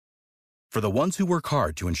For the ones who work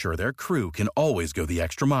hard to ensure their crew can always go the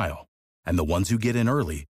extra mile, and the ones who get in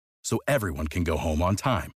early so everyone can go home on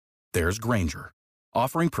time, there's Grainger,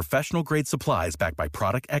 offering professional-grade supplies backed by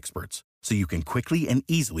product experts so you can quickly and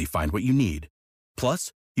easily find what you need.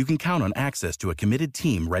 Plus, you can count on access to a committed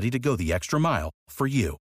team ready to go the extra mile for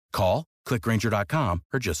you. Call, click Grainger.com,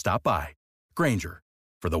 or just stop by. Grainger,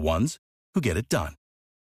 for the ones who get it done.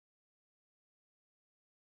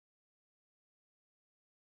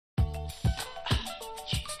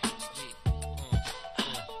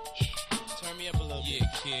 Turn me up a little bit. Yeah,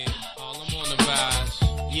 kid. All I'm on the rise.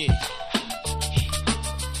 Yeah.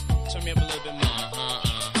 Turn me up a little bit more.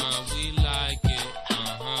 We like it.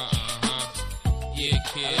 Yeah,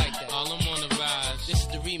 kid. I like that. All I'm on the rise. This is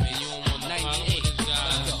the remix. You don't want to follow with this guy.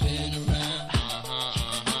 I've been around.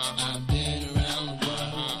 I've been around the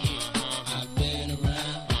world. I've been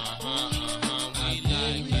around. We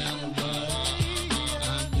like it.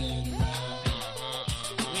 I've been around.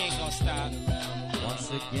 We ain't gonna stop. Once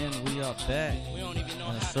again, we are back We don't even know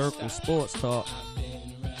in a how to Circle stop. Sports Talk,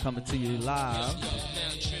 coming to you live.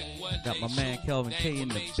 Got my man Kelvin K in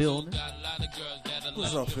the building.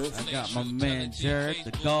 What's up, Fitz? I got my man Jared,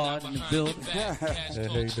 the guard, in the building. Hey, how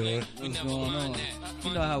you doing? What's going on?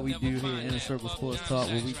 You know how we do here in the Circle Sports Talk,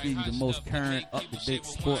 where we give you the most current, up-to-date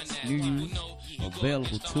sports news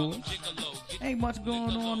available to us. Ain't much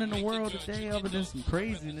going on in the world today other than some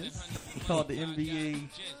craziness. We call it the NBA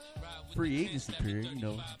free agency period. You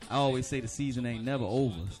know, I always say the season ain't never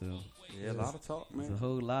over, so Yeah, a lot of talk, there's a man.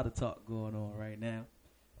 whole lot of talk going on right now.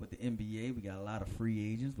 With the NBA, we got a lot of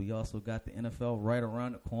free agents. We also got the NFL right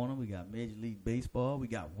around the corner. We got Major League Baseball. We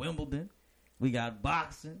got Wimbledon. We got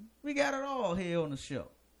boxing. We got it all here on the show.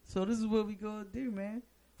 So this is what we gonna do, man.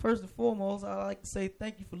 First and foremost, I'd like to say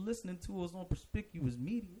thank you for listening to us on Perspicuous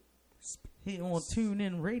Media here on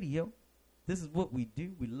TuneIn Radio. This is what we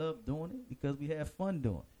do. We love doing it because we have fun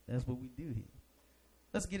doing it. That's what we do here.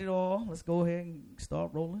 Let's get it all. Let's go ahead and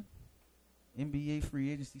start rolling. NBA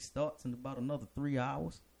free agency starts in about another 3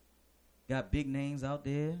 hours. Got big names out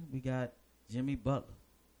there. We got Jimmy Butler.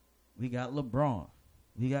 We got LeBron.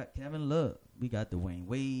 We got Kevin Love. We got Dwayne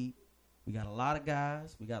Wade. We got a lot of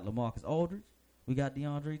guys. We got LaMarcus Aldridge. We got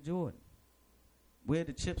DeAndre Jordan. Where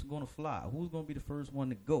the chips going to fly? Who's going to be the first one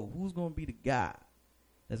to go? Who's going to be the guy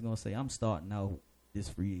that's going to say, I'm starting out this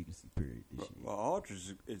free agency period this year? Well,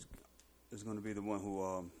 Aldridge is going to be the one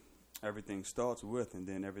who everything starts with, and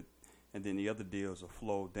then the other deals will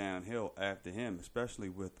flow downhill after him, especially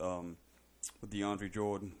with DeAndre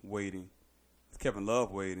Jordan waiting, with Kevin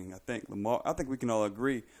Love waiting. I think we can all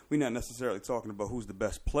agree we're not necessarily talking about who's the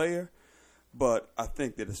best player, but I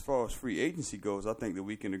think that as far as free agency goes, I think that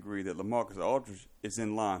we can agree that LaMarcus Aldridge is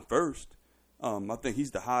in line first. I think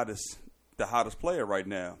he's the hottest player right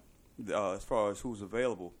now as far as who's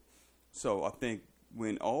available. So I think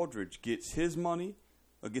when Aldridge gets his money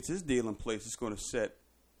or gets his deal in place, it's going to set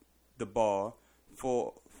the bar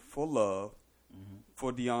for Love,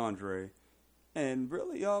 for DeAndre, and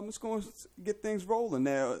really it's going to get things rolling.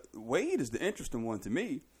 Now, Wade is the interesting one to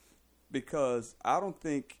me because I don't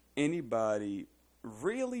think anybody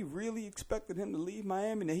really, really expected him to leave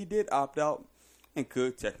Miami. Now, he did opt out and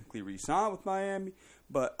could technically re-sign with Miami,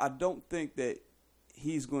 but I don't think that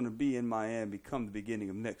he's going to be in Miami come the beginning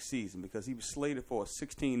of next season because he was slated for a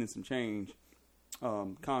 16 and some change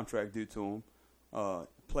contract due to him,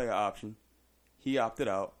 player option. He opted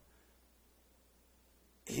out.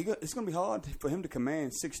 It's going to be hard for him to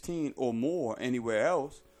command 16 or more anywhere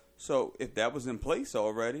else. So if that was in place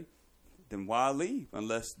already, then why leave?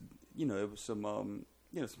 Unless it was some some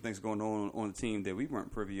things going on the team that we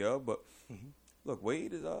weren't privy of. But look,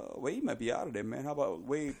 Wade might be out of there, man. How about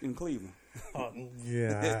Wade in Cleveland?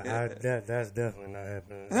 That's definitely not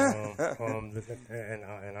happening.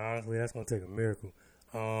 And honestly, that's going to take a miracle.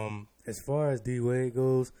 As far as D Wade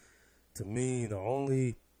goes, to me, the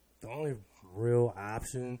only real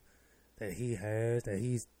option that he has, that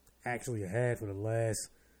he's actually had for the last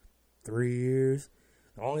 3 years,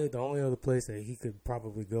 the only other place that he could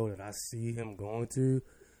probably go that I see him going to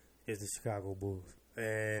is the Chicago Bulls.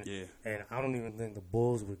 And I don't even think the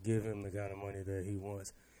Bulls would give him the kind of money that he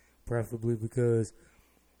wants, preferably because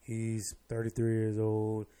he's 33 years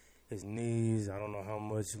old. His knees, I don't know how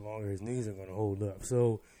much longer his knees are going to hold up.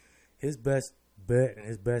 So his best bet and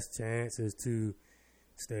his best chance is to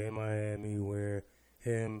stay in Miami, where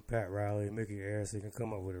him, Pat Riley, Mickey Harrison can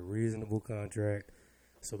come up with a reasonable contract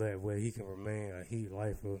so that way he can remain a Heat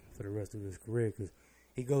lifer for the rest of his career. Because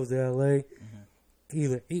he goes to L.A.,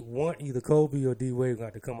 either Kobe or D Wade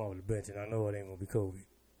got to come off the bench, and I know it ain't gonna be Kobe.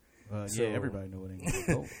 Everybody know it ain't gonna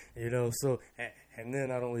be Kobe. So and then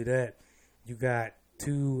not only that, you got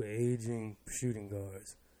 2 aging shooting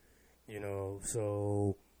guards.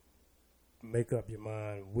 So make up your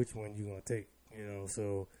mind which one you're going to take.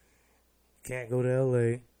 So can't go to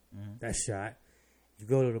L.A. Mm-hmm. That's shot. You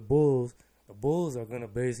go to the Bulls. The Bulls are going to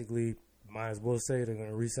basically, might as well say they're going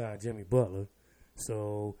to re-sign Jimmy Butler.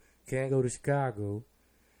 So can't go to Chicago.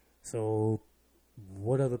 So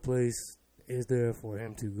what other place is there for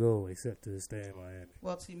him to go except to stay in Miami?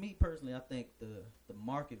 Well, see, me personally, I think the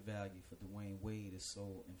market value for Dwayne Wade is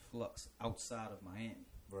so in flux outside of Miami.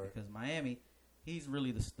 Right. Because Miami, he's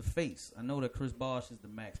really the face. I know that Chris Bosh is the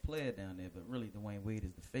max player down there, but really Dwayne Wade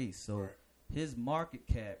is the face. So right. his market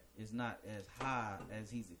cap is not as high as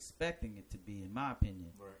he's expecting it to be, in my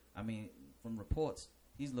opinion. Right. I mean, from reports,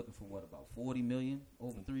 he's looking for about $40 million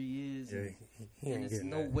over 3 years. Yeah, he and ain't there's getting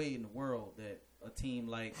no that. way in the world that a team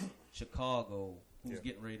like Chicago, who's Yeah.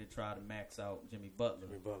 getting ready to try to max out Jimmy Butler,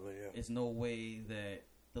 Yeah. it's no way that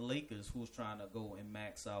the Lakers, who's trying to go and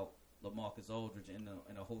max out LaMarcus Aldridge and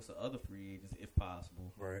a host of other free agents, if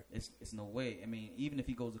possible. Right. It's no way. I mean, even if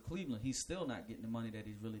he goes to Cleveland, he's still not getting the money that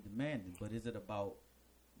he's really demanding. But is it about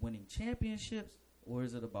winning championships or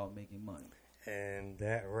is it about making money? And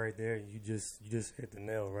that right there, you just hit the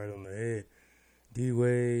nail right on the head. D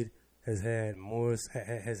Wade has had more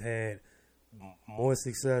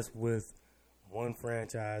success with one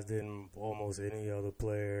franchise than almost any other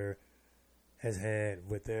player has had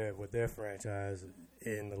with their franchise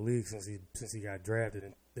in the league since he got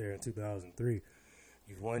drafted there in 2003.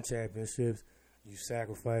 You've won championships. You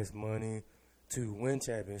sacrificed money to win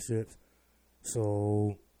championships.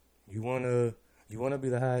 So you wanna be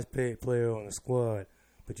the highest paid player on the squad,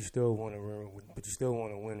 but you still want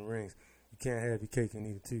to win rings. You can't have your cake and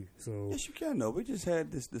eat it too. So yes, you can. No, we just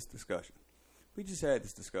had this discussion.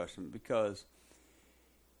 Because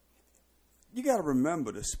you got to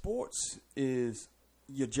remember the sports is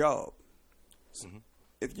your job. Mm-hmm.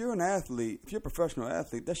 If you're an athlete, if you're a professional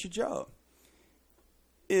athlete, that's your job.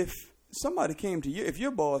 If somebody came to you, if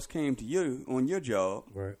your boss came to you on your job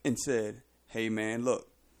right. and said, "Hey man, look,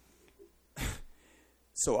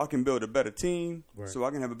 so I can build a better team, right. so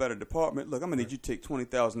I can have a better department. Look, I'm gonna need you to take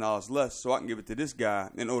 $20,000 less so I can give it to this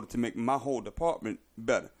guy in order to make my whole department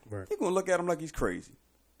better." Right. You're gonna look at him like he's crazy.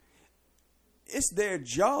 It's their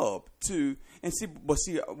job to see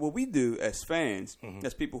what we do as fans, mm-hmm.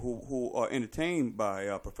 as people who are entertained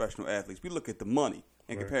by professional athletes. We look at the money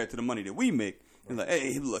and right. compare it to the money that we make. And like,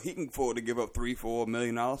 hey, look, he can afford to give up $3-4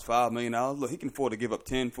 million, $5 million. Look, he can afford to give up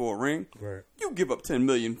 10 for a ring. Right. You give up $10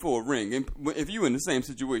 million for a ring, and if you're in the same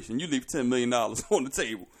situation, you leave $10 million on the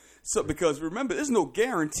table. So because remember, there's no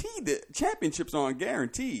guarantee that championships aren't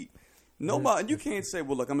guaranteed. Nobody, you can't say,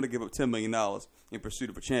 well, look, I'm going to give up $10 million in pursuit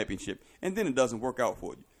of a championship, and then it doesn't work out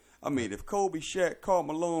for you. I mean, if Kobe, Shaq, Karl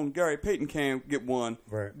Malone, Gary Payton can't get one,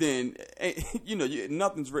 right. then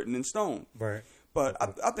nothing's written in stone. Right. But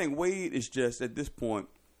I think Wade is just, at this point,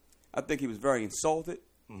 I think he was very insulted.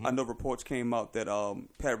 Mm-hmm. I know reports came out that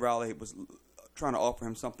Pat Riley was trying to offer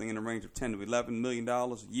him something in the range of $10 to $11 million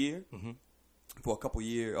a year mm-hmm. for a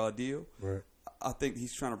couple-year deal. Right. I think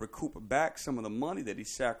he's trying to recoup back some of the money that he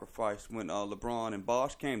sacrificed when LeBron and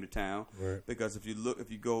Bosh came to town. Right. Because if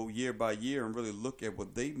you go year by year and really look at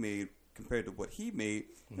what they made compared to what he made,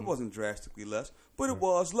 mm-hmm. it wasn't drastically less, but it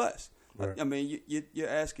was less. Right. I mean, you're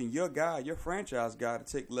asking your franchise guy, to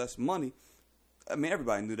take less money. I mean,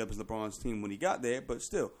 everybody knew that was LeBron's team when he got there, but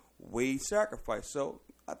still, Wade sacrificed. So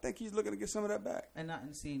I think he's looking to get some of that back. And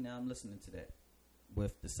see, now I'm listening to that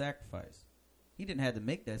with the sacrifice. He didn't have to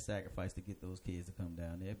make that sacrifice to get those kids to come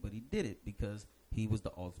down there, but he did it because he was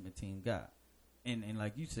the ultimate team guy. And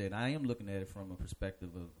like you said, I am looking at it from a perspective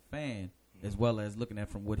of a fan mm-hmm. as well as looking at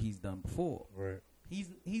it from what he's done before. Right.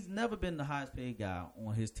 He's never been the highest paid guy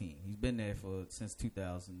on his team. He's been there since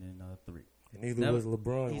 2003. And neither was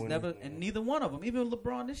LeBron. He's never, and neither one of them, even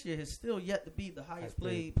LeBron this year, has still yet to be the highest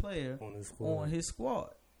paid player on his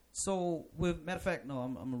squad. So, matter of fact, no,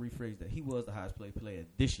 I'm going to rephrase that. He was the highest paid player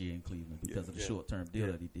this year in Cleveland because of the short-term deal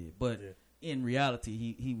that he did. But in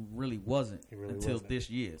reality, he really wasn't until this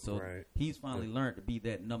year. So he's finally learned to be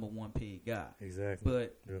that number one paid guy. Exactly.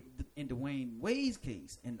 But in Dwayne Wade's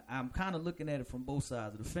case, and I'm kind of looking at it from both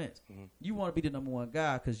sides of the fence, mm-hmm. you want to be the number one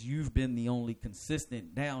guy because you've been the only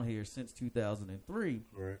consistent down here since 2003.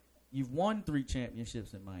 Right. You've won 3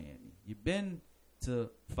 championships in Miami. You've been to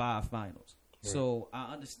 5 finals. Right. So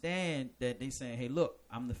I understand that they saying, hey, look,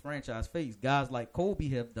 I'm the franchise face. Guys like Kobe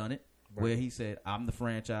have done it. Right. Where he said, I'm the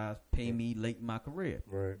franchise, pay me late in my career.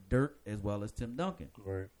 Right. Dirk as well as Tim Duncan.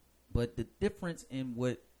 Right. But the difference in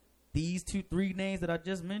what these 3 names that I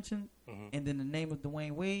just mentioned and then the name of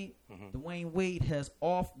Dwayne Wade, Dwayne Wade has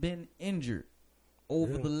been injured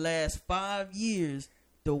over the last 5 years,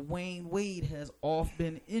 Dwayne Wade has oft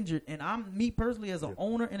been injured. And me personally, as an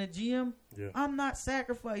owner and a GM, I'm not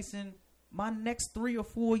sacrificing my next 3 or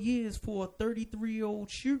 4 years for a 33-year-old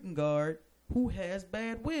shooting guard who has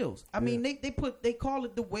bad wheels. I mean, they call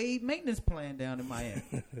it the Wade maintenance plan down in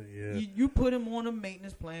Miami. You put him on a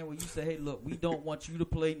maintenance plan where you say, hey, look, we don't want you to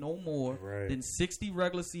play no more than 60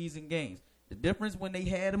 regular season games. The difference when they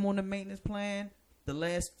had him on the maintenance plan the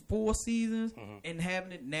last 4 seasons and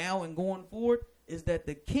having it now and going forward is that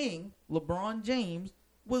the king, LeBron James,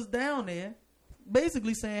 was down there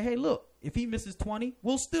basically saying, hey, look, if he misses 20,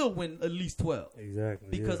 we'll still win at least 12. Exactly.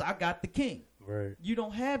 Because I got the king. Right. You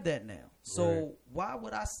don't have that now. So why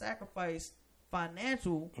would I sacrifice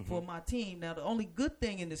financial for my team? Now, the only good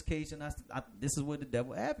thing in this case, and this is where the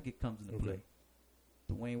devil advocate comes into play.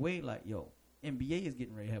 Dwayne Wade, like, yo, NBA is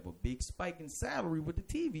getting ready to have a big spike in salary with the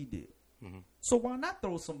TV deal. So why not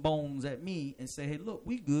throw some bones at me and say, hey, look,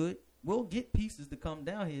 we good. We'll get pieces to come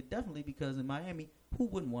down here, definitely, because in Miami, who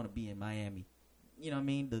wouldn't want to be in Miami? You know what I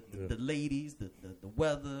mean? The ladies, the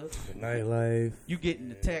weather. The nightlife. You getting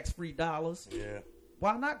the tax-free dollars. Yeah.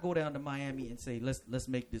 Why not go down to Miami and say, let's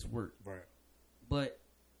make this work? Right. But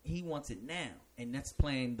he wants it now, and that's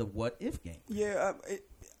playing the what-if game. Yeah,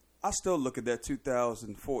 I still look at that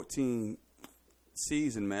 2014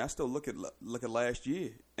 season, man. I still look at last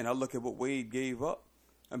year, and I look at what Wade gave up.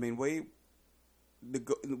 I mean, Wade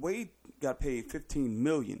got paid $15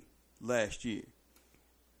 million last year,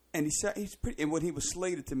 and and when he was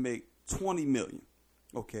slated to make $20 million,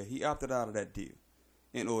 okay, he opted out of that deal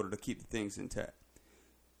in order to keep the things intact.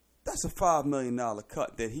 That's a $5 million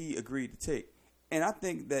cut that he agreed to take, and I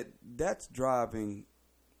think that's driving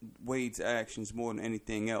Wade's actions more than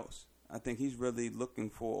anything else. I think he's really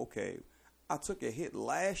looking for, okay, I took a hit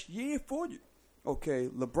last year for you. Okay,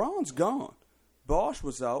 LeBron's gone. Bosh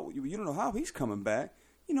was out. You don't know how he's coming back.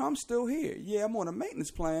 You know, I'm still here. Yeah, I'm on a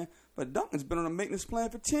maintenance plan, but Duncan's been on a maintenance plan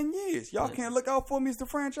for 10 years. Y'all can't look out for me as the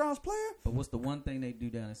franchise player? But what's the one thing they do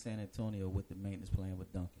down in San Antonio with the maintenance plan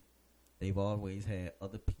with Duncan? They've always had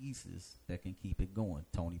other pieces that can keep it going.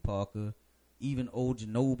 Tony Parker, even old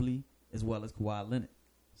Ginobili, as well as Kawhi Leonard.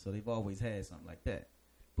 So they've always had something like that.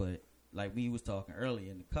 But like we was talking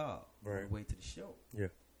earlier in the car on the way to the show. Yeah.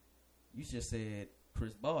 You just said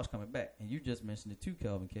Chris Bosh coming back, and you just mentioned it too,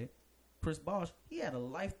 Kelvin K. Chris Bosh, he had a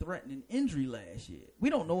life-threatening injury last year.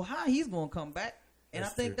 We don't know how he's going to come back, and I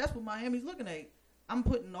think that's what Miami's looking at. I'm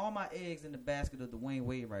putting all my eggs in the basket of Dwayne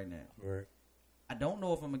Wade right now. Right. I don't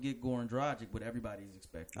know if I'm going to get Goran Dragic, what everybody's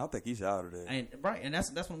expecting. I think he's out of there. And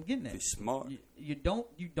that's what I'm getting at. He's smart. You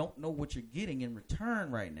don't know what you're getting in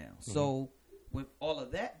return right now. So with all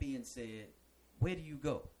of that being said, where do you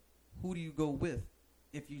go? Who do you go with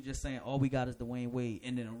if you're just saying all we got is Dwayne Wade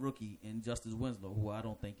and then a rookie in Justice Winslow, who I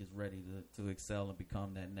don't think is ready to excel and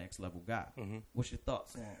become that next level guy? What's your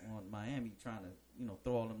thoughts on Miami trying to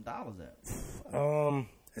throw all them dollars at?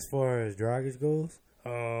 As far as Dragic goes,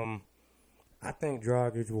 I think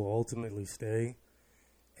Dragic will ultimately stay,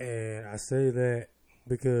 and I say that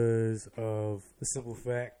because of the simple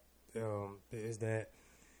fact is that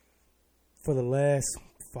for the last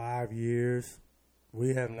 5 years,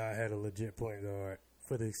 we have not had a legit point guard,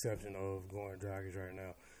 for the exception of Goran Dragic right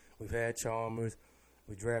now. We've had Chalmers.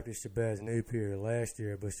 We drafted Shabazz Napier last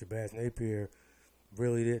year, but Shabazz Napier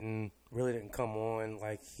really didn't come on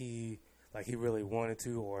like he really wanted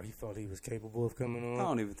to, or he felt he was capable of coming on. I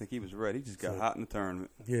don't even think he was ready. He just got hot in the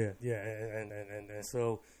tournament. Yeah, and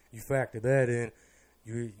so you factor that in.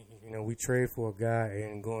 You know, we trade for a guy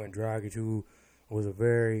in Goran Dragic who was a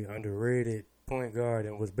very underrated point guard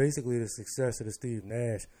and was basically the successor to Steve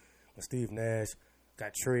Nash when Steve Nash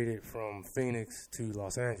got traded from Phoenix to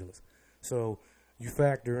Los Angeles. So you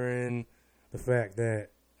factor in the fact that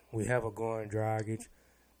we have a Goran Dragic,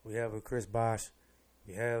 we have a Chris Bosh,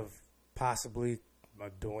 we have possibly a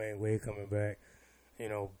Dwayne Wade coming back. You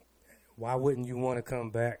know, why wouldn't you want to come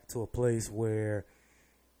back to a place where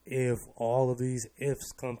if all of these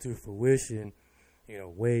ifs come to fruition,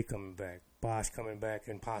 Wade coming back, Bosh coming back,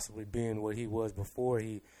 and possibly being what he was before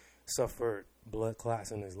he suffered blood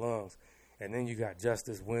clots in his lungs. And then you got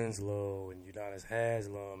Justice Winslow and Udonis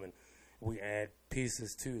Haslem, and we add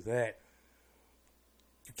pieces to that.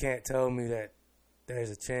 You can't tell me that there's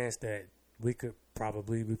a chance that we could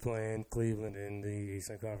probably be playing Cleveland in the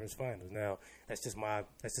Eastern Conference Finals. Now, that's just my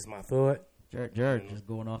thought. Jared just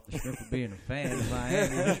going off the strength of being a fan of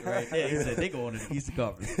Miami right there. He said they going to the Eastern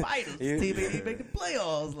Conference Finals. The team ain't even making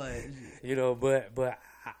playoffs. But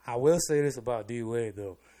I will say this about D Wade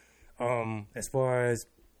though, as far as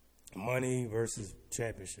money versus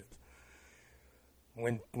championships.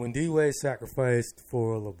 when D-Wade sacrificed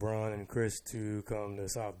for LeBron and Chris to come to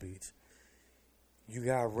South Beach, you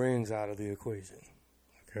got rings out of the equation,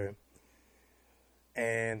 okay?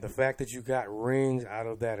 And the fact that you got rings out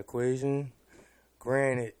of that equation,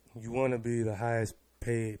 granted, you want to be the highest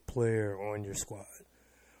paid player on your squad.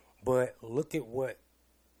 But look at what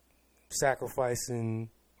sacrificing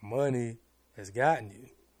money has gotten you,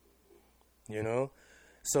 you know?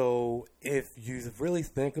 So if you really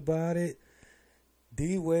think about it,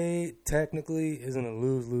 D-Wade technically is in a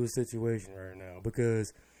lose-lose situation right now,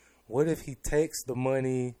 because what if he takes the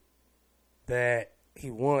money that he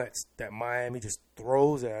wants, that Miami just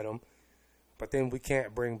throws at him, but then we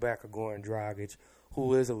can't bring back a Goran Dragic,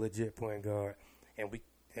 who is a legit point guard, and we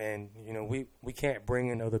can't bring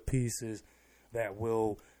in other pieces that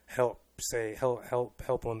will help out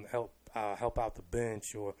the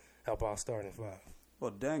bench or help out starting five.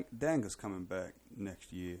 Well, Danga's coming back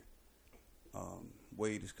next year.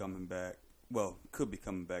 Wade is coming back. Well, could be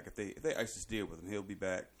coming back if they ice this deal with him. He'll be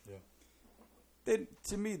back. Yeah.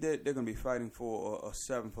 To me, they're going to be fighting for a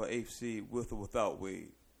 7th or 8th seed with or without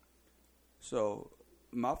Wade. So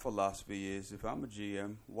my philosophy is, if I'm a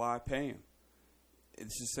GM, why pay him?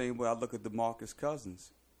 It's the same way I look at DeMarcus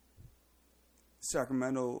Cousins.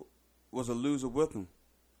 Sacramento was a loser with him.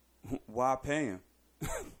 Why pay him?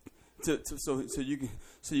 So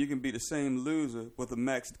you can be the same loser with a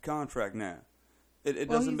maxed contract now. It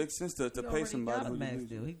doesn't make sense to pay somebody who max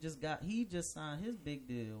deal. He just signed his big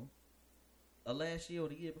deal last year or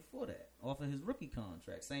the year before that off of his rookie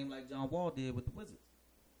contract, same like John Wall did with the Wizards.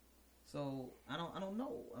 So I don't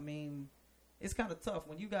know. I mean, it's kind of tough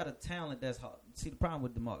when you got a talent that's hard. See, the problem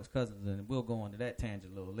with DeMarcus Cousins, and we'll go into that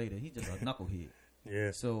tangent a little later, he's just a knucklehead.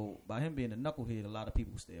 Yeah. So by him being a knucklehead, a lot of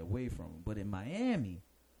people stay away from him. But in Miami,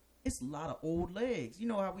 it's a lot of old legs. You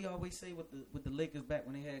know how we always say with the Lakers back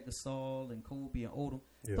when they had Gasol and Kobe and Odom?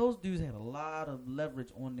 Yeah. Those dudes had a lot of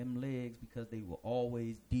leverage on them legs because they were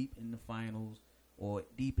always deep in the finals or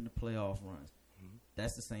deep in the playoff runs. Mm-hmm.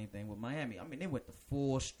 That's the same thing with Miami. I mean, they went to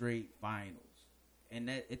 4 straight finals. And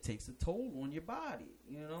that it takes a toll on your body,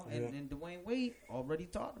 you know. Yeah. And Dwayne Wade already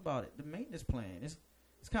talked about it. The maintenance plan. It's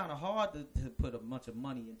kind of hard to put a bunch of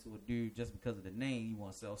money into a dude just because of the name. You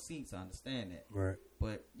want to sell seats. I understand that. Right.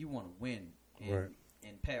 But you want to win. And, right.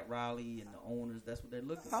 And Pat Riley and the owners, that's what they're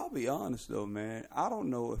looking for. I'll be honest, though, man. I don't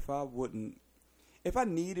know if I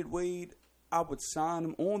needed Wade, I would sign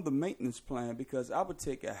him on the maintenance plan because I would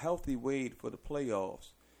take a healthy Wade for the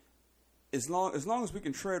playoffs. As long as we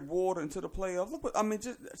can tread water into the playoffs. Look,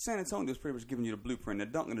 just San Antonio's pretty much giving you the blueprint. Now,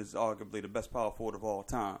 Duncan is arguably the best power forward of all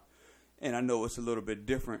time. And I know it's a little bit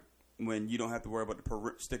different when you don't have to worry about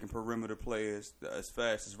the sticking perimeter players as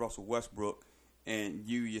fast as Russell Westbrook, and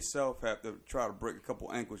you yourself have to try to break a couple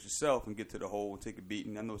ankles yourself and get to the hole and take a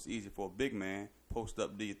beating. I know it's easy for a big man, post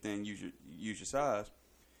up, do your thing, use your size.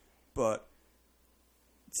 But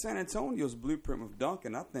San Antonio's blueprint with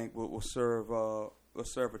Duncan, I think, will serve a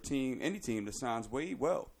team, any team that signs Wade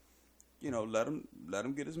well. You know, let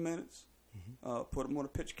him get his minutes, put him on a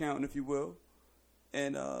pitch count, if you will,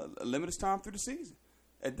 and limit his time through the season.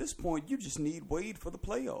 At this point, you just need Wade for the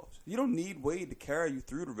playoffs. You don't need Wade to carry you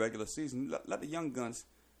through the regular season. Let the young guns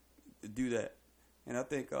do that. And I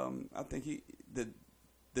think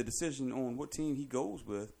the decision on what team he goes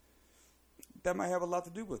with, that might have a lot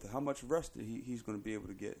to do with it. How much rest he's going to be able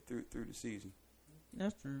to get through the season.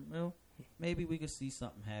 That's true. Well, maybe we could see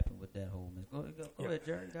something happen with that whole mess. Go ahead,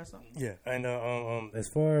 Jerry. You got something? Yeah, and as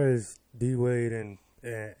far as D Wade and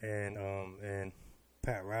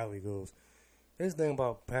Pat Riley goes, there's the thing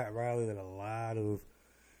about Pat Riley that a lot of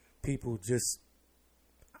people just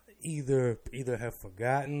either have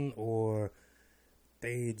forgotten or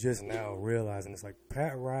they just now realizing. It's like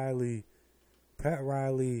Pat Riley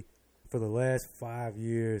for the last 5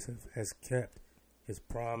 years has kept his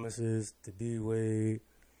promises to D Wade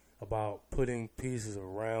about putting pieces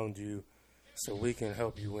around you so we can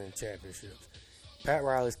help you win championships. Pat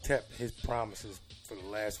Riley's kept his promises for the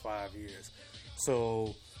last 5 years.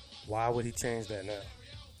 So why would he change that now?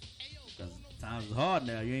 Because times is hard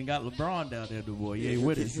now. You ain't got LeBron down there, the boy. You ain't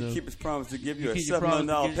with it. So keep his promise to give you a $7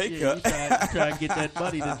 million pay cut. You try to get that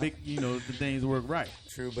money to make the things work right.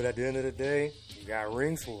 True, but at the end of the day, you got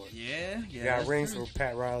rings for it. Yeah. You got rings for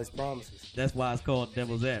Pat Riley's promises. That's why it's called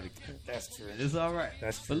Devil's Advocate. That's true. It's all right.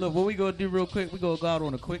 That's true. But look, what we going to do real quick, we going to go out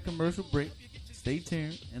on a quick commercial break. Stay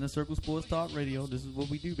tuned. Inner Circle Sports Talk Radio. This is what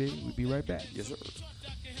we do, baby. We'll be right back. Yes, sir.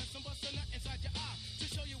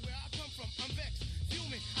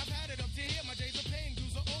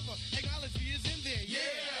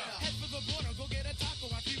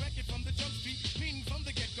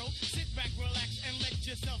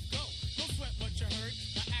 Yourself go. Don't sweat what you heard.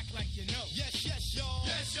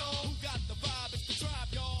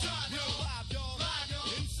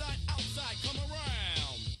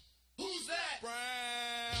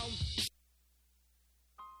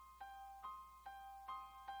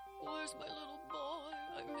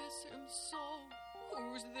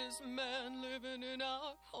 this man living in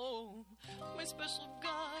our home. My special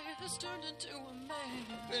guy has turned into a man.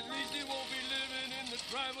 At least he won't be living in the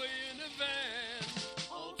driveway in a van.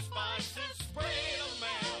 Old Spice has sprayed a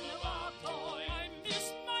man of our boy. I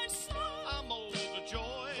miss my son. I'm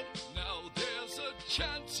overjoyed. Now there's a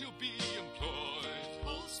chance he'll be employed.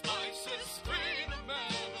 Old Spice has sprayed a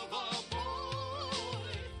man of our boy.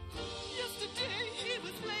 Yesterday he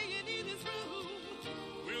was laying in his room.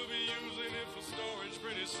 We'll be using it for storage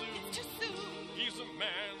pretty soon. It's too soon. He's a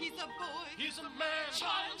man. He's a boy. He's a man.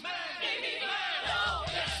 Child man. Baby man. Oh,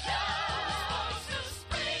 yes. Old Spice has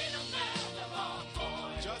sprayed a man of our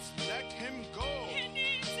boy. Just let him go. He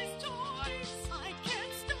needs his toys. I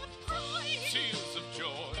can't stop crying. Tears of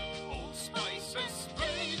joy. Old Spice has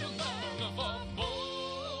sprayed a man of our boy.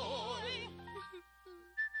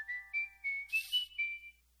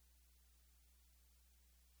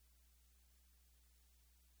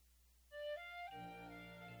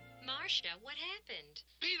 Marcia, what happened?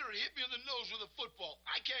 Peter hit me in the nose with a football.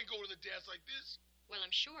 I can't go to the dance like this. Well,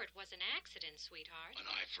 I'm sure it was an accident, sweetheart. An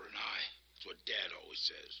eye for an eye. That's what Dad always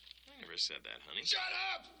says. Never said that, honey. Shut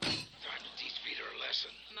up! Time to teach Peter a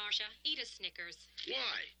lesson. Marcia, eat a Snickers.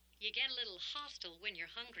 Why? You get a little hostile when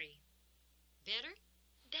you're hungry. Better?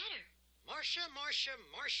 Better. Marcia.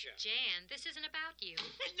 Jan, this isn't about you.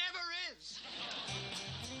 It never is.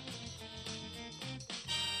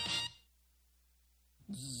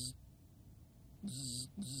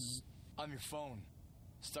 I'm your phone.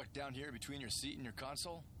 Stuck down here between your seat and your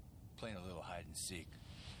console, playing a little hide and seek.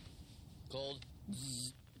 Cold?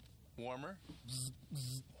 Warmer?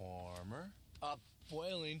 Warmer?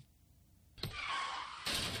 Boiling.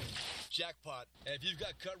 Jackpot. And if you've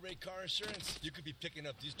got cut rate car insurance, you could be picking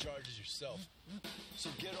up these charges yourself. So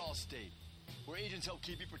get Allstate, where agents help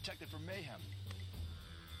keep you protected from mayhem.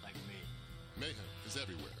 Like me. Mayhem is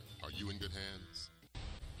everywhere. Are you in good hands?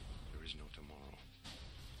 There is no tomorrow.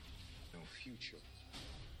 No future.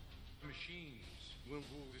 Machines will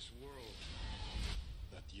rule this world.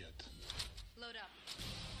 Not yet. Load up.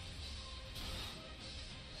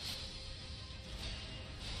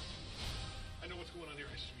 I know what's going on here.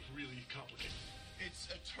 It's really complicated. It's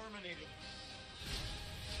a Terminator.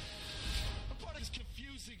 What part is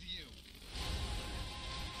confusing to you?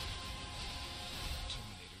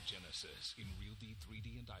 Terminator Genesis in Real D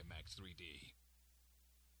 3D and IMAX 3D.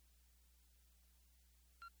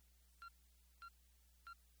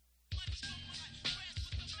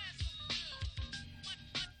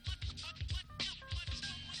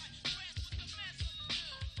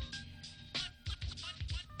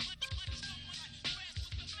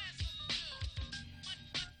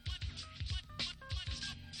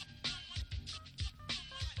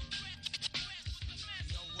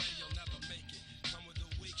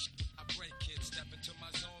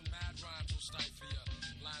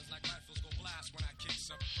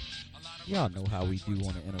 Y'all know how we do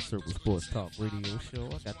on the Inner Circle Sports Talk Radio Show.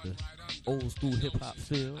 I got the old school hip hop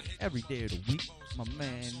feel every day of the week. My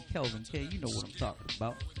man Kelvin K, you know what I'm talking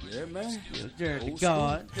about. Yeah, man. Yeah, Jared the Old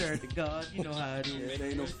God, Jared the God, you know how it is. Yeah, it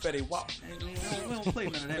ain't no Fetty Wap. We don't play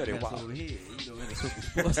none of that Fetty mess Wap. over here. You know, Inner Circle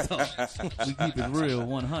Sports Talk. We keep it real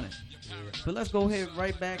 100. But let's go ahead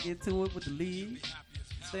right back into it with the league.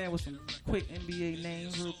 Staying with some quick NBA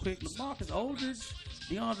names real quick. LaMarcus Aldridge,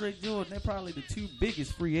 DeAndre Jordan, they're probably the two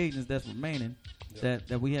biggest free agents that's remaining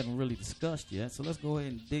that we haven't really discussed yet. So let's go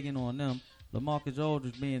ahead and dig in on them. LaMarcus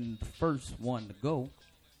Aldridge being the first one to go.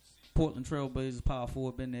 Portland Trailblazers power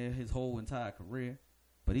forward, been there his whole entire career.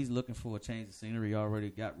 But he's looking for a change of scenery. He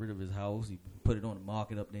already got rid of his house. He put it on the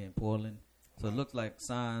market up there in Portland. So it looks like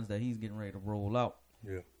signs that he's getting ready to roll out.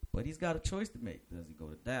 Yeah. But he's got a choice to make. Does he go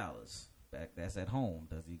to Dallas? That's at home.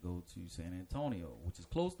 Does he go to San Antonio, which is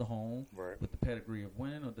close to home with the pedigree of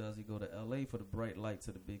winning, or does he go to L.A. for the bright lights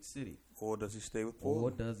of the big city? Or does he stay with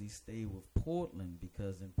Portland? Or does he stay with Portland,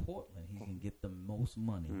 because in Portland he can get the most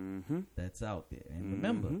money that's out there. And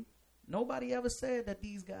remember, nobody ever said that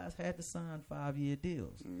these guys had to sign 5-year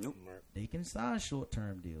deals. Nope. They can sign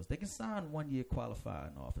short-term deals. They can sign 1-year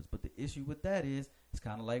qualifying offers. But the issue with that is it's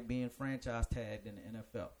kind of like being franchise tagged in the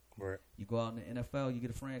NFL. Right. You go out in the NFL, you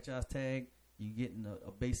get a franchise tag, you getting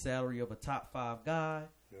a base salary of a top 5 guy,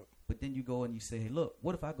 but then you go and you say, hey, look,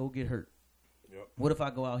 what if I go get hurt? What if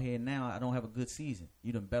I go out here and now I don't have a good season?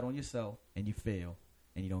 You done bet on yourself and you fail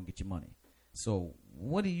and you don't get your money. So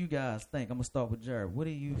what do you guys think? I'm going to start with Jared. What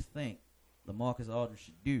do you think LaMarcus Aldridge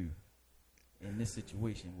should do in this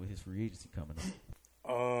situation with his free agency coming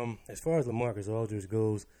up? As far as LaMarcus Aldridge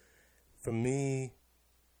goes, for me,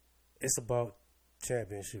 it's about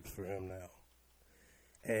championships for him now.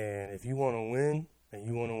 And if you want to win, and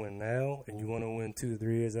you want to win now, and you want to win 2 to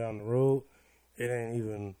 3 years down the road, it ain't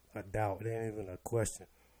even a doubt. It ain't even a question.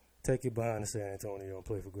 Take it behind to San Antonio and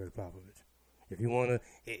play for Greg Popovich. If you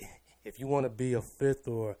wanna be a 5th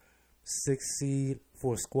or 6th seed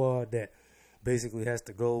for a squad that basically has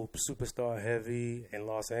to go superstar heavy in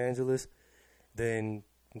Los Angeles, then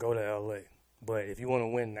go to LA. But if you want to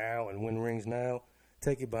win now and win rings now,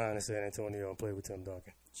 take it behind to San Antonio and play with Tim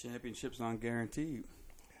Duncan. Championships aren't guaranteed.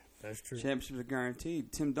 That's true. Championships are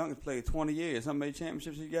guaranteed. Tim Duncan played 20 years. How many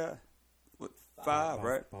championships he got? What, 5,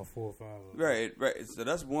 right? About 4 or 5. Right. So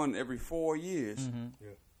that's one every 4 years. Mm-hmm. Yeah.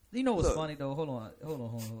 You know what's funny though? Hold on.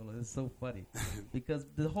 It's so funny because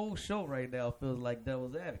the whole show right now feels like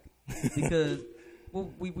devil's advocate because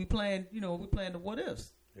we playing the what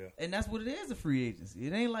ifs. Yeah. And that's what it is, a free agency.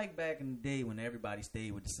 It ain't like back in the day when everybody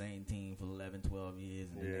stayed with the same team for 11, 12 years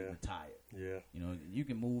and then they retired. Yeah. You know, you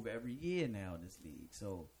can move every year now in this league.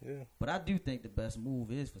 So, yeah. But I do think the best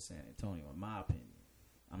move is for San Antonio, in my opinion.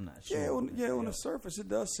 I'm not sure. On the surface, it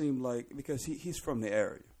does seem like, because he's from the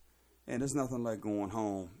area. And there's nothing like going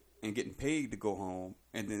home and getting paid to go home.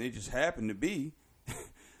 And then they just happen to be,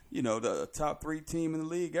 the top 3 team in the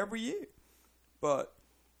league every year. But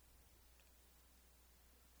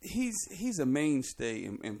he's a mainstay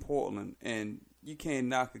in Portland, and you can't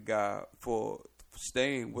knock a guy for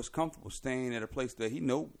what's comfortable staying at a place that he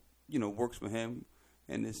works for him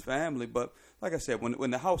and his family. But like I said,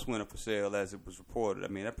 when the house went up for sale, as it was reported, I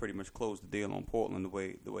mean that pretty much closed the deal on Portland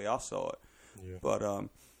the way I saw it. Yeah. But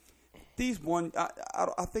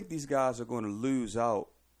I think these guys are going to lose out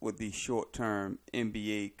with these short-term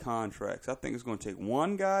NBA contracts. I think it's going to take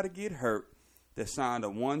one guy to get hurt that signed a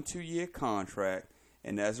 1-2 year contract.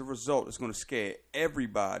 And as a result, it's going to scare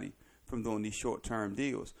everybody from doing these short-term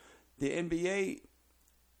deals. The NBA,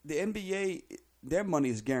 their money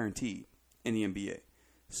is guaranteed in the NBA.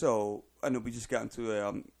 So I know we just got into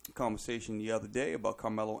a conversation the other day about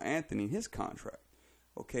Carmelo Anthony and his contract.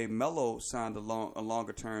 Okay, Melo signed a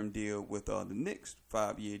longer-term deal with the Knicks,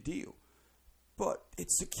 5-year deal. But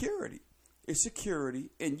it's security. It's security,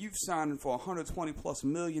 and you've signed for $120+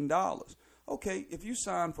 million. Okay, if you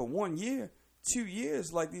sign for 1 year, 2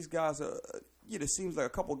 years, like these guys are, it seems like a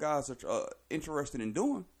couple guys are interested in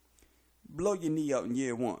doing, blow your knee out in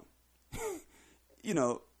year 1.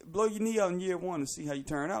 Blow your knee out in year 1 and see how you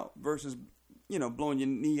turn out versus, blowing your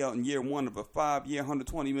knee out in year 1 of a 5-year,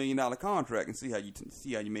 $120 million contract and see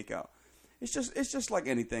how you make out. It's just like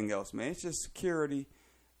anything else, man. It's just security,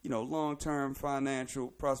 long-term financial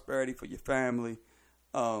prosperity for your family.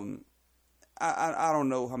 I don't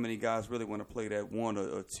know how many guys really want to play that 1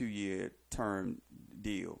 or 2 year term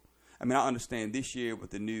deal. I mean, I understand this year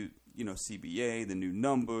with the new, CBA, the new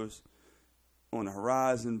numbers on the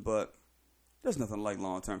horizon, but there's nothing like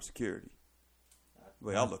long-term security. The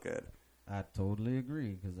way I look at it. I totally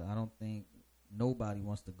agree because I don't think nobody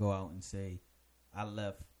wants to go out and say, I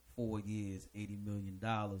left 4 years, $80 million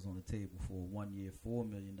on the table for a 1 year, $4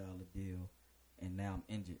 million deal. And now I'm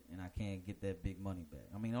injured, and I can't get that big money back.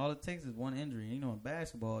 I mean, all it takes is one injury. In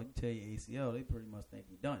basketball, you tear your ACL, they pretty much think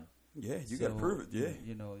you're done. Yeah, you got to prove it, yeah.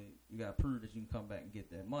 You got to prove that you can come back and get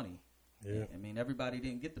that money. Yeah. I mean, everybody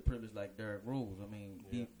didn't get the privilege like Derrick Rose. I mean,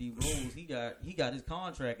 D Rose, he got his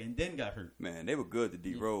contract and then got hurt. Man, they were good to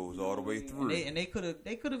D Rose all the way through. And they could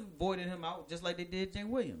have voided him out just like they did Jay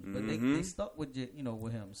Williams, but they stuck with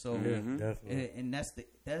with him. So definitely. And that's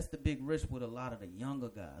the big risk with a lot of the younger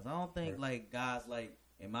guys. I don't think like guys like,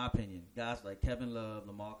 in my opinion, guys like Kevin Love,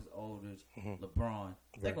 LaMarcus Aldridge, LeBron,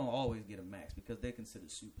 they're gonna always get a max because they're considered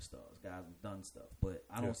superstars, guys who've done stuff. But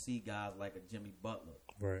I don't see guys like a Jimmy Butler,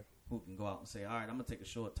 who can go out and say, all right, I'm going to take a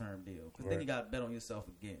short-term deal. Because then you got to bet on yourself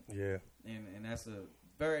again. Yeah. And that's a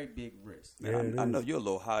very big risk. Man, I know you're a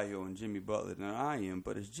little higher on Jimmy Butler than I am,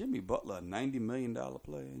 but is Jimmy Butler a $90 million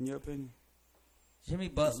player, in your opinion? Jimmy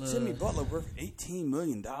Butler. Is Jimmy Butler worth $18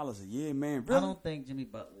 million a year, man? Really? I don't think Jimmy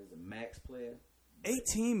Butler is a max player.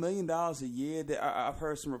 $18 million a year? I've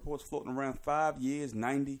heard some reports floating around 5 years,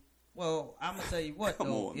 90. Well, I'm going to tell you what,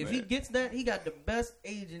 though. If he gets that, he got the best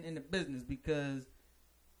agent in the business because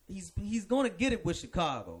he's going to get it with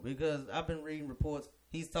Chicago because I've been reading reports.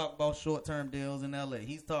 He's talking about short-term deals in L.A.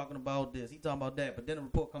 He's talking about this. He's talking about that. But then a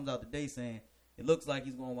report comes out today saying it looks like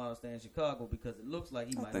he's going to want to stay in Chicago because it looks like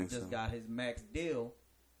he might have just got his max deal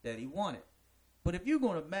that he wanted. But if you're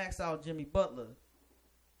going to max out Jimmy Butler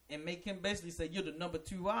and make him basically say you're the number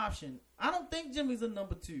 2 option, I don't think Jimmy's a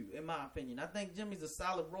number 2, in my opinion. I think Jimmy's a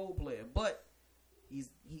solid role player. But he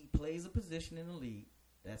plays a position in the league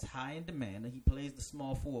that's high in demand. And he plays the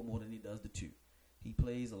small forward more than he does the 2. He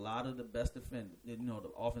plays a lot of the best defenders,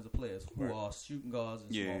 the offensive players who are shooting guards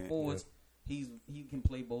and small forwards. Yeah. He can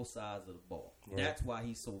play both sides of the ball. Right. That's why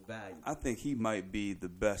he's so valuable. I think he might be the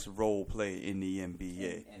best role player in the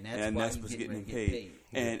NBA, and that's what's getting him paid.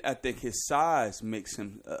 And I think his size makes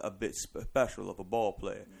him a bit special of a ball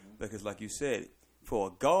player because, like you said, for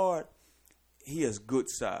a guard, he has good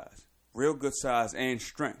size, real good size and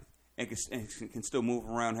strength, and can still move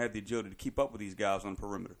around, have the agility to keep up with these guys on the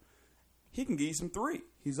perimeter. He can give you some three.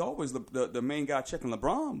 He's always the main guy checking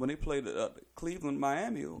LeBron when they played Cleveland,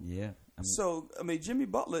 Miami. Yeah. So I mean, Jimmy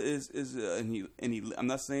Butler is I'm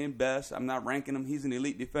not saying best. I'm not ranking him. He's an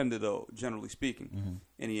elite defender, though, generally speaking,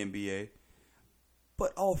 in the NBA.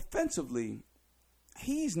 But offensively,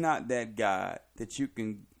 he's not that guy that you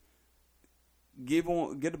can get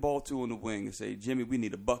the ball to on the wing and say, Jimmy, we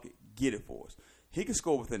need a bucket. Get it for us. He can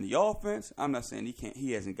score within the offense. I'm not saying he can't.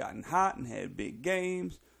 He hasn't gotten hot and had big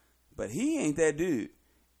games, but he ain't that dude.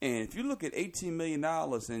 And if you look at $18 million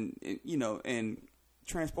and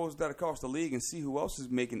transpose that across the league and see who else is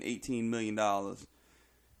making $18 million,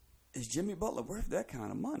 is Jimmy Butler worth that kind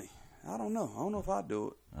of money? I don't know. I don't know if I'd do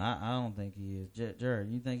it. I don't think he is. Jared,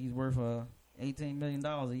 you think he's worth $18 million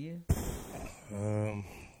a year?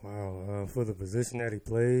 Wow. For the position that he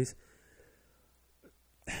plays,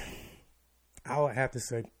 I would have to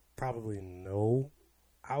say probably no.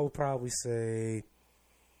 I would probably say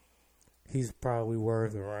he's probably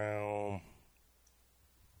worth around,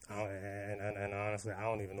 and honestly, I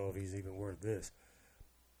don't even know if he's even worth this,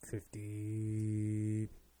 45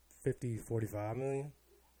 million.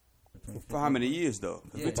 For how many years, though?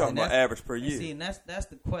 Because we're talking about average per year. See, and that's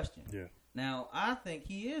the question. Yeah. Now, I think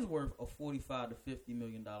he is worth a $45 to $50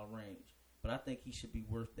 million range, but I think he should be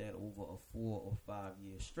worth that over a 4 or 5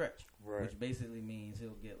 year stretch, right? Which basically means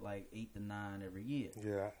he'll get like 8 to 9 every year.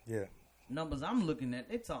 Yeah. Numbers I'm looking at,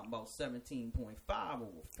 they talking about 17.5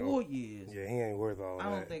 over 4 years. Yeah, he ain't worth all that. I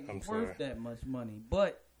don't think he's worth that much money,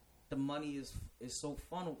 but the money is so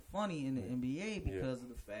funny in the NBA because of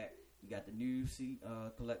the fact you got the new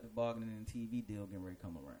collective bargaining and TV deal getting ready to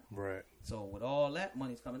come around. Right. So with all that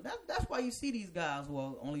money's coming, that's why you see these guys who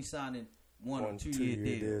are only signing one or 2 year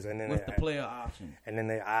deals and then with the player option. And then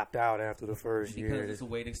they opt out after the first year. Because it's a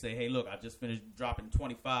way to say, hey, look, I just finished dropping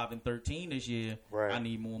 25 and 13 this year. Right. I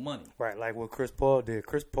need more money. Right, like what Chris Paul did.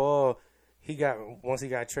 Chris Paul, once he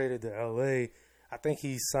got traded to L.A., I think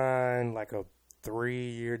he signed like a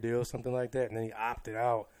 3-year deal, something like that, and then he opted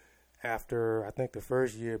out after, I think, the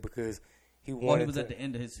first year because he wanted he was at the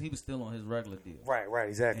end of he was still on his regular deal. Right,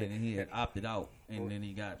 exactly. And he had opted out, and then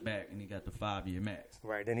he got back, and he got the 5-year max.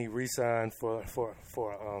 Right, then he re-signed for like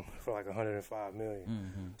 $105 million.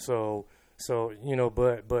 Mm-hmm. So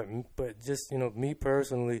but just, me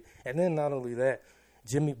personally, and then not only that,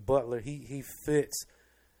 Jimmy Butler, he fits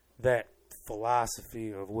that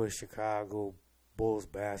philosophy of what Chicago Bulls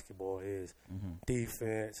basketball is. Mm-hmm.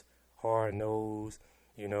 Defense, hard nose,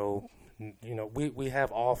 we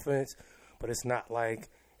have offense, but it's not like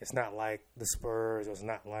the Spurs, or it's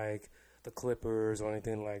not like the Clippers or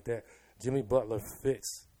anything like that. Jimmy Butler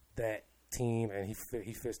fits that team, and he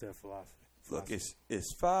fits that philosophy. Look,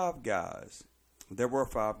 it's 5 guys. There were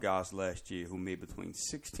 5 guys last year who made between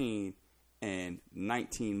 $16 and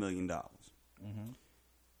 $19 million. Mm-hmm.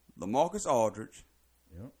 LaMarcus Aldridge,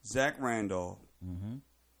 Zach Randolph, mm-hmm.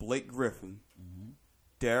 Blake Griffin, mm-hmm.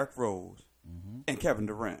 Derrick Rose, mm-hmm. and Kevin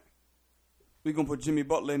Durant. We gonna put Jimmy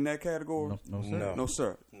Butler in that category? No,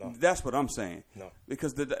 sir. No. That's what I'm saying. No.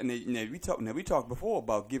 Because we talked before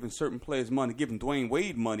about giving certain players money, giving Dwayne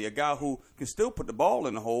Wade money, a guy who can still put the ball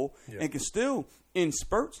in the hole and can still, in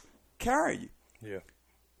spurts, carry you. Yeah.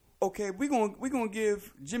 Okay, we gonna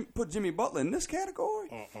put Jimmy Butler in this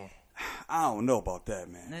category? I don't know about that,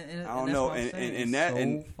 man. I don't know. And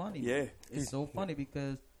so funny. Yeah, it's so funny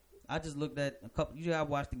because I just looked at a couple. You gotta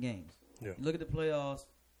watch the games. Yeah. Look at the playoffs.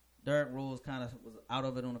 Derrick Rose kind of was out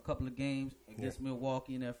of it on a couple of games against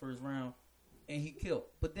Milwaukee in that first round, and he killed.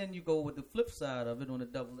 But then you go with the flip side of it on the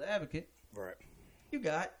devil's advocate. Right.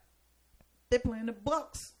 They're playing the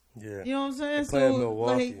Bucks. Yeah. You know what I'm saying? They playing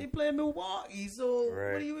Milwaukee. They play Milwaukee. So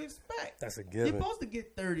what do you expect? That's a given. You're supposed to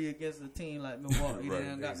get 30 against a team like Milwaukee. Right.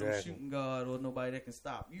 They ain't got no shooting guard or nobody that can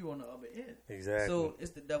stop you on the other end. Exactly. So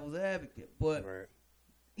it's the devil's advocate. But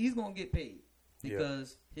he's going to get paid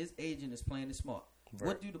because his agent is playing it smart. Right.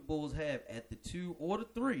 What do the Bulls have at the 2 or the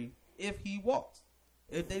 3 if he walks?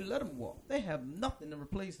 If they let him walk, they have nothing to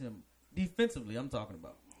replace him defensively. I'm talking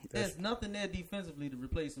about. There's nothing there defensively to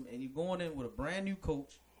replace him, and you're going in with a brand new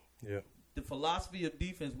coach. Yeah. The philosophy of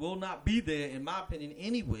defense will not be there, in my opinion,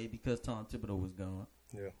 anyway, because Tom Thibodeau was gone.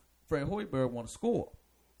 Yeah. Fred Hoiberg want to score.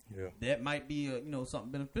 Yeah. That might be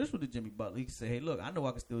something beneficial to Jimmy Butler. He can say, hey, look, I know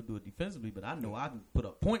I can still do it defensively, but I know I can put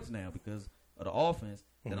up points now because of the offense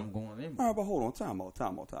that I'm going in with. All right, but hold on, time out.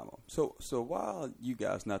 So while you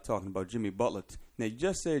guys not talking about Jimmy Butler, now you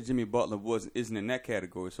just said Jimmy Butler isn't in that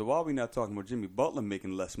category. So why are we not talking about Jimmy Butler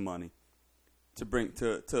making less money to bring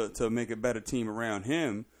to make a better team around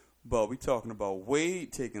him? But we talking about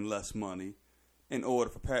Wade taking less money in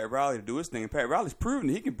order for Pat Riley to do his thing. And Pat Riley's proven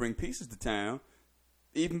that he can bring pieces to town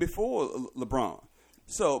even before LeBron.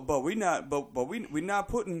 So, but we're not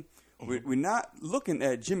looking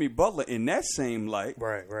at Jimmy Butler in that same light.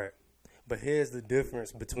 Right. But here's the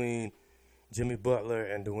difference between Jimmy Butler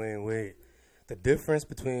and Dwayne Wade. The difference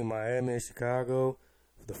between Miami and Chicago,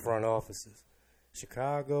 the front offices.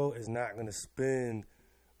 Chicago is not going to spend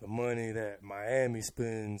the money that Miami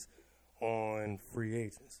spends on free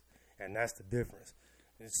agents, and that's the difference.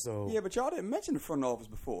 So yeah, but y'all didn't mention the front office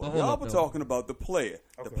before. Well, Y'all were talking about the player.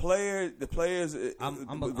 Okay. The players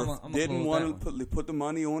didn't want to put the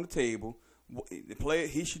money on the table. The player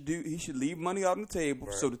he should leave money out on the table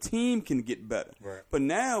so the team can get better. Right. But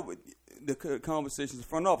now the conversations in the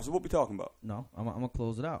front office. What we talking about? No, I'm gonna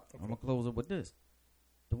close it out. I'm gonna close it with this.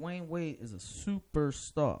 Dwayne Wade is a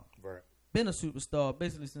superstar. Right. Been a superstar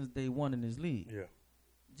basically since day one in this league. Yeah.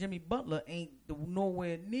 Jimmy Butler ain't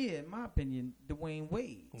nowhere near, in my opinion, Dwayne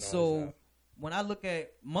Wade. No, so when I look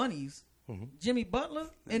at monies, Jimmy Butler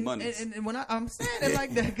and when I'm saying it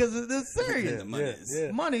like that because it's serious.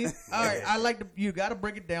 Monies. All right, you got to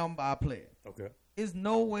break it down by a player. Okay. There's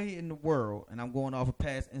no way in the world, and I'm going off a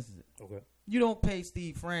past incident. Okay. You don't pay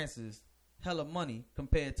Steve Francis hella money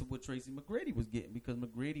compared to what Tracy McGrady was getting because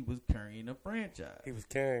McGrady was carrying a franchise. He was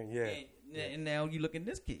carrying, And now you look in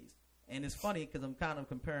this case. And it's funny because I'm kind of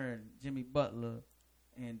comparing Jimmy Butler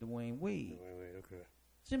and Dwayne Wade. Okay.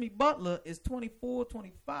 Jimmy Butler is 24,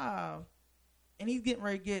 25, and he's getting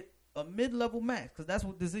ready to get a mid-level max because that's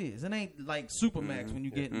what this is. It ain't like super max when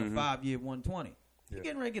you get in a 5-year 120. He's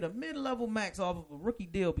getting ready to get a mid-level max off of a rookie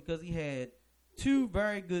deal because he had 2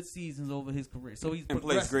 very good seasons over his career. So he's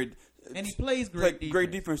plays great. And he plays great defense. Great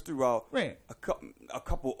defense throughout. Right. A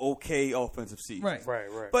couple okay offensive seasons.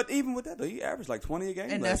 Right. But even with that, though, he averaged like 20 a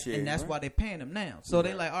game last year. And that's why they're paying him now. So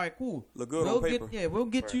they're like, all right, cool. Look good on paper. We'll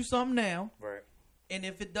get you something now. Right. And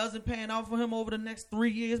if it doesn't pan out for him over the next 3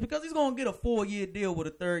 years, because he's going to get a 4-year deal with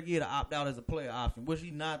a 3rd year to opt out as a player option, which he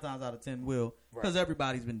 9 times out of 10 will, because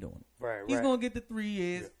everybody's been doing it. Right. He's going to get the 3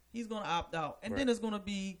 years. Yeah. He's going to opt out. And then it's going to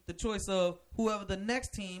be the choice of whoever the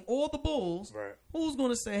next team or the Bulls, who's going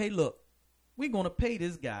to say, hey, look, we're going to pay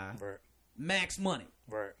this guy max money.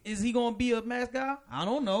 Right. Is he going to be a max guy? I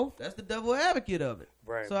don't know. That's the devil advocate of it.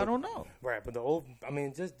 Right. So I don't know. Right. But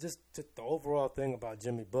just the overall thing about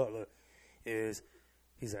Jimmy Butler is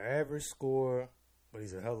he's an average scorer, but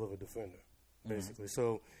he's a hell of a defender, basically.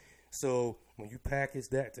 So when you package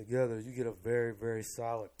that together, you get a very, very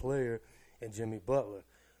solid player in Jimmy Butler.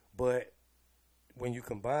 But when you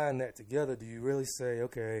combine that together, do you really say,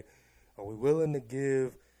 okay, are we willing to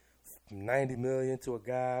give $90 million to a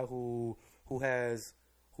guy who has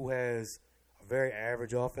a very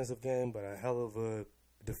average offensive game, but a hell of a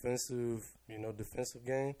defensive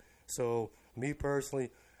game? So me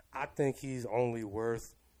personally, I think he's only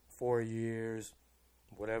worth 4 years,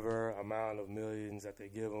 whatever amount of millions that they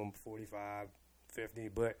give him, 45, 50.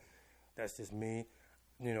 But that's just me.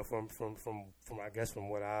 You know, from I guess from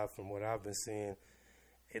what I've been seeing,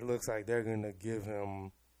 it looks like they're gonna give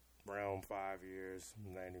him around 5 years,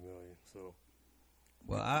 $90 million. So,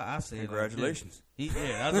 well, I say congratulations.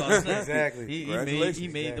 That's what I'm saying. Exactly. He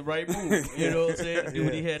made the right move. You know what I'm saying? To do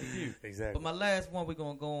what he had to do. Exactly. But my last one we're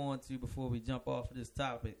gonna go on to before we jump off of this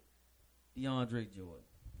topic, DeAndre Jordan.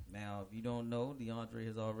 Now, if you don't know, DeAndre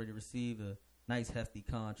has already received a nice hefty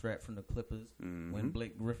contract from the Clippers. When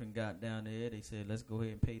Blake Griffin got down there, they said, let's go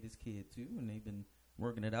ahead and pay this kid too, and they've been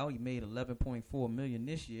working it out. He made $11.4 million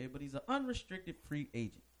this year, but he's an unrestricted free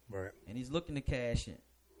agent. Right. And he's looking to cash in.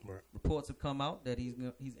 Right. Reports have come out that he's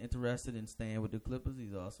interested in staying with the Clippers.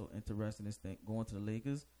 He's also interested in going to the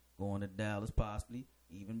Lakers, going to Dallas possibly,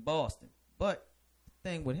 even Boston. But the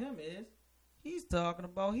thing with him is he's talking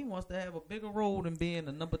about he wants to have a bigger role than being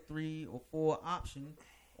the number 3 or 4 option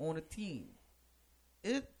on a team.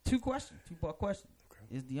 Two-part question.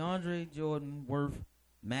 Okay. Is DeAndre Jordan worth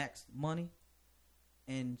max money?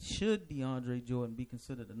 And should DeAndre Jordan be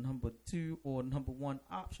considered a number 2 or number 1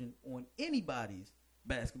 option on anybody's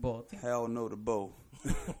basketball team? Hell no to both.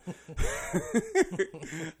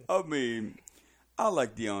 I mean, I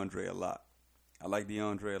like DeAndre a lot.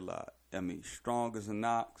 I mean, strong as an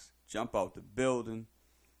ox, jump out the building,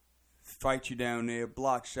 fight you down there,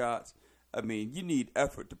 block shots. I mean, you need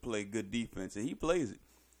effort to play good defense, and he plays it.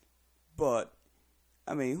 But,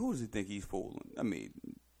 I mean, who does he think he's fooling? I mean,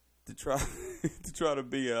 to try to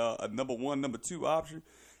be a number one, number two option.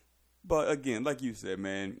 But again, like you said,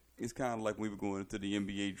 man, it's kind of like when we were going into the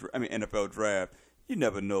NFL draft. You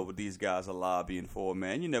never know what these guys are lobbying for,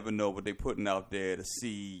 man. You never know what they're putting out there to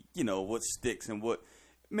see, what sticks and what.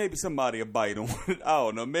 Maybe somebody will bite on it. I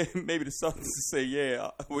don't know. Maybe the Celtics to say,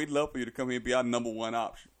 yeah, we'd love for you to come here and be our number one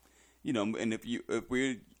option. And if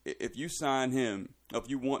you sign him, if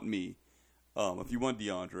you want me, if you want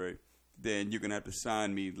DeAndre, then you're gonna have to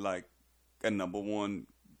sign me like a number one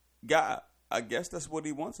guy. I guess that's what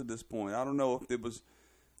he wants at this point. I don't know if it was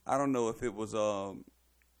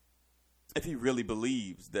if he really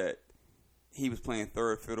believes that he was playing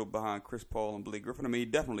third fiddle behind Chris Paul and Blake Griffin. I mean, he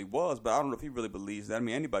definitely was, but I don't know if he really believes that. I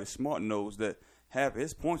mean, anybody smart knows that half of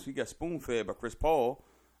his points he got spoon-fed by Chris Paul.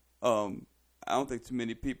 I don't think too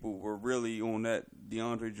many people were really on that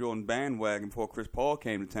DeAndre Jordan bandwagon before Chris Paul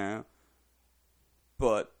came to town.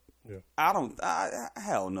 But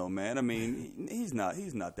hell no, man. I mean, he's not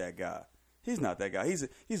that guy. He's not that guy.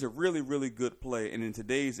 He's a really, really good player, and in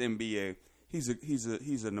today's NBA,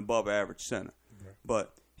 he's an above average center. Right.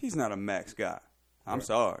 But he's not a max guy. I'm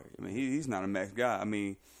sorry. I mean, he's not a max guy. I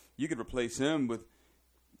mean, you could replace him with,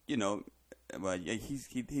 well,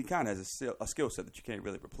 he kind of has a skill set that you can't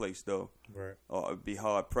really replace, though. Right. Or it'd be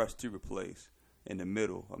hard pressed to replace in the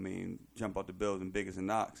middle. I mean, jump out the building big as an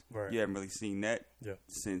ox. Right. You haven't really seen that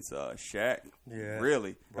since Shaq. Yeah.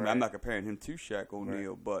 Really. Right. I mean, I'm not comparing him to Shaq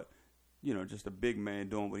O'Neal, but just a big man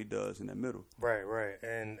doing what he does in the middle. Right.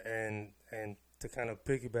 And to kind of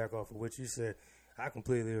piggyback off of what you said, I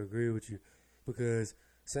completely agree with you, because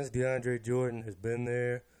since DeAndre Jordan has been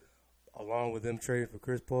there, along with them trading for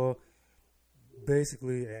Chris Paul,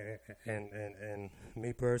 basically, and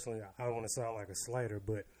me personally, I don't want to sound like a slighter,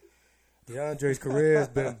 but DeAndre's career has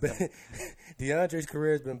been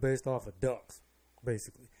based off of dunks.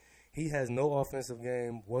 Basically, he has no offensive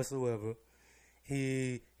game whatsoever.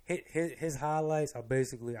 His highlights are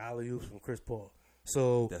basically alley-oops from Chris Paul.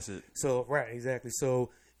 So that's it. So right, exactly.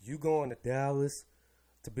 So you going to Dallas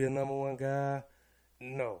to be a number one guy?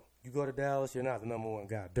 No, you go to Dallas, you're not the number one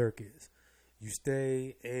guy. Dirk is. You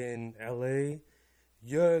stay in LA,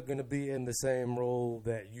 you're gonna be in the same role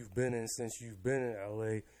that you've been in since you've been in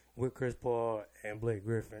LA with Chris Paul and Blake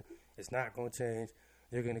Griffin. It's not gonna change.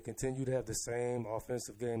 You're gonna continue to have the same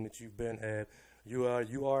offensive game that you've been had. You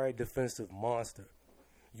are a defensive monster.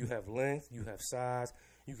 You have length, you have size.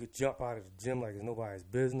 You could jump out of the gym like it's nobody's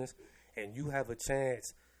business, and you have a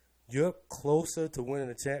chance. You're closer to winning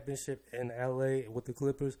a championship in LA with the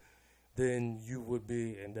Clippers than you would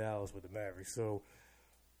be in Dallas with the Mavericks. So,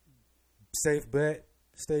 safe bet,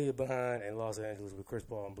 stay behind in Los Angeles with Chris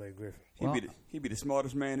Paul and Blake Griffin. He'd be the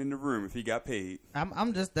smartest man in the room if he got paid.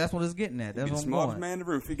 That's what it's getting at. That's he'd be what the smartest man in the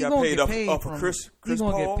room if he got paid off of Chris Paul. He's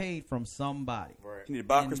gonna get paid from somebody. Right. He need to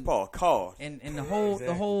buy Chris Paul a car. And the whole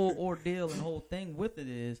the whole ordeal and the whole thing with it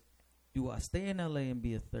is, do I stay in LA and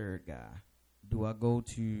be a third guy? Do I go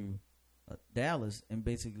to Dallas and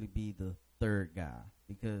basically be the third guy?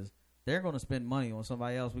 Because they're going to spend money on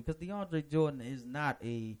somebody else, because DeAndre Jordan is not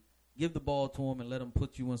a give the ball to him and let him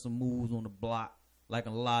put you in some moves on the block like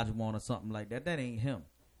Olajuwon or something like that. That ain't him.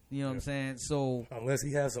 You know what I'm saying? So unless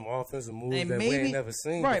he has some offensive moves that we ain't never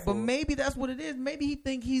seen before. But maybe that's what it is. Maybe he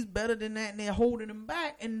think he's better than that and they're holding him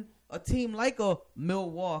back. And a team like a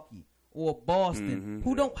Milwaukee or Boston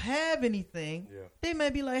who don't have anything, they may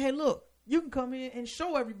be like, hey, look, you can come in and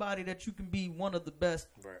show everybody that you can be one of the best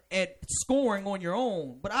at scoring on your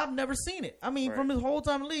own. But I've never seen it. I mean, from his whole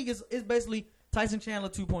time in the league, it's basically Tyson Chandler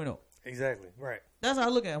 2.0. Exactly, right. That's how I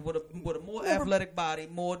look at him, with a more athletic body,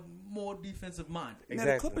 more defensive minded. Exactly.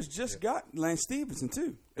 Now, the Clippers just got Lance Stevenson,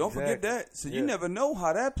 too. Don't forget that. So you never know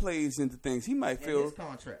how that plays into things. He might feel... his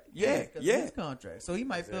contract. His contract. So he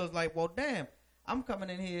might feel like, well, damn, I'm coming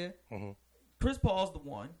in here. Chris Paul's the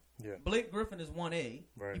one. Yeah. Blake Griffin is 1A.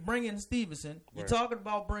 Right. You bring in Stevenson. You're talking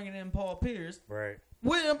about bringing in Paul Pierce. Right.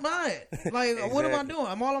 Where am I at? Like, what am I doing?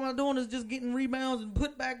 All I'm doing is just getting rebounds and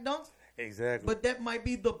put back dunks. Exactly. But that might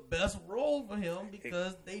be the best role for him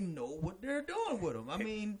because they know what they're doing with him. I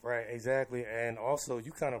mean. Right, exactly. And also,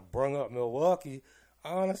 you kind of brung up Milwaukee.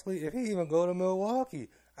 Honestly, if he even go to Milwaukee,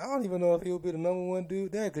 I don't even know if he'll be the number one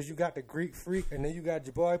dude there, because you got the Greek Freak and then you got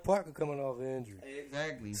Jabari Parker coming off the injury.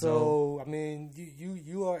 Exactly. So I mean,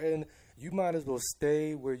 you are in. You might as well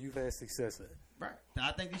stay where you've had success at. Right.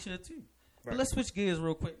 I think they should too. Right. But let's switch gears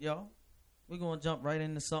real quick, y'all. We're gonna jump right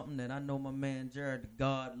into something that I know my man Jared the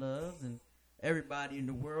God loves, and everybody in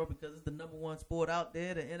the world, because it's the number one sport out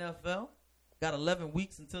there, the NFL. Got 11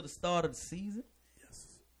 weeks until the start of the season.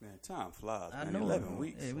 Man, time flies. I man. know. 11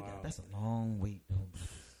 weeks. Hey, that's a long wait, though.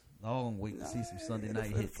 Long wait to see some Sunday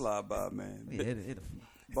night hits. Fly by, man. Yeah,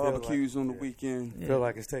 barbecues on the weekend. Feel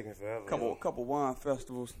like it's taking forever. Couple wine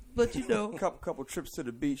festivals. But you know, couple trips to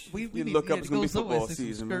the beach. we you look up, it's gonna be football see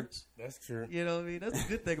season, man. That's true. You know what I mean? That's a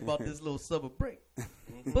good thing about this little summer break.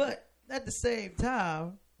 But at the same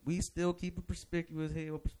time, we still keep it perspicuous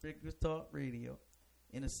here with Perspicuous Talk Radio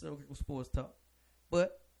in a circle of sports talk.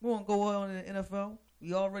 But we won't go on in the NFL.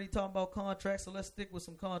 We already talking about contracts, so let's stick with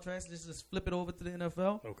some contracts. Let's just flip it over to the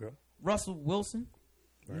NFL. Okay. Russell Wilson,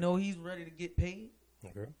 you know he's ready to get paid.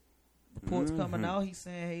 Okay. Reports coming out. He's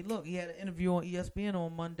saying, hey, look, he had an interview on ESPN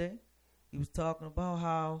on Monday. He was talking about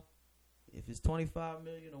how if it's $25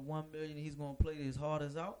 million or $1 million, he's going to play his heart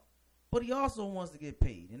as out. But he also wants to get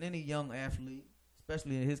paid. And any young athlete,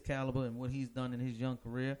 especially in his caliber and what he's done in his young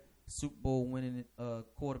career, Super Bowl winning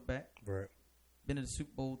quarterback. Right. Been in the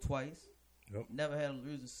Super Bowl twice. Yep. Never had a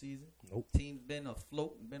losing season. Nope. Team's been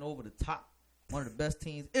afloat and been over the top. One of the best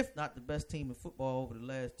teams, if not the best team in football over the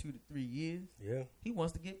last 2 to 3 years. Yeah. He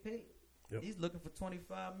wants to get paid. Yep. He's looking for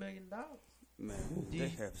 $25 million. Man, they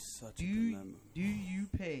have such a dilemma. Do you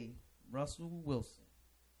pay Russell Wilson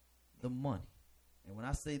the money? And when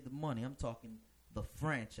I say the money, I'm talking the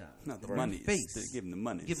franchise. Not the money. face. Give him the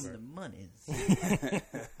money. Give him the money.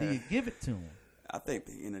 Do you give it to him? I think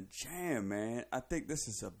they're in a jam, man. I think this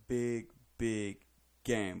is a big, big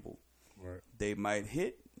gamble. Right. They might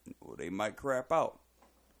hit or they might crap out.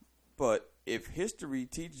 But if history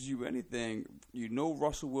teaches you anything, you know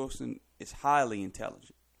Russell Wilson is highly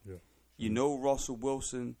intelligent. Yeah. You know Russell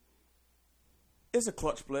Wilson is a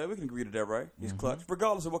clutch player. We can agree to that, right? He's clutch,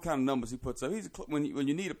 regardless of what kind of numbers he puts up. He's when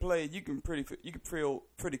you need a play, you can feel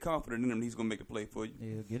pretty confident in him. He's gonna make the play for you.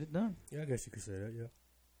 Yeah, get it done. Yeah, I guess you could say that. Yeah.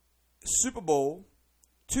 Super Bowl,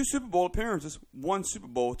 2 Super Bowl appearances, 1 Super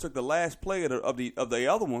Bowl. Took the last play of the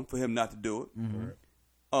other one for him not to do it. Mm-hmm.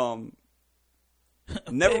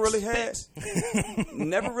 Never really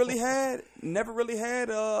had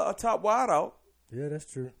a top wide out. Yeah,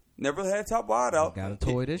 that's true. Never had a top wide out. Got a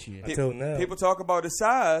toy this year. Until now. People talk about his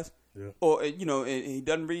size, yeah. or and he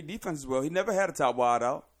doesn't read defense as well. He never had a top wide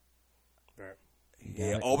out. Right.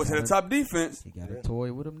 He always had a top defense. He got a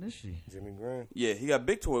toy with him this year. Jimmy Graham. Yeah, he got a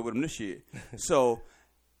big toy with him this year. So,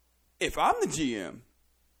 if I'm the GM,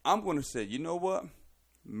 I'm going to say, you know what?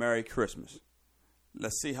 Merry Christmas.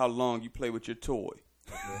 Let's see how long you play with your toy.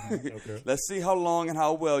 Okay. Let's see how long and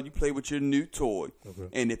how well you play with your new toy. Okay.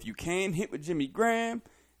 And if you can't hit with Jimmy Graham,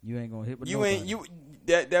 you ain't gonna hit with nobody.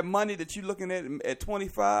 That money that you're looking at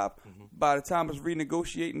 25, by the time it's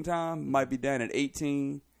renegotiating time, might be down at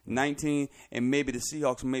 18, 19, and maybe the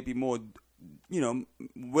Seahawks may be more,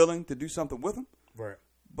 willing to do something with him. Right.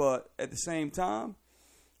 But at the same time,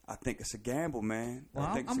 I think it's a gamble, man. Well,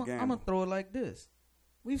 I think it's a gamble. I'm gonna throw it like this.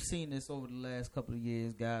 We've seen this over the last couple of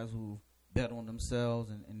years, guys who bet on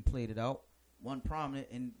themselves and played it out. One prominent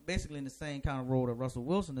and basically in the same kind of role that Russell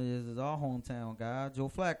Wilson is our hometown guy,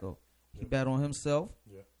 Joe Flacco. He bet on himself,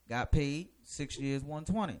 got paid 6 years,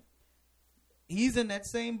 120. He's in that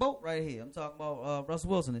same boat right here. I'm talking about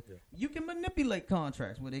Russell Wilson. Yeah. You can manipulate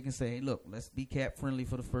contracts where they can say, hey, look, let's be cap friendly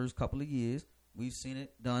for the first couple of years. We've seen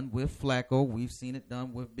it done with Flacco. We've seen it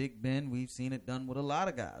done with Big Ben. We've seen it done with a lot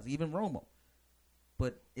of guys, even Romo.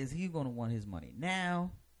 But is he going to want his money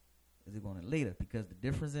now? Is he going to later? Because the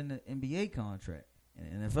difference in the NBA contract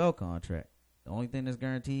and the NFL contract, the only thing that's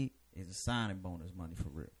guaranteed is a signing bonus money for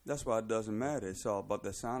real. That's why it doesn't matter. It's all about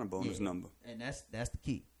that signing bonus number. And that's the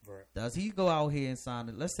key. Right. Does he go out here and sign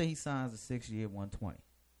it? Let's say he signs a 6-year, 120.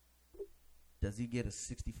 Does he get a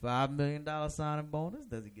 $65 million signing bonus?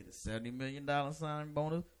 Does he get a $70 million signing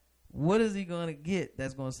bonus? What is he going to get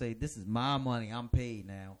that's going to say, this is my money, I'm paid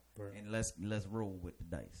now, and let's roll with the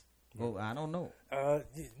dice? Well, I don't know.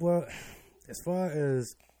 Well, as far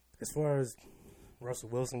as Russell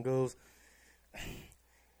Wilson goes,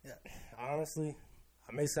 honestly,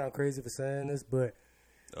 I may sound crazy for saying this, but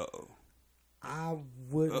I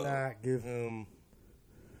would not give him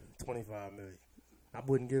 $25 million. I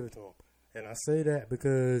wouldn't give it to him. And I say that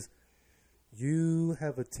because you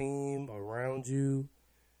have a team around you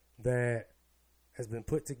that has been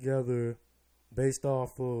put together based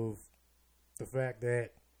off of the fact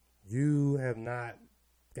that you have not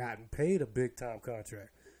gotten paid a big-time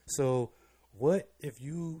contract. So what if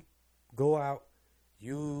you go out,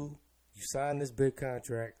 you sign this big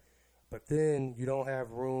contract, but then you don't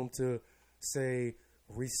have room to, say,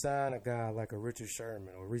 re-sign a guy like a Richard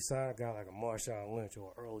Sherman or re-sign a guy like a Marshawn Lynch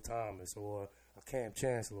or Earl Thomas or a Cam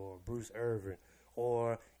Chancellor or Bruce Irvin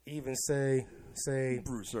or even say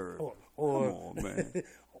Bruce Irvin or come on, man.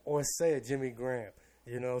 or say a Jimmy Graham.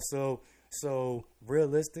 So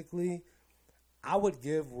realistically, I would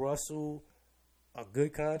give Russell a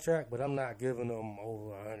good contract, but I'm not giving him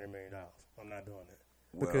over $100 million. I'm not doing that.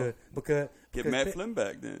 Well, because get Matt Flynn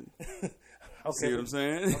back then. Okay, see what I'm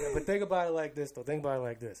saying? Okay, but think about it like this, though. Think about it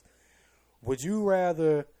like this. Would you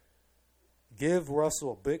rather give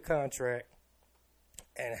Russell a big contract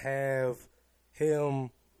and have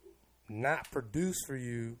him not produce for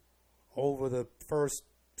you over the first,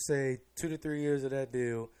 say, 2 to 3 years of that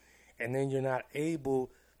deal, and then you're not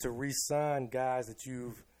able to re-sign guys that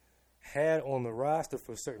you've had on the roster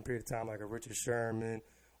for a certain period of time, like a Richard Sherman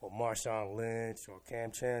or Marshawn Lynch or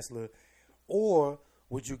Cam Chancellor? Or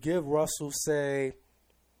would you give Russell, say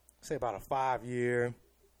about a 5-year,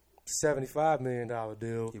 $75 million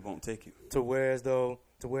deal? He won't take you. To whereas though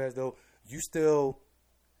you still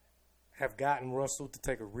have gotten Russell to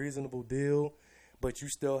take a reasonable deal, but you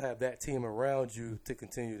still have that team around you to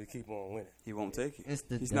continue to keep on winning. He won't take you.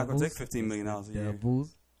 He's not going to take $15 million a year.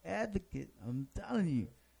 Devil's advocate. I'm telling you.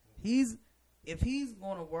 If he's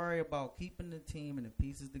going to worry about keeping the team and the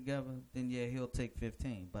pieces together, then yeah, he'll take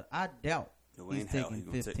 15. But I doubt he's taking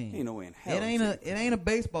 15. Ain't no way in hell. It ain't a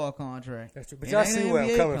baseball contract. That's true. But y'all see where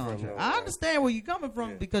I'm coming from, though. I understand where you're coming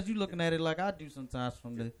from because you're looking at it like I do sometimes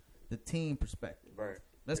from the team perspective. Right.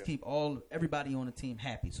 Let's keep everybody on the team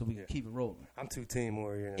happy so we can keep it rolling. I'm too team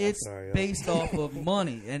oriented. It's based off of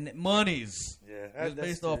money and monies. Yeah, it's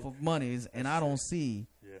based off of monies, and I don't see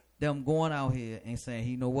them going out here and saying,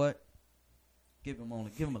 you know what, give him a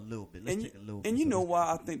little bit. Let's take a little bit. And you know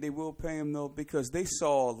why I think they will pay him though? Because they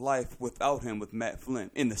saw life without him with Matt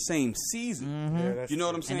Flynn in the same season. Mm-hmm. Yeah, you know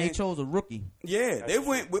what I'm saying? And they chose a rookie. Yeah, they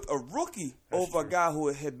went with a rookie over a guy who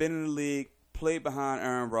had been in the league, played behind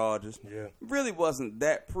Aaron Rodgers. Yeah. Really wasn't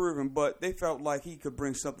that proven, but they felt like he could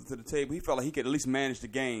bring something to the table. He felt like he could at least manage the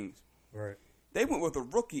games. Right. They went with a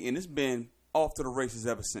rookie, and it's been off to the races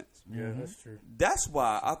ever since. Yeah, that's true. That's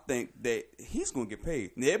why I think that he's going to get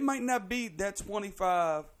paid. Now, it might not be that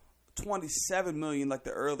 25, 27 million like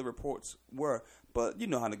the early reports were, but you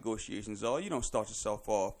know how negotiations are. You don't start yourself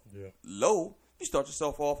off low. You start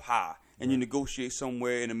yourself off high, and you negotiate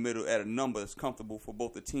somewhere in the middle at a number that's comfortable for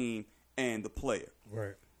both the team and the player.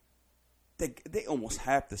 Right. They almost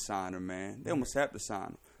have to sign him, man. They almost have to sign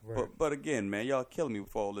him. Right. But again, man, y'all killing me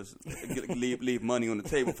with all this. leave money on the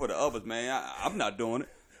table for the others, man. I'm not doing it.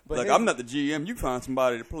 But I'm not the GM. You find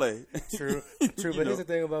somebody to play. True. But here's the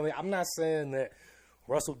thing about me. I'm not saying that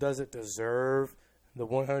Russell doesn't deserve the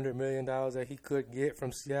 $100 million that he could get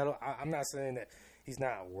from Seattle. I'm not saying that he's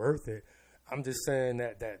not worth it. I'm just saying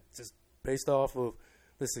that just based off of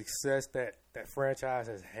the success that franchise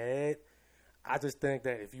has had, I just think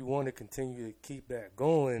that if you want to continue to keep that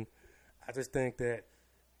going, I just think that,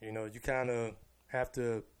 you kind of have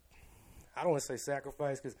to, I don't want to say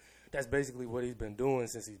sacrifice because that's basically what he's been doing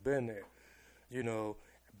since he's been there,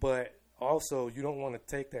 But also, you don't want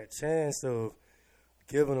to take that chance of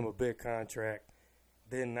giving him a big contract,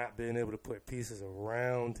 then not being able to put pieces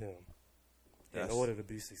around him in order to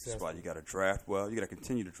be successful. That's why you got to draft well. You got to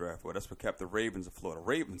continue to draft well. That's what kept the Ravens afloat. The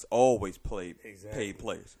Ravens always paid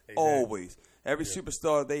players. Exactly. Always. Every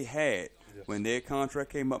superstar they had, when their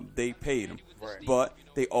contract came up, they paid them. Right. But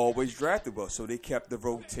they always drafted well, so they kept the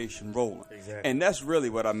rotation rolling. Exactly. And that's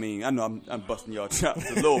really what I mean. I know I'm busting y'all chops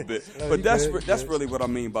a little bit, but that's really what I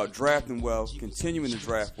mean about drafting well, continuing to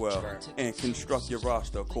draft well, and construct your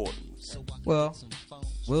roster accordingly. Well,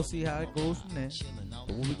 we'll see how it goes from there.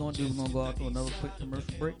 But what we're going to do, we're going to go out to another quick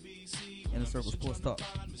commercial break. And the Circle Sports Talk.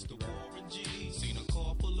 Seen a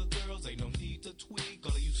car full of girls, ain't no need to tweak.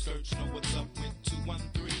 All you search know what's up with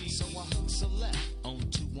 213. So I hooked select on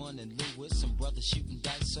 21 and Lewis. Some brothers shooting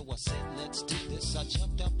dice, so I said, let's do this. I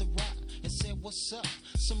jumped out the rock and said, what's up?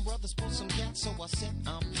 Some brothers pulled some gas, so I said,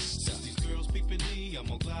 I'm stuck. These girls peeping me, I'm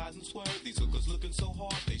gonna glide and swerve. These hookers looking so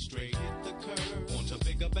hard, they straight hit the curve. Want to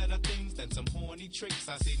bigger, better things than some horny tricks.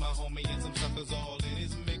 I see my homie and some suckers all in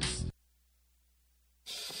his mix.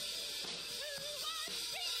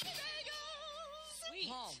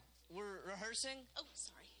 Mom, we're rehearsing? Oh,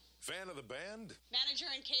 sorry. Fan of the band? Manager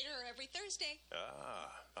and caterer every Thursday.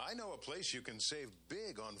 I know a place you can save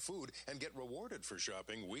big on food and get rewarded for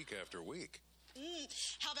shopping week after week.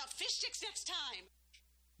 How about fish sticks next time?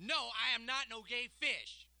 No, I am not no gay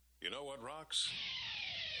fish. You know what rocks?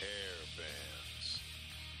 Hair bands.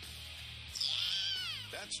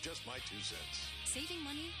 That's just my 2 cents. Saving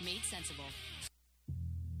money made sensible.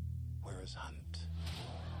 Where is Hunt?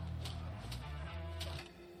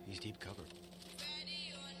 He's deep cover.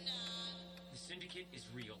 The Syndicate is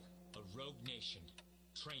real. A rogue nation,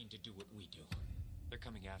 trained to do what we do. They're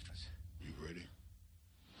coming after us. You ready?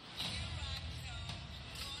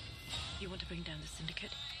 You want to bring down the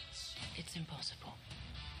Syndicate? It's impossible.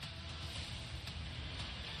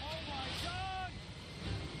 Oh my God!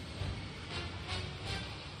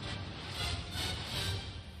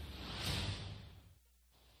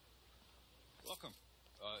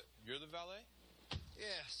 valet?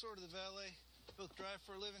 Yeah, sort of the valet. Both drive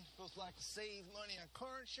for a living, both like to save money on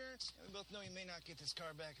car insurance, and we both know you may not get this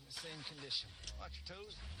car back in the same condition. Watch your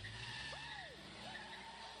toes.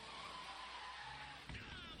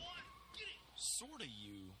 Sorta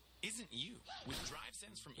you isn't you. With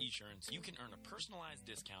DriveSense from Esurance, you can earn a personalized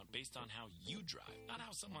discount based on how you drive, not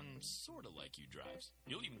how someone sorta like you drives.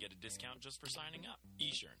 You'll even get a discount just for signing up.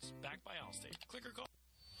 Esurance, backed by Allstate. Click or call.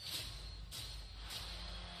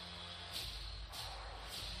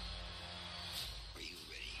 Are you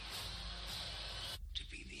ready to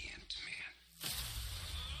be the Ant-Man? Oh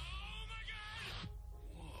my god!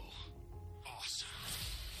 Whoa. Awesome.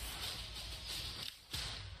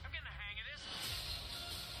 I'm getting the hang of this.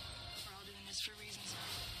 We're all doing this for reasons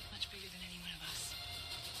much bigger than any one of us.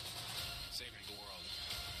 Saving the world.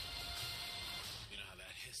 You know how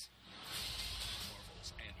that is.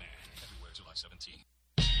 Marvel's Ant-Man. Everywhere July 17.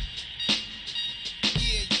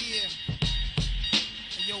 Yeah, yeah.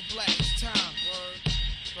 Hey, yo, Black, it's time. Word,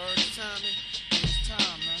 it's time, man. It's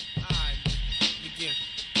time, man. Alright, begin.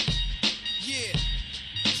 Yeah.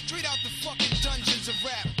 Straight out the fucking dungeons of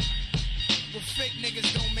rap. Where fake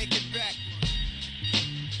niggas don't make it back.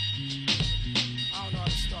 I don't know how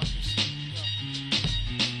to start this shit. Yo.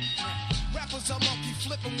 Rappers are monkey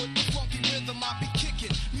flipping with the funky rhythm I be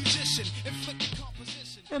kicking. Musician, inflicting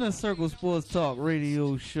composition. Inner Circle Sports Talk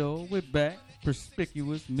Radio Show. We're back.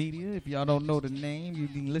 Perspicuous Media. If y'all don't know the name, you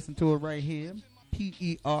can listen to it right here.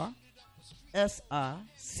 Perspicu. I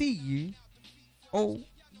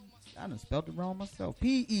done spelled it wrong myself.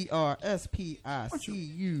 Perspicuous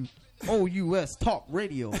Talk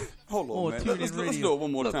Radio. Hold on, man. Let's do it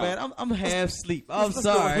one more Look, time. man, I'm half asleep. I'm Let's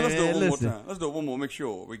sorry. Let's do it one Listen. more time. Let's do it one more. Make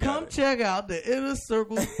sure we got Come it. check out the Inner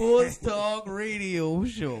Circle Sports Talk Radio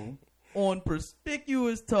Show on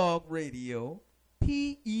Perspicuous Talk Radio.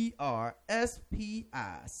 Perspicuous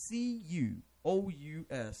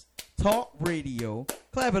Talk Radio.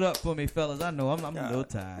 Clap it up for me, fellas. I know I'm a little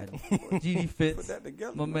tired. GD Fitz, Put that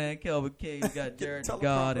together, my man Kelvin K. We got Jared the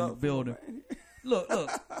God in the building. Look,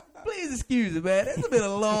 please excuse me, man. It's been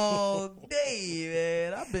a long day,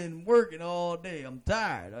 man. I've been working all day. I'm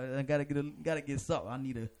tired. I gotta get something. I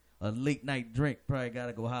need a late night drink. Probably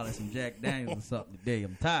gotta go holler some Jack Daniels or something today.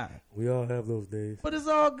 I'm tired. We all have those days. But it's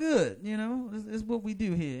all good, you know. It's what we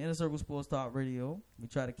do here. Inner Circle Sports Talk Radio. We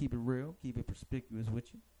try to keep it real, keep it perspicuous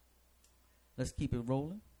with you. Let's keep it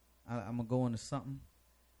rolling. I'm going to go into something.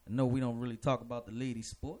 I know we don't really talk about the ladies'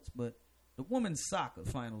 sports, but the women's soccer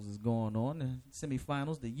finals is going on. The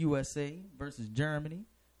semifinals, the USA versus Germany.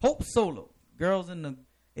 Hope Solo. Girls in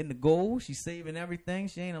the goal. She's saving everything.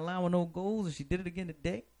 She ain't allowing no goals, and she did it again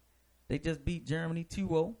today. They just beat Germany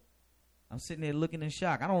 2-0. I'm sitting there looking in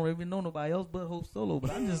shock. I don't even know nobody else but Hope Solo,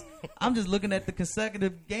 but I'm just looking at the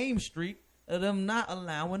consecutive game streak of them not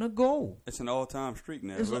allowing a goal. It's an all-time streak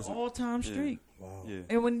now. It's an all-time streak. Yeah. Wow. Yeah.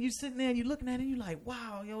 And when you're sitting there and you're looking at it, you're like,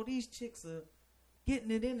 wow, yo, these chicks are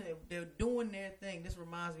getting it in there. They're doing their thing. This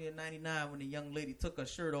reminds me of 99 when the young lady took her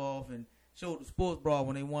shirt off and showed the sports bra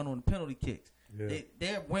when they won on the penalty kicks. Yeah.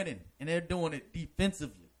 They're winning, and they're doing it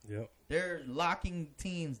defensively. Yep. They're locking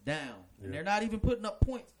teams down, and they're not even putting up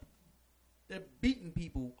points. They're beating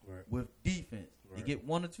people with defense. You get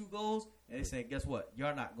 1 or 2 goals, and they say, guess what?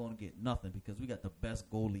 You're not going to get nothing because we got the best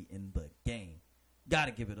goalie in the game. Got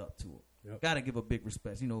to give it up to her. Yep. Got to give her big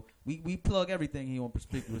respect. You know, we plug everything here on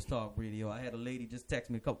Perspicuous Talk Radio. I had a lady just text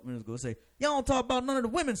me a couple minutes ago and say, y'all don't talk about none of the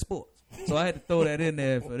women's sports. So I had to throw that in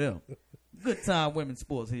there for them. Good time women's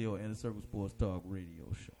sports here on Inner Circle Sports Talk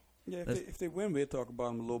Radio Show. Yeah, if they win, we'll talk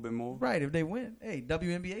about them a little bit more. Right, if they win. Hey,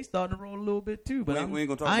 WNBA starting to roll a little bit too. But we ain't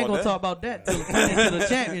gonna talk I ain't about going to talk about that till we get into the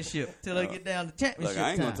championship, till they get down to championship Look,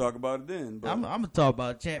 I ain't time. going to talk about it then. But I'm going to talk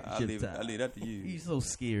about championship time. I leave that to you. He's so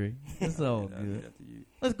scary. It's all I leave good. that to you.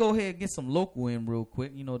 Let's go ahead and get some local in real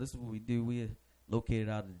quick. You know, this is what we do. We're located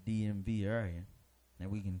out of the DMV area.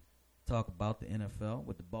 And we can talk about the NFL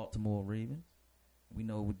with the Baltimore Ravens. We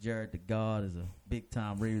know with Jared the God is a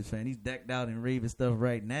big-time Ravens fan. He's decked out in Ravens stuff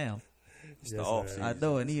right now. It's the off season. I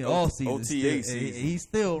know, and he's all season. OTA still, season. He's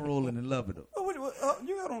still rolling in love with it. Oh,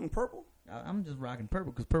 you got on purple? I'm just rocking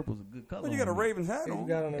purple because purple's a good color. Well, you got a Ravens hat on. You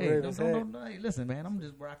got on a Hey, Ravens hat. hey, listen, man, I'm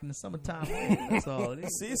just rocking the summertime. That's all it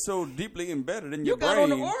is. See, it's so deeply embedded in You your got brain.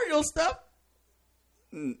 on the Oreo stuff?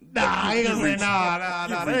 Nah, I ain't gonna say nah.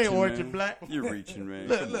 That ain't reaching, orange man. and black. You're reaching, man.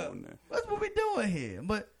 Look, Come look. on now. That's what we doing here.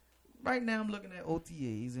 But right now I'm looking at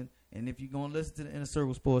OTAs, and if you're going to listen to the Inner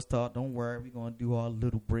Circle Sports Talk, don't worry. We're going to do our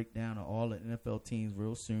little breakdown of all the NFL teams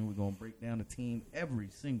real soon. We're going to break down the team every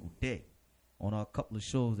single day on our couple of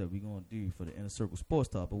shows that we're going to do for the Inner Circle Sports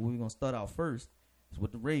Talk. But we're going to start out first is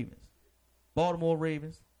with the Ravens. Baltimore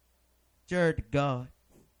Ravens, Jared the God,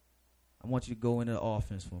 I want you to go into the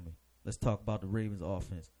offense for me. Let's talk about the Ravens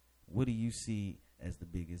offense. What do you see as the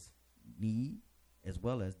biggest need as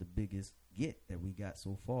well as the biggest get that we got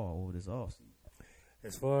so far over this offseason?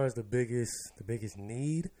 As far as the biggest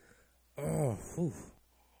need,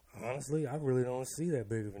 honestly, I really don't see that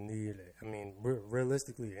big of a need. I mean,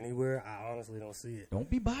 realistically, anywhere, I honestly don't see it. Don't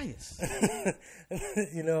be biased. As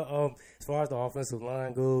far as the offensive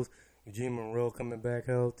line goes, Eugene Monroe coming back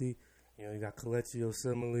healthy. You got Kelechi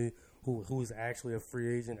Osemele, who's actually a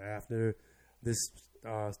free agent after this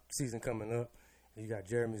season coming up. You got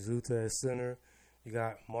Jeremy Zuta as center. You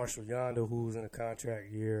got Marshall Yonder, who's in a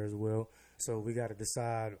contract year as well. So we got to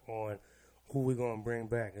decide on who we're going to bring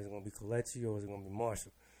back. Is it going to be Kelechi or is it going to be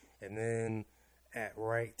Marshall? And then at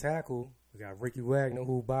right tackle, we got Ricky Wagner,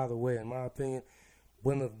 who, by the way, in my opinion,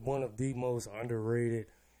 one of the most underrated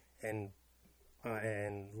and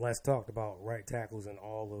less talked about right tackles in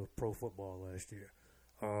all of pro football last year.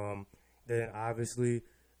 Then obviously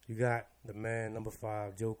you got the man number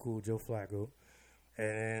 5, Joe Flacco,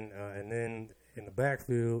 and then in the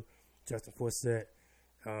backfield, Justin Forsett.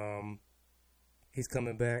 He's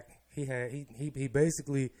coming back. He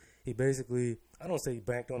basically I don't say he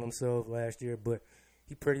banked on himself last year, but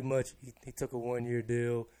he pretty much he took a 1-year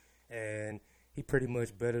deal and he pretty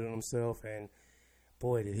much betted on himself, and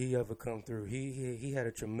boy did he ever come through. He had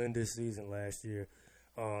a tremendous season last year.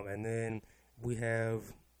 And then we have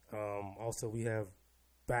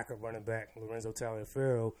backup running back Lorenzo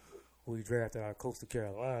Taliaferro, who we drafted out of Coastal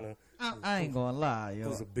Carolina. I ain't gonna lie, yo.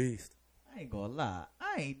 Who's a beast. I ain't gonna lie.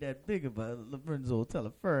 I ain't that big of a Lorenzo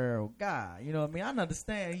Taliaferro guy. You know what I mean? I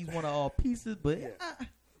understand he's one of all pieces, but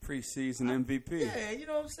preseason MVP. Yeah, you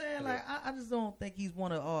know what I'm saying? Like, I just don't think he's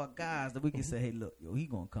one of our guys that we can say, hey, look, yo, he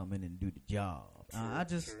gonna come in and do the job.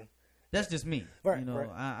 That's just me. Right, you know, right,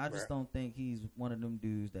 I just don't think he's one of them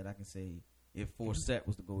dudes that I can say if Forsett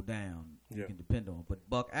was to go down, you can depend on. But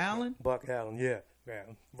Buck Allen, yeah,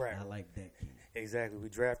 right. I like that kid. Exactly. We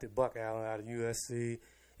drafted Buck Allen out of USC.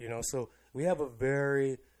 So we have a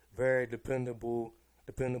very, very dependable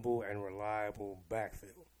and reliable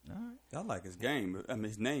backfield. All right. I like his game. I mean,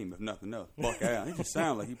 his name, if nothing else. Buck Allen. He just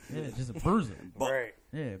sounds like he. Just a bruiser. Right.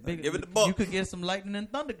 Yeah. Give it the Buck. You could get some lightning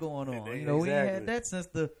and thunder going on. Exactly. We ain't had that since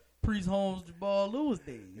the Priest Holmes, Jabal Lewis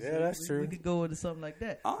days. Yeah, that's true. We could go into something like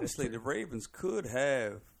that. Honestly, the Ravens could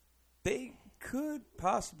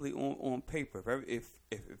possibly on paper if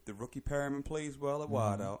the rookie Perriman plays well at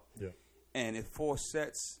wideout, and if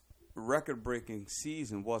Forsett's record-breaking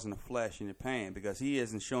season wasn't a flash in the pan because he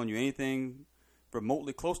hasn't shown you anything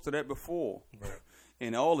remotely close to that before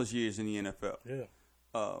in all his years in the NFL. Yeah.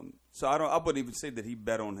 So I wouldn't even say that he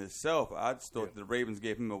bet on himself. I just thought the Ravens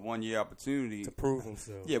gave him a 1-year opportunity to prove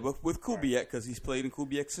himself. Yeah, with Kubiak because he's played in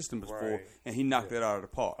Kubiak's system before, and he knocked it out of the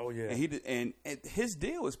park. Oh yeah, and he did, and his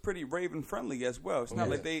deal is pretty Raven friendly as well. It's not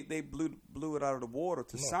like they blew it out of the water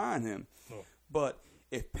to sign him. No. But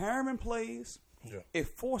if Perriman plays,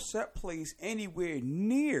 if Forsett plays anywhere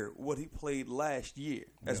near what he played last year,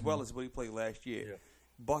 as well as what he played last year,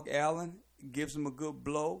 Buck Allen gives him a good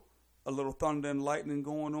blow. A little thunder and lightning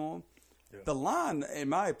going on. Yeah. The line, in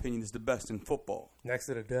my opinion, is the best in football. Next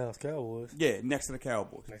to the Dallas Cowboys. Yeah, next to the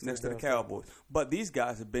Cowboys. Next to the Cowboys. But these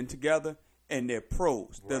guys have been together, and they're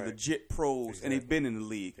pros. They're legit pros, and they've been in the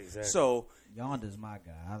league. Exactly. So Yonder's my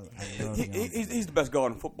guy. I love he's the best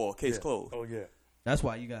guard in football. Case closed. Oh yeah. That's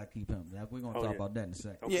why you gotta keep him. We're gonna talk about that in a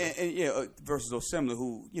second. Okay. Yeah, versus Osemele,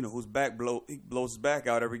 whose back he blows his back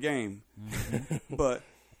out every game. Mm-hmm. But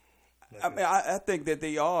I mean, I think that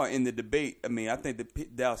they are in the debate. I mean, I think the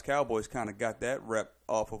Dallas Cowboys kind of got that rep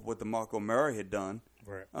off of what DeMarco Murray had done.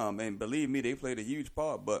 Right. And believe me, they played a huge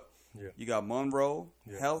part. But you got Monroe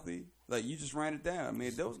healthy. Like, you just ran it down. I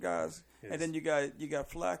mean, those guys. Yes. And then you got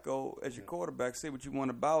Flacco as your quarterback. Say what you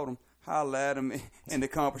want about him. Holler at him in the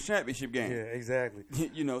conference championship game. Yeah, exactly.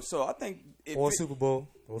 So I think Super Bowl.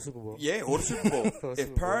 Yeah, or the Super Bowl.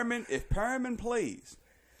 If Perriman plays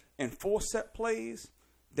and Forsett plays,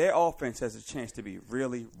 their offense has a chance to be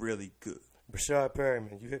really, really good. Brashad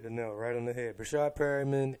Perriman, you hit the nail right on the head. Brashad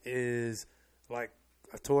Perriman is like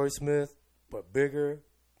a Torrey Smith, but bigger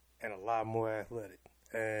and a lot more athletic.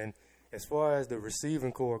 And as far as the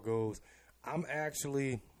receiving core goes, I'm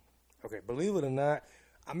actually, believe it or not,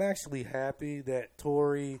 I'm actually happy that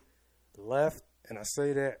Torrey left. And I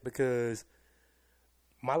say that because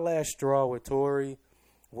my last straw with Torrey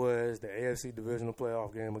was the AFC divisional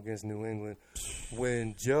playoff game against New England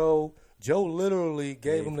when Joe literally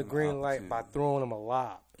gave him the green light by throwing him a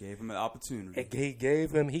lob. Gave him an opportunity. He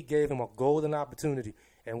gave him a golden opportunity.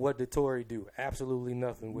 And what did Torrey do? Absolutely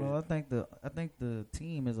nothing with Well, it. I think the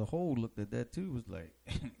team as a whole looked at that too. Was like,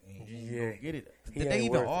 Yeah. get it. He Did they ain't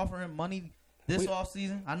even worth it. offer him money this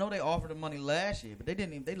offseason? I know they offered him money last year, but they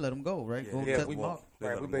didn't. Even, they let him go, right? Go test we him out.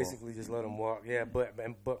 we basically just let him walk. Yeah,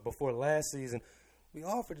 but before last season, we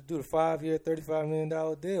offered to do the 5-year, $35 million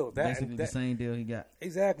deal. Basically the same deal he got.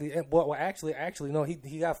 Exactly. And well, actually, no.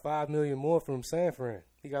 He got $5 million more from San Fran.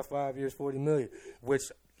 He got 5 years, $40 million. Which,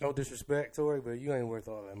 no disrespect, Torrey, but you ain't worth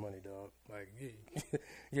all that money, dog. Like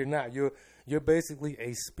you're not. You're basically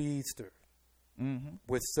a speedster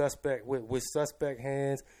with suspect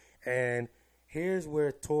hands. And here's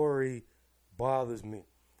where Torrey bothers me.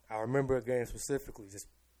 I remember a game specifically,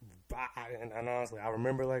 and honestly, I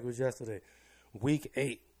remember like it was yesterday. Week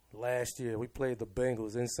 8 last year, we played the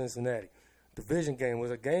Bengals in Cincinnati. Division game was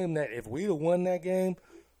a game that if we'd have won that game,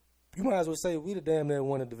 you might as well say we'd have damn near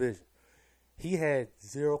won the division. He had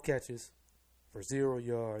 0 catches for 0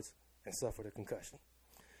 yards and suffered a concussion.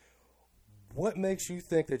 What makes you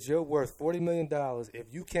think that you're worth $40 million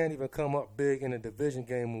if you can't even come up big in a division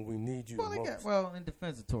game when we need you the most? In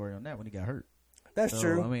defense of Torrey on that when he got hurt. That's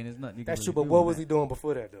true. I mean, it's nothing. That's true. But what was he doing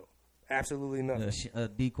before that, though? Absolutely nothing. A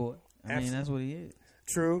decoy. I mean, that's what he is.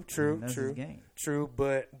 True. That's his game. True.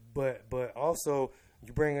 But also,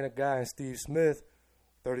 you bring in a guy in Steve Smith,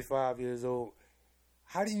 35 years old.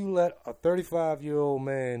 How do you let a 35-year-old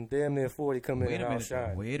man, damn near 40, come in and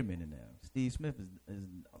outshine? Wait a minute now. Steve Smith is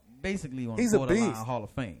basically on He's the a borderline beast. Hall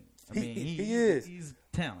of Fame. I mean, he is. He's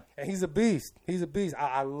talent. And he's a beast. He's a beast.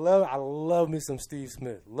 I love me some Steve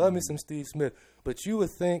Smith. Love me some Steve Smith. But you would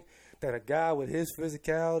think that a guy with his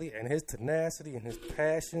physicality and his tenacity and his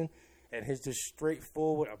passion and his just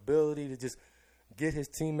straightforward ability to just get his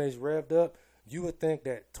teammates revved up, you would think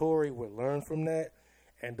that Torrey would learn from that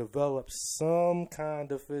and develop some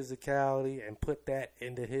kind of physicality and put that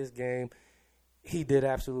into his game. He did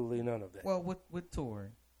absolutely none of that. Well, with Torrey,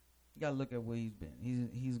 you gotta look at where he's been.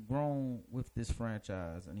 He's grown with this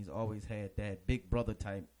franchise, and he's always had that big brother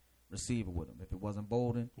type receiver with him. If it wasn't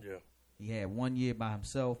Bolden, he had 1 year by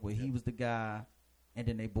himself where he was the guy, and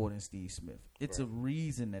then they brought in Steve Smith. It's a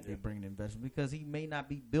reason that they bring in veterans because he may not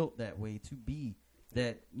be built that way to be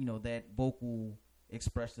that that vocal,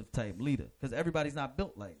 expressive type leader because everybody's not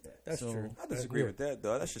built like that. That's true. I disagree with that,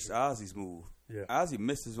 though. That's just Ozzy's move. Yeah. Ozzy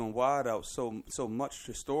misses on wideouts so much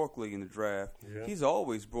historically in the draft. Yeah. He's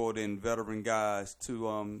always brought in veteran guys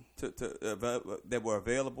to that were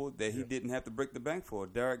available that he didn't have to break the bank for.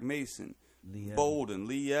 Derek Mason, Bolden,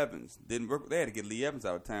 Lee Evans. Didn't work. They had to get Lee Evans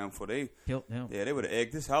out of town before they killed him. Yeah, they would have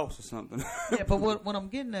egged his house or something. Yeah, but what I'm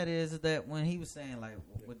getting at is that when he was saying like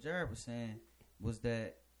what Jared was saying was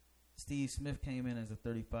that Steve Smith came in as a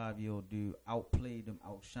 35-year-old dude, outplayed him,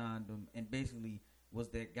 outshined him, and basically was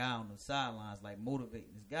that guy on the sidelines, like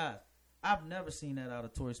motivating his guys. I've never seen that out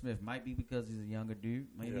of Torrey Smith. Might be because he's a younger dude.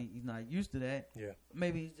 Maybe he's not used to that. Yeah.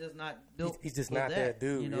 Maybe he's just not built. He's just not that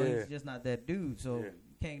dude. He's just not that dude. So you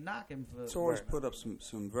can't knock him for. Torrey's put up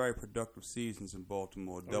some very productive seasons in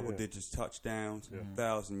Baltimore. Double digits touchdowns,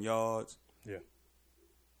 1,000 yards. Yeah.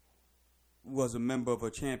 Was a member of a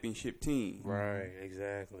championship team. Right,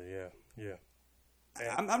 exactly, yeah.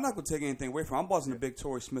 I'm not going to take anything away from him. I wasn't a big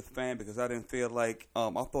Torrey Smith fan because I didn't feel like I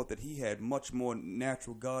thought that he had much more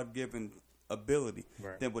natural God-given ability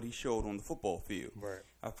than what he showed on the football field. Right.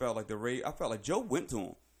 I felt like Joe went to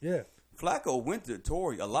him. Yeah. Flacco went to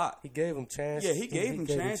Torrey a lot. He gave him chances. Yeah, he gave him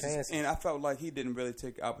chances, and I felt like he didn't really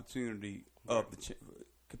take opportunity of the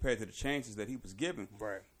compared to the chances that he was given.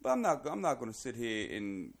 Right. But I'm not going to sit here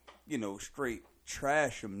and straight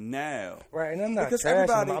trash him now. Right, and I'm not because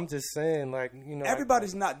trashing him. I'm just saying,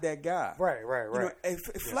 everybody's not that guy. Right.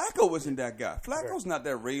 Flacco wasn't that guy. Flacco's not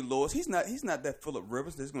that Ray Lewis. He's not that Phillip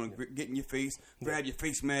Rivers that's going to get in your face, grab your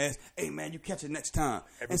face mask. Hey man, you catch it next time.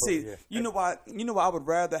 You know why I would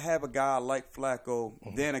rather have a guy like Flacco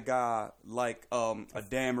than a guy like a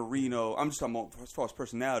Dan Marino. I'm just talking about as far as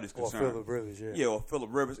personality is concerned. Or Phillip Rivers, or Phillip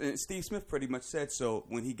Rivers. And Steve Smith pretty much said so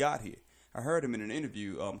when he got here. I heard him in an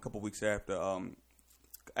interview a couple weeks after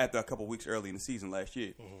a couple weeks early in the season last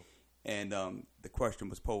year, and the question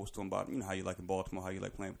was posed to him about how you like in Baltimore, how you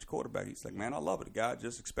like playing with your quarterback. He's like, man, I love it. The guy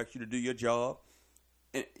just expects you to do your job,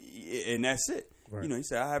 and that's it. Right. He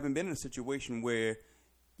said, I haven't been in a situation where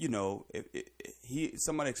if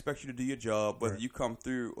somebody expects you to do your job, whether you come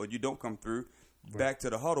through or you don't come through, back to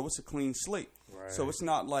the huddle, it's a clean slate. Right. So it's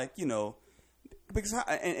not like because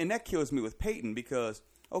and that kills me with Peyton because.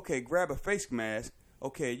 Okay, grab a face mask.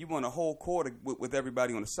 Okay, you want a whole quarter with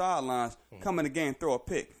everybody on the sidelines. Come in the game, throw a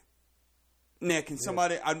pick. Now,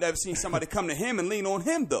 I've never seen somebody come to him and lean on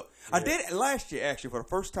him, though. I did it last year, actually, for the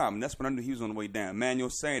first time, and that's when I knew he was on the way down. Emmanuel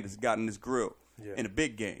Sanders got in his grill. in a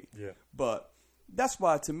big game. Yeah. But that's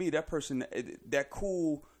why, to me, that person, that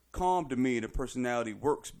cool, calm demeanor personality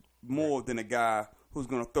works more than a guy who's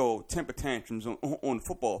going to throw temper tantrums on the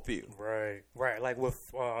football field. Right. Like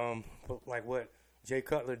what Jay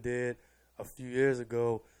Cutler did a few years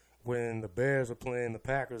ago when the Bears were playing the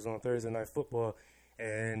Packers on Thursday Night Football,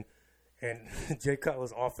 and Jay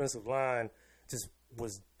Cutler's offensive line just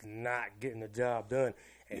was not getting the job done.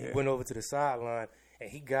 And he went over to the sideline, and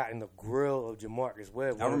he got in the grill of Jamarcus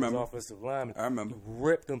Webb, one of his offensive linemen. I remember. He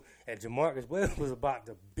ripped him, and Jamarcus Webb was about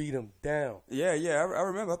to beat him down. Yeah, I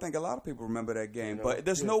remember. I think a lot of people remember that game. But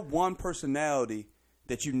there's no one personality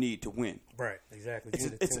that you need to win. Right, exactly.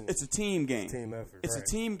 It's a team game. Team effort. It's a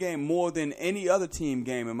team game more than any other team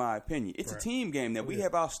game, in my opinion. It's a team game that we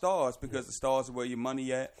have our stars because the stars are where your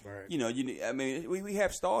money at. Right. You know, we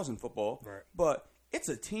have stars in football, but it's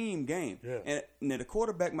a team game. Yeah. And now the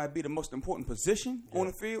quarterback might be the most important position on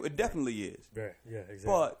the field. It definitely is. Right. Yeah, exactly.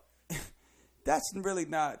 But that's really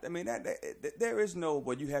not. I mean, there is no.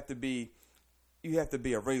 But you have to be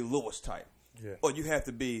a Ray Lewis type. Yeah. Or you have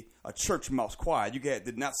to be a church mouse quiet. You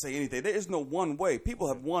did not say anything. There is no one way. People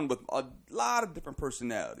have won with a lot of different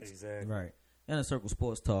personalities. Exactly. Right. Inner Circle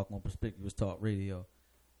Sports Talk on Perspicuous Talk Radio.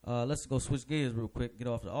 Let's go switch gears real quick. Get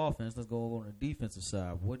off the offense. Let's go over on the defensive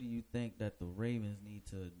side. What do you think that the Ravens need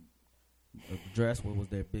to address? What was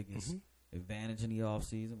their biggest advantage in the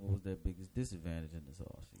offseason? What was their biggest disadvantage in this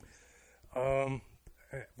offseason?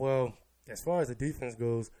 Well, as far as the defense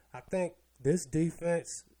goes, I think this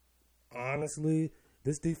defense, honestly,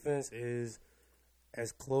 this defense is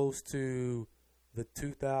as close to the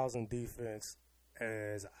 2000 defense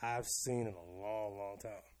as I've seen in a long, long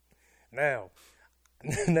time. Now,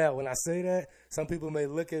 when I say that, some people may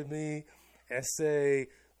look at me and say,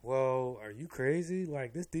 well, are you crazy?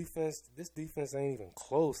 Like, this defense ain't even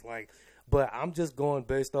close. Like, but I'm just going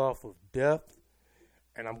based off of depth,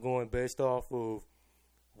 and I'm going based off of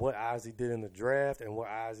what Ozzie did in the draft and what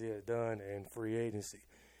Ozzie has done in free agency.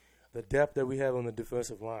 The depth that we have on the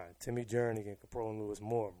defensive line, Timmy Jernigan, Caprone Lewis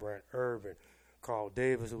Moore, Brent Urban, Carl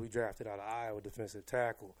Davis, who we drafted out of Iowa, defensive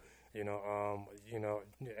tackle,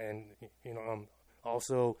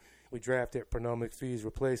 also we drafted Pernell McPhee's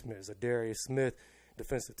replacement, Zadarius Smith,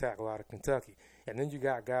 defensive tackle out of Kentucky. And then you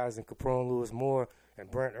got guys in Caprone Lewis Moore and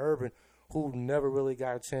Brent Urban who never really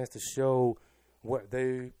got a chance to show what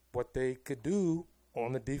they could do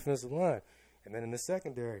on the defensive line. And then in the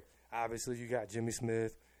secondary, obviously you got Jimmy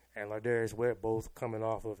Smith and Lardarius Webb both coming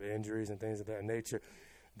off of injuries and things of that nature.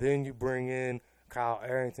 Then you bring in Kyle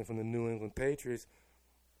Arrington from the New England Patriots,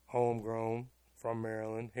 homegrown from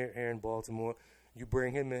Maryland, here in Baltimore. You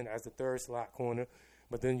bring him in as the third slot corner.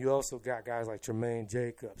 But then you also got guys like Tremaine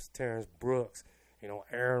Jacobs, Terrence Brooks,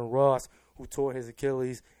 Aaron Ross, who tore his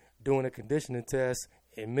Achilles doing a conditioning test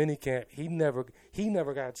in minicamp. He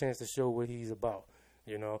never got a chance to show what he's about,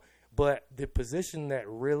 But the position that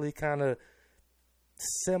really kind of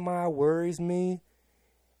semi-worries me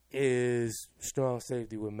is strong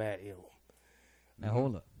safety with Matt Elam. Now,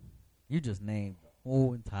 hold up. You just named the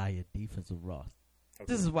whole entire defensive roster.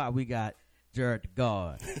 Okay. This is why we got Jared the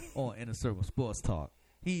God on Inner Circle Sports Talk.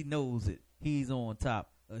 He knows it. He's on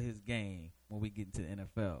top of his game when we get into the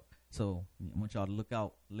NFL. So I want y'all to look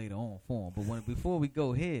out later on for him. But before we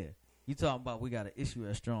go here, you talking about we got an issue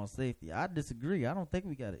at strong safety. I disagree. I don't think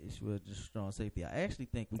we got an issue at just strong safety. I actually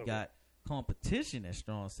think we got competition at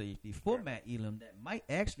strong safety for Matt Elam that might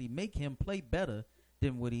actually make him play better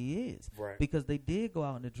than what he is. Right. Because they did go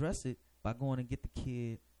out and address it by going and get the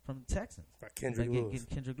kid from the Texans. Like Kendrick Lewis. Getting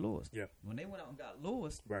Kendrick Lewis. Yeah. When they went out and got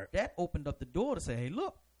Lewis, right, that opened up the door to say, hey,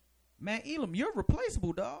 look, Matt Elam, you're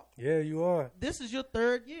replaceable, dog. Yeah, you are. This is your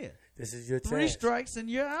third year. This is your 3 chance. strikes and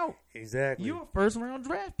you're out. Exactly. You're a first-round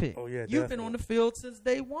draft pick. Oh, yeah, You've been on the field since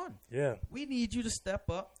day one. Yeah. We need you to step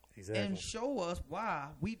up exactly, and show us why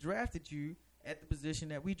we drafted you at the position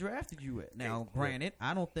that we drafted you at. Now, granted,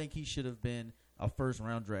 I don't think he should have been a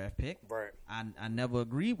first-round draft pick. Right. I never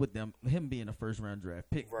agreed with him being a first-round draft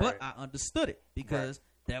pick. Right. But I understood it because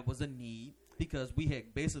that was a need, because we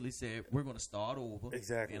had basically said we're going to start over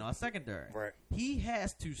in our secondary. Right. He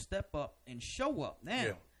has to step up and show up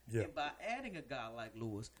now. Yeah. And by adding a guy like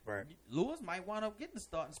Lewis, right, Lewis might wind up getting the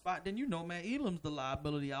starting spot. Then Matt Elam's the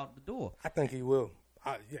liability out the door. I think he will.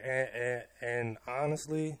 And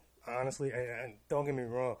honestly, and don't get me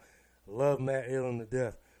wrong, love Matt Elam to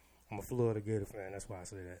death. I'm a Florida Gator fan. That's why I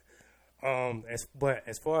say that. But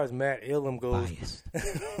as far as Matt Elam goes,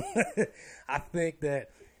 I think that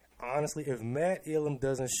honestly, if Matt Elam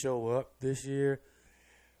doesn't show up this year,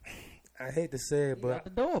 I hate to say it, but out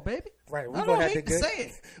the door, baby. Right, we're gonna have to say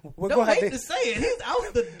it. Don't hate to say it. He's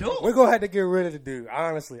out the door. We're gonna have to get rid of the dude,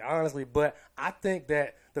 honestly. But I think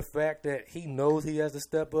that the fact that he knows he has to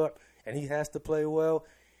step up and he has to play well,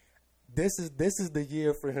 this is the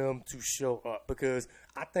year for him to show up, because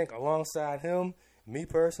I think alongside him, me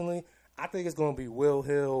personally, I think it's gonna be Will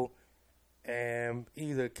Hill and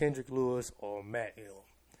either Kendrick Lewis or Matt Hill.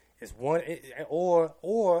 It's one,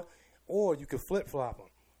 or you could flip flop them,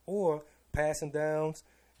 or passing downs.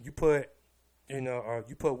 You put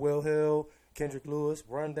Will Hill, Kendrick Lewis,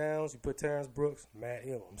 rundowns. You put Terrence Brooks, Matt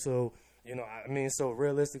Hill. So so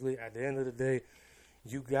realistically, at the end of the day,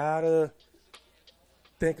 you gotta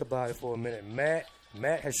think about it for a minute.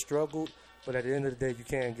 Matt has struggled, but at the end of the day, you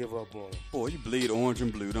can't give up on him. Boy, you bleed orange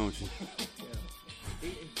and blue, don't you?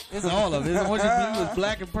 It's all of it. It's orange and blue, it's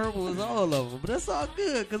black and purple, it's all of them. But that's all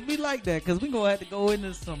good, because we like that, because we're going to have to go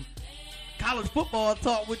into some college football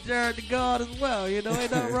talk with Jared the God as well. Ain't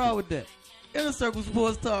nothing wrong with that. Inner Circle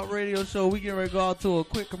Sports Talk Radio Show. We getting ready to go out to a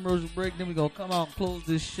quick commercial break. Then we're going to come out and close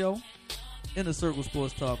this show. Inner Circle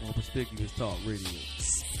Sports Talk on Perspicuous Talk Radio.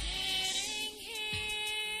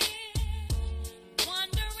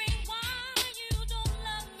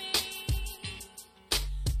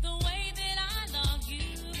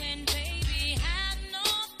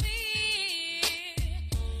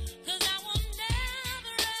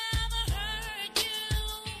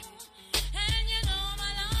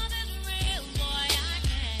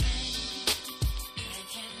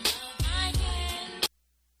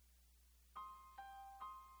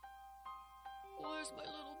 Where's my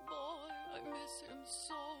little boy? I miss him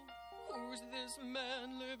so. Who's this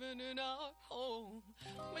man living in our home?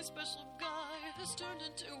 My special guy has turned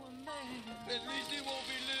into a man. At least he won't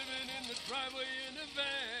be living in the driveway in a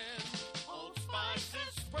van. Old Spice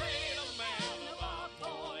is spraying a man of our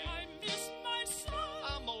boy. I miss my son.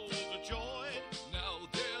 I'm overjoyed. Now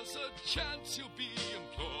there's a chance he'll be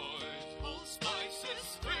employed. Old Spice is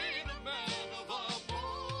spraying a man of our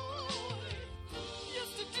boy.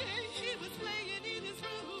 Yesterday he was laying in his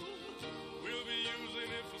room. We'll be using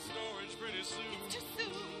it for storage pretty soon. It's too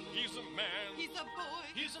soon. He's a man. He's a boy.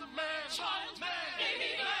 He's a man. Child man.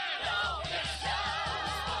 Baby man. Oh, yes,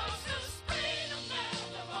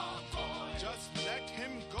 Just let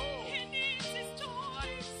him go. He needs his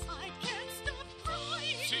toys. I can't stop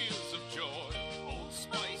crying. Tears of joy. Old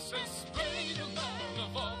Spice has sprayed a man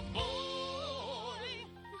of a boy.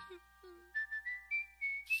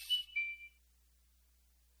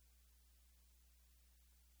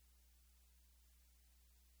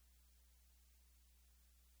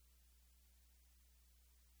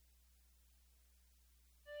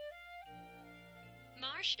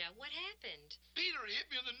 Marcia, what happened? Peter hit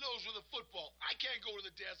me in the nose with a football. I can't go to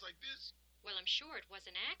the dance like this. Well, I'm sure it was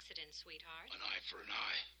an accident, sweetheart. An eye for an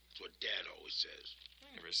eye. That's what Dad always says.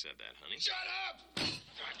 I never said that, honey. Shut up!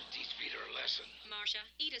 Time to teach Peter a lesson. Marcia,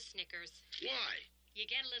 eat a Snickers. Why? You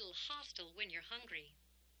get a little hostile when you're hungry.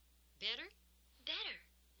 Better? Better.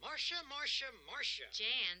 Marcia, Marcia, Marcia.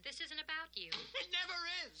 Jan, this isn't about you. It never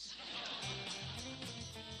is.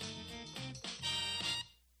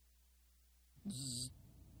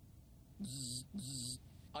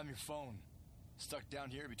 I'm your phone. Stuck down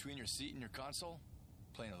here between your seat and your console,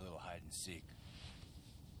 playing a little hide and seek.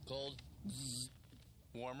 Cold.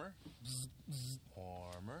 Warmer.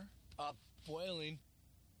 Warmer. Boiling.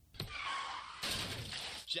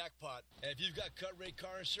 Jackpot. And if you've got cut rate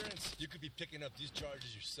car insurance, you could be picking up these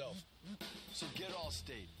charges yourself. So get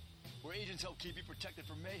Allstate, where agents help keep you protected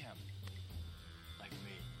from mayhem. Like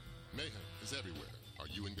me. Mayhem is everywhere. Are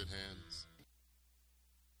you in good hands?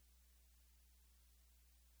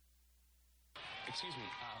 Excuse me,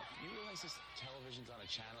 you realize this television's on a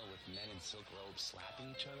channel with men in silk robes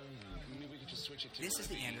slapping each other? Maybe we could just switch it to... This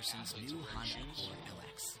is the Andersons' new Honda Accord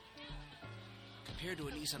LX. Compared to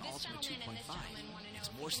a Nissan Altima 2.5,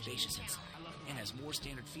 it's more spacious inside and has more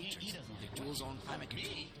standard features like dual-zone climate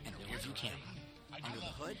control and a rear-view camera. Under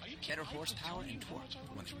the hood, better horsepower and torque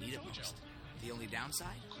when they need it most. The only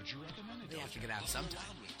downside? They have to get out sometime.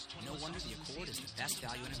 No wonder the Accord is the best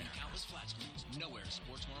value in America. Nowhere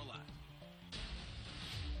sports more alive.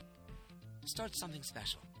 Start something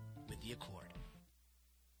special with the Accord.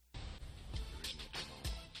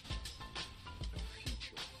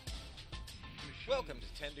 Welcome to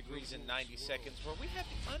 10 Degrees in 90 Seconds, where we have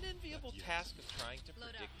the unenviable task of trying to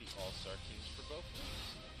predict the All-Star teams for both leagues.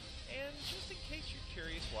 And just in case you're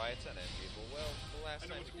curious why it's unenviable, well, the last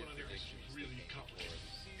time we did predictions, really complicated.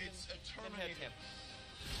 It's a Terminator.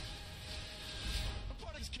 What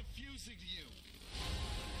part is confusing to you?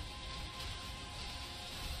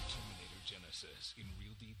 Terminator Genesis in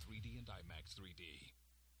Real D 3D and IMAX 3D.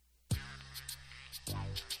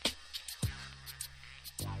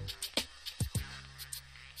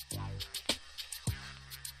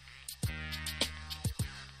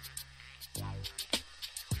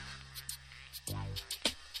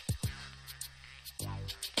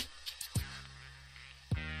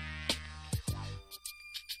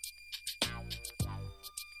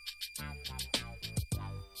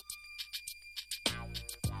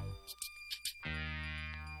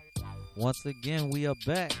 Once again, we are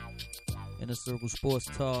back in the Circle Sports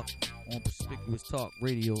Talk on Perspicuous Talk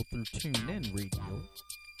Radio through TuneIn Radio.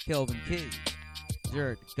 Kelvin K,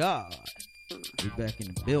 Jared the God, we're back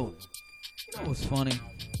in the building. You know what's funny?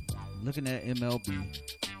 Looking at MLB,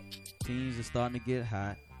 teams are starting to get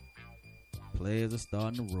hot. Players are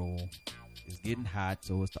starting to roll. It's getting hot,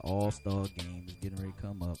 so it's the All-Star game. It's getting ready to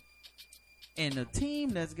come up. And a team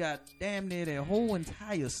that's got damn near their whole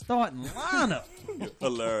entire starting lineup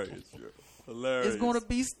Hilarious. is going to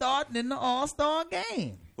be starting in the All-Star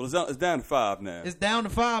game. Well, it's down to 5 now. It's down to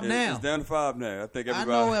 5 now. It's down to 5 now. I think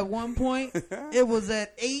everybody. I know at one point it was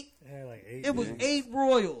at 8. Like 8. It was 8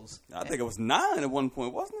 Royals. I think it was 9 at one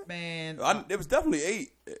point, wasn't it? Man. It was definitely 8.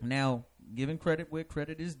 Now, giving credit where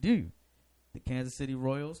credit is due, the Kansas City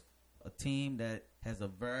Royals, a team that has a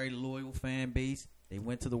very loyal fan base. They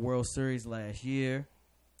went to the World Series last year.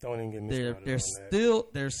 Don't even get me started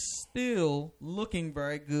They're still looking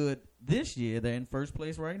very good this year. They're in first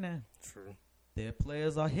place right now. True. Their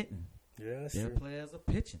players are hitting. Yeah, that's Their true. players are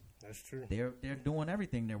pitching. That's true. They're doing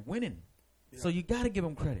everything. They're winning. Yeah. So you got to give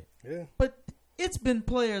them credit. Yeah. But it's been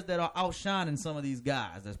players that are outshining some of these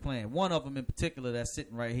guys that's playing. One of them in particular that's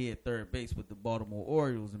sitting right here at third base with the Baltimore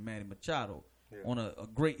Orioles and Manny Machado on a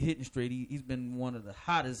great hitting streak. He's been one of the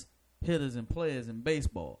hottest hitters and players in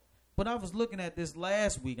baseball. But I was looking at this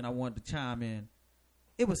last week, and I wanted to chime in.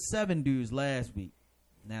 It was 7 dudes last week.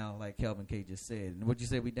 Now, like Kelvin K just said. And what you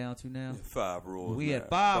say we down to now? 5 Royals. We at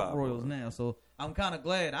 5 Royals now. So I'm kind of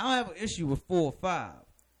glad. I don't have an issue with 4 or 5.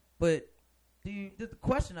 But the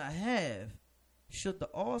question I have, should the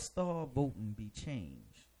All-Star voting be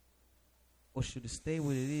changed? Or should it stay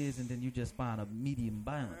what it is and then you just find a medium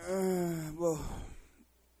balance? Well,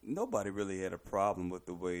 nobody really had a problem with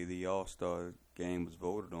the way the All-Star game was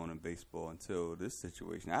voted on in baseball until this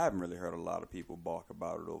situation. I haven't really heard a lot of people bark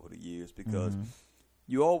about it over the years because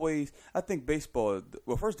you always, I think baseball,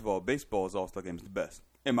 well, first of all, baseball's All-Star game is the best,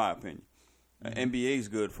 in my opinion. NBA is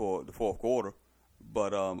good for the fourth quarter,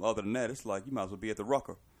 but other than that, it's like you might as well be at the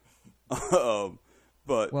Rucker.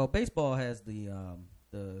 Well, baseball has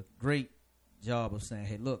the great job of saying,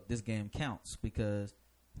 hey, look, this game counts because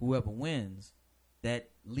whoever wins, that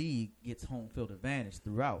league gets home field advantage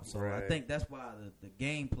throughout. So I think that's why the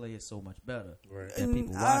gameplay is so much better than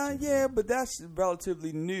people watching. Yeah, but that's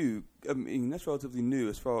relatively new. I mean, that's relatively new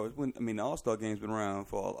as far as when. I mean, the All-Star game's been around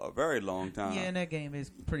for a very long time. Yeah, and that game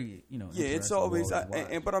is pretty, Yeah, it's always.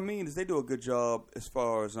 But I mean, is they do a good job as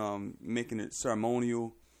far as making it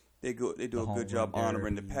ceremonial. They do a good job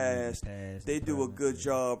honoring the past. They do a good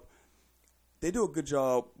job. They do a good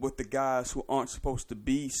job with the guys who aren't supposed to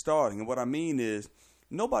be starting. And what I mean is,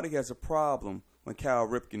 nobody has a problem when Cal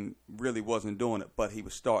Ripken really wasn't doing it, but he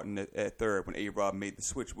was starting at third when A-Rod made the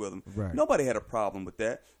switch with him. Right. Nobody had a problem with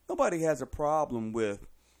that. Nobody has a problem with,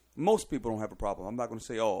 most people don't have a problem, I'm not going to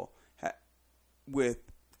say all, with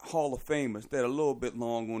Hall of Famers that are a little bit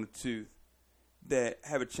long on the tooth that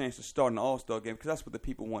have a chance to start in the All-Star game because that's what the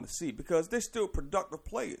people want to see because they're still productive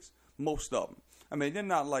players, most of them. I mean, they're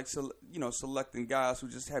not like selecting guys who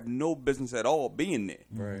just have no business at all being there.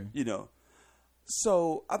 Right.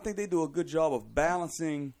 So I think they do a good job of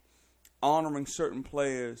balancing, honoring certain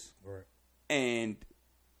players, and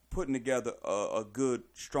putting together a good,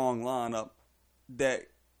 strong lineup that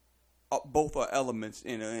both are elements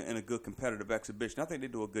in a good competitive exhibition. I think they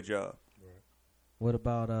do a good job. What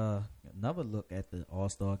about another look at the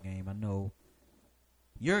All-Star game? I know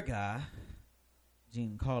your guy,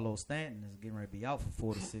 Giancarlo Stanton, is getting ready to be out for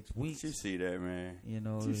 4 to 6 weeks. You see that, man.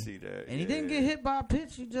 You see that. And he didn't get hit by a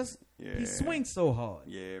pitch. He swings so hard.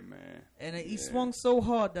 Yeah, man. And he swung so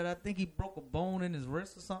hard that I think he broke a bone in his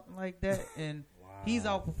wrist or something like that. And he's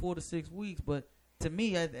out for 4 to 6 weeks. But to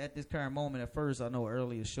me, at this current moment, at first, I know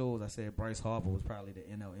earlier shows I said Bryce Harper was probably the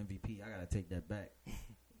NL MVP. I got to take that back.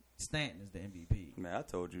 Stanton is the MVP. Man, I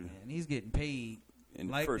told you. And he's getting paid in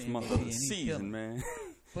the like first the month MVP, of the season, man.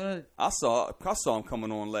 But I saw him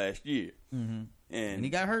coming on last year, and he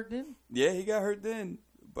got hurt then. Yeah, he got hurt then.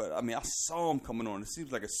 But I mean, I saw him coming on. It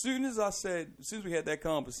seems like as soon as we had that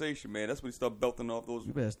conversation, man, that's when he started belting off those.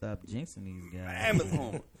 You better stop jinxing these guys. Mammoth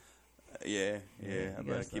home. Yeah. I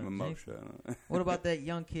better keep my mouth shut. What about that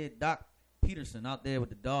young kid, Doc Peterson, out there with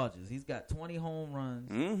the Dodgers? He's got 20 home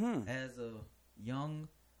runs as of young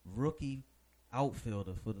rookie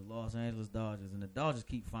outfielder for the Los Angeles Dodgers, and the Dodgers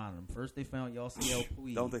keep finding them. First they found Yasiel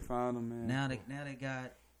Puig. Don't they find him, man? Now they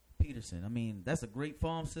got Peterson. I mean, that's a great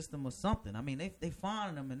farm system or something. I mean, they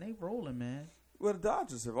finding them and they rolling, man. Well, the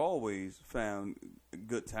Dodgers have always found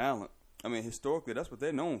good talent. I mean, historically, that's what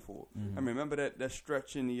they're known for. Mm-hmm. I mean, remember that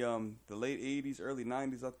stretch in the late '80s, early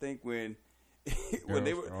 '90s, I think, when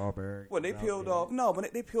they peeled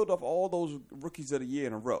off all those rookies of the year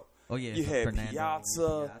in a row. Oh yeah, you had Fernando,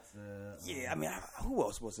 Piazza. Yeah, I mean, who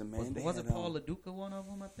else was it, man? Was it Paul LaDuca, one of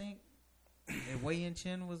them? I think. And Wei Yin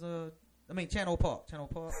Chen was Channel Park.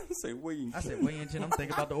 You say Wei Yin Chen. I said Wei Yin Chen. I'm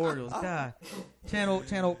thinking about the Orioles. God,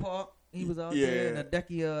 Channel Park. He was out there. And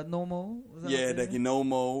Hideki Nomo. Hideki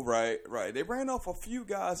Nomo. Right. They ran off a few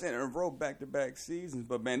guys in a row back-to-back seasons,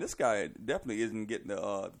 but man, this guy definitely isn't getting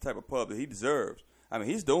the type of pub that he deserves. I mean,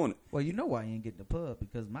 he's doing it. Well, you know why he ain't getting the pub,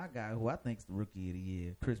 because my guy, who I think is the rookie of the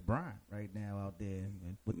year, Chris Bryant, right now out there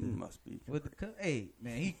with the must be hey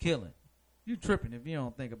man, he killing. You tripping if you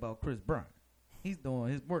don't think about Chris Bryant. He's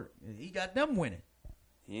doing his work. He got them winning.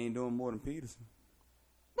 He ain't doing more than Peterson.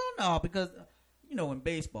 Well, no, because you know in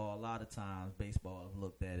baseball, a lot of times baseball is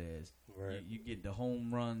looked at as you get the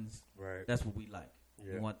home runs. Right. That's what we like.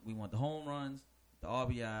 Yeah. We want the home runs, the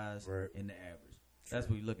RBIs, and the average. That's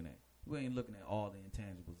what we're looking at. We ain't looking at all the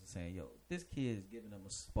intangibles and saying, yo, this kid is giving them a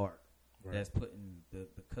spark that's putting the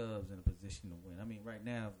Cubs in a position to win. I mean, right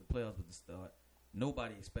now, if the playoffs were to start,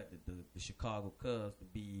 nobody expected the Chicago Cubs to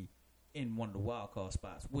be in one of the wild card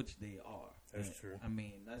spots, which they are. That's true. I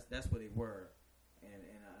mean, that's where they were. And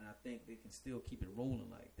I think they can still keep it rolling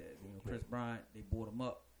like that. You know, Chris Bryant, they brought him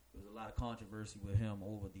up. There was a lot of controversy with him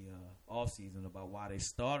over the offseason about why they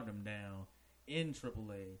started him down in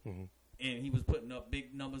AAA. Mm-hmm. And he was putting up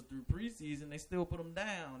big numbers through preseason. They still put him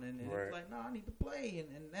down. And it was like, no, I need to play.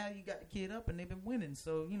 And now you got the kid up, and they've been winning.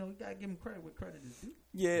 So, you know, you got to give him credit where credit is due.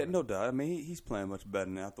 Yeah, no doubt. I mean, he's playing much better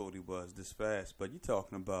than I thought he was this fast. But you're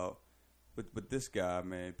talking about, with this guy,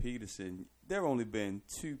 man, Peterson, there have only been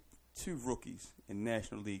two rookies in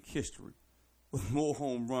National League history with more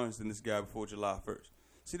home runs than this guy before July 1st.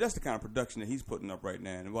 See, that's the kind of production that he's putting up right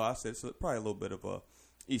now. And, well, I said it's probably a little bit of a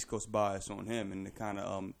East Coast bias on him and the kind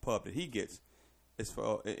of pub that he gets is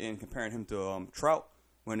for in comparing him to Trout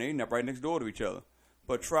when they're not right next door to each other.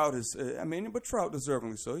 But Trout is, Trout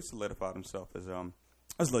deservingly so. He solidified himself as a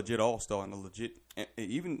legit all-star and a legit,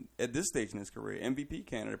 even at this stage in his career, MVP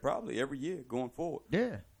candidate probably every year going forward.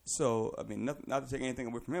 Yeah. So, I mean, not to take anything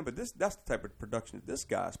away from him, but that's the type of production that this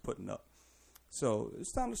guy's putting up. So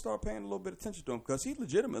it's time to start paying a little bit of attention to him because he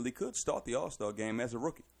legitimately could start the All-Star game as a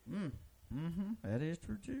rookie. That is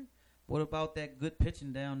true, too. What about that good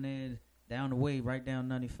pitching down there, down the way, right down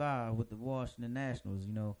 95 with the Washington Nationals?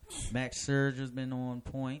 You know, Max Scherzer's been on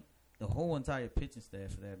point. The whole entire pitching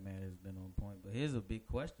staff, for that matter, has been on point. But here's a big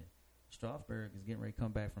question. Strasburg is getting ready to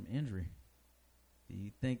come back from injury. Do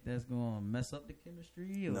you think that's going to mess up the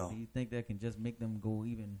chemistry? Or do you think that can just make them go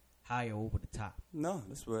even higher over the top? No,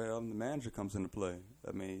 that's where the manager comes into play.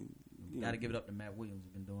 I mean, you got to give it up to Matt Williams.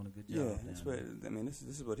 He's been doing a good job. Yeah, that's where, I mean, this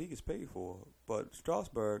is what he gets paid for. But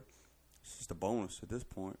Strasburg, it's just a bonus at this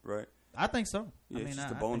point, right? I think so. Yeah, it's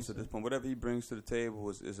just a bonus at this point. Whatever he brings to the table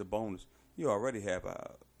is a bonus. You already have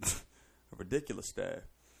a ridiculous staff.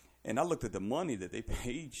 And I looked at the money that they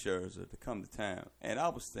paid Scherzer to come to town, and I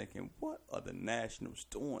was thinking, what are the Nationals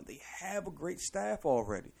doing? They have a great staff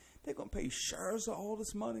already. They're going to pay Scherzer all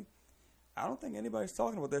this money? I don't think anybody's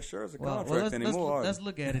talking about that Scherzer contract anymore. Let's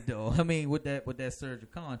look at it, though. I mean, with that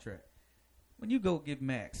Scherzer contract, when you go give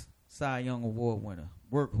Max, Cy Young Award winner,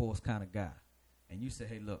 workhorse kind of guy, and you say,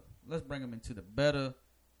 hey, look, let's bring him into the better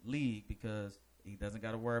league because he doesn't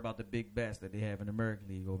got to worry about the big bats that they have in the American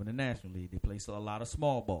League over in the National League. They play a lot of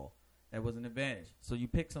small ball. That was an advantage. So you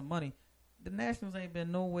pick some money. The Nationals ain't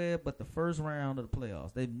been nowhere but the first round of the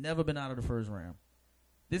playoffs. They've never been out of the first round.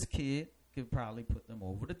 This kid could probably put them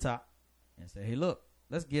over the top and say, hey, look,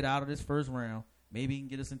 let's get out of this first round. Maybe he can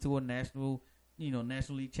get us into a National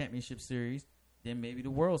League Championship Series. Then maybe the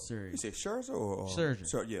World Series. You say Scherzer or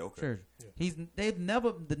Scherzer? Yeah, okay. Scherzer. Yeah.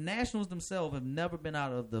 The Nationals themselves have never been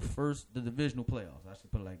out of the divisional playoffs. I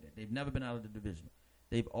should put it like that. They've never been out of the divisional.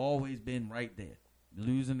 They've always been right there.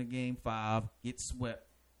 Losing the game 5, get swept.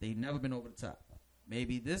 They've never been over the top.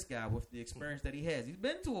 Maybe this guy with the experience that he has, he's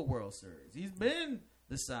been to a World Series. He's been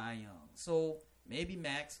the Cy Young. So maybe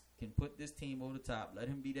Max can put this team over the top, let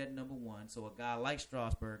him be that number one, so a guy like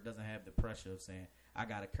Strasburg doesn't have the pressure of saying, I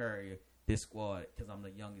got to carry this squad because I'm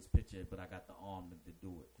the youngest pitcher, but I got the arm to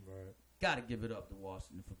do it. Right. Got to give it up to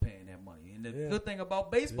Washington for paying that money. And the good thing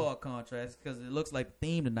about baseball contracts, because it looks like the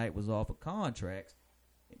theme tonight was off of contracts.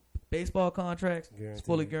 Baseball contracts, it's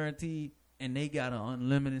fully guaranteed, and they got an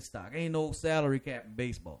unlimited stock. Ain't no salary cap in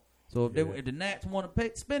baseball. So if the Nats want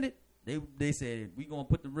to spend it, they said we gonna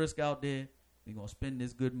put the risk out there. We gonna spend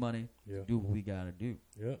this good money to do what we gotta do.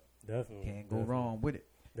 Yep, definitely. Can't go wrong with it.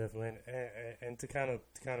 Definitely, and to kind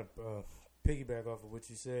of piggyback off of what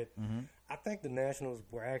you said, I think the Nationals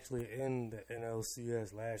were actually in the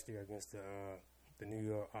NLCS last year against the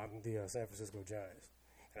San Francisco Giants,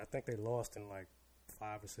 and I think they lost in like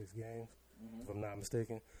 5 or 6 games, if I'm not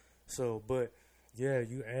mistaken. So, but yeah,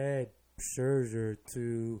 you add Scherzer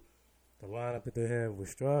to the lineup that they have with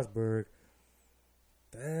Strasburg.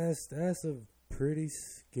 That's a pretty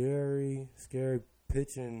scary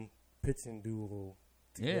pitching duo.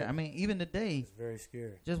 Yeah, I mean, even today, it's very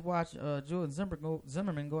scary. Just watch Jordan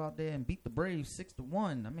Zimmerman go out there and beat the Braves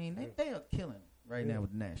 6-1. I mean, they are killing right now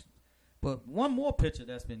with the Nationals. But one more pitcher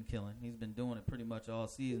that's been killing, he's been doing it pretty much all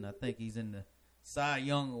season. I think he's in the Cy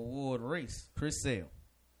Young Award race. Chris Sale.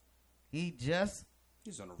 He just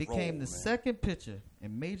became the second pitcher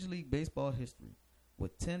in Major League Baseball history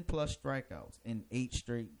with 10-plus strikeouts in 8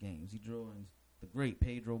 straight games. He joins the great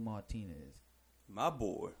Pedro Martinez. My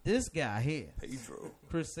boy. This guy here, Pedro.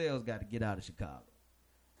 Chris Sale's got to get out of Chicago.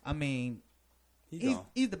 I mean,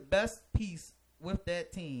 he's the best piece with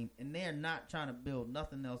that team, and they're not trying to build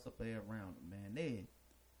nothing else up there around him, man.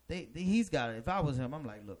 He's got it. If I was him, I'm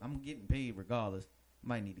like, look, I'm getting paid regardless.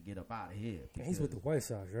 Might need to get up out of here. And he's with the White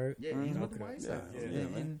Sox, right? Yeah, he's with the White Sox.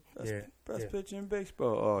 Best pitcher in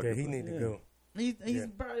baseball. Yeah, he need to go. He's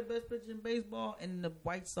probably the best pitcher in baseball, and the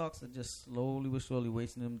White Sox are just slowly but surely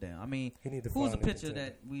wasting him down. I mean, who's a pitcher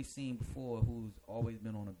that we've seen before who's always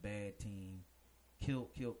been on a bad team, killed,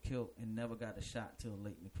 and never got a shot till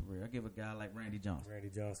late in the career? I give a guy like Randy Johnson.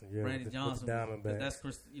 Randy Johnson, that's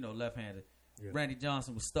Chris, left-handed. Yeah. Randy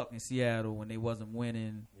Johnson was stuck in Seattle when they wasn't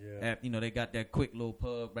winning. Yeah. They got that quick little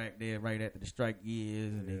pug back there right after the strike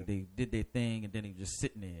years, and they did their thing, and then he was just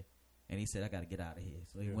sitting there. And he said, I got to get out of here.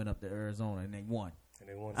 So he went up to Arizona, and they won.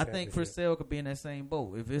 I think Chris Sale could be in that same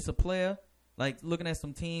boat. If it's a player, like looking at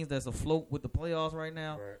some teams that's afloat with the playoffs right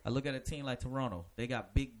now, I look at a team like Toronto. They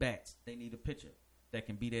got big bats. They need a pitcher that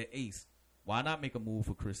can be their ace. Why not make a move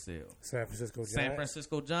for Chris Sale? San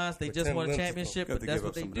Francisco Giants. They just won a championship, but that's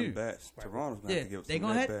what they do. Toronto's going to have to give up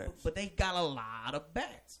some bats. But they got a lot of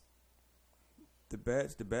bats. The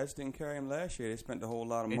bats didn't carry him last year. They spent a whole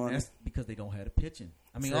lot of money. That's because they don't have the pitching.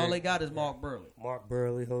 I mean, all they got is Mark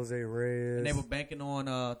Burley. Jose Reyes. And they were banking on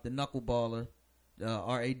the knuckleballer,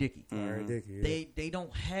 R.A. Dickey. R.A. Dickey, They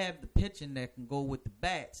don't have the pitching that can go with the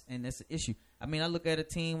bats, and that's an issue. I mean, I look at a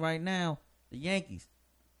team right now, the Yankees.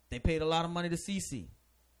 They paid a lot of money to CC.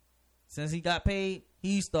 Since he got paid,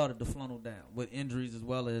 he started to funnel down with injuries as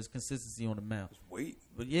well as consistency on the mound. Just wait.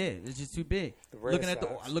 But yeah, it's just too big. Look at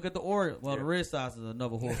the Orioles. Well, the Red Sox is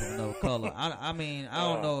another horse of another color. I mean, I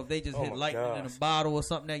don't know if they just hit lightning in a bottle or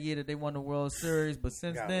something that year that they won the World Series, but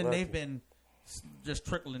since then they've been just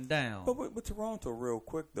trickling down. But with Toronto, real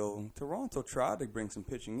quick though, Toronto tried to bring some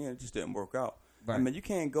pitching in, it just didn't work out. Right. I mean, you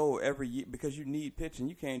can't go every year because you need pitching.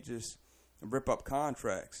 You can't just rip up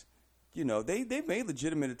contracts. They made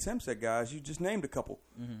legitimate attempts at guys. You just named a couple,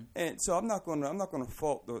 and so I'm not going to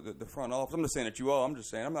fault the front office. I'm not saying that you are. I'm just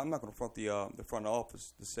saying I'm not going to fault the front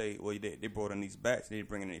office to say, well, they brought in these bats. They didn't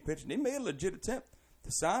bring in any pitching. They made a legit attempt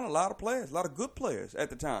to sign a lot of players, a lot of good players at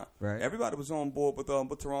the time. Right. Everybody was on board with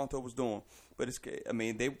what Toronto was doing, but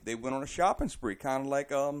they went on a shopping spree, kind of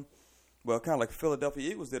like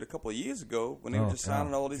Philadelphia Eagles did a couple of years ago when they were just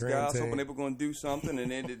signing all these guys, hoping they were going to do something,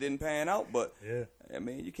 and then it didn't pan out. But, I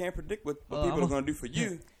mean, you can't predict what people are going to do for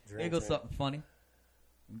you. Here goes something funny.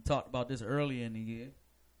 We talked about this earlier in the year.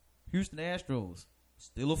 Houston Astros,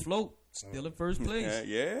 still afloat, still in first place.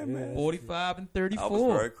 Yeah, man. 45-34. I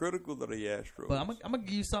was very critical of the Astros. But I'm going to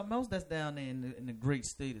give you something else that's down there in the great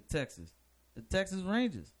state of Texas. The Texas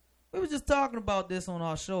Rangers. We were just talking about this on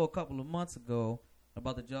our show a couple of months ago,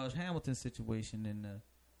 about the Josh Hamilton situation and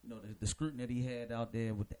the scrutiny that he had out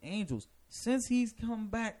there with the Angels. Since he's come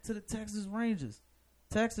back to the Texas Rangers,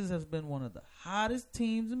 Texas has been one of the hottest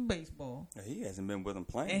teams in baseball. He hasn't been with them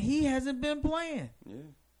playing. And he hasn't been playing. Yeah.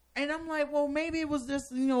 And I'm like, well, maybe it was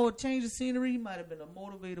just, a change of scenery. He might have been a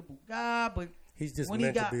motivatable guy, but he's just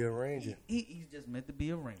meant to be a Ranger. He's just meant to be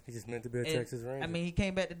a Ranger. He's just meant to be a Texas Ranger. I mean, he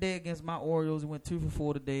came back today against my Orioles. He went 2 for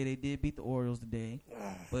 4 today. They did beat the Orioles today.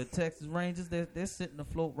 But Texas Rangers, they're sitting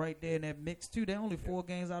afloat right there in that mix, too. They're only 4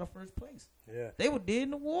 games out of first place. Yeah. They were dead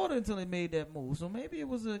in the water until they made that move. So maybe it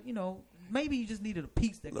was maybe you just needed a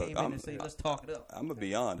piece that came in and say, let's talk it up. I'm going to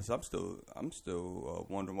be honest. I'm still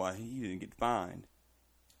wondering why he didn't get fined.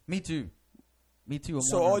 Me too.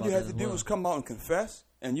 So all you had to do was come out and confess,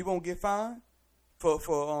 and you won't get fined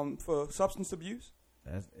for substance abuse?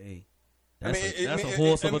 That's a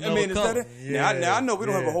horse of another is color. that it? Now I know we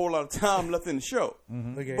don't have a whole lot of time left in the show.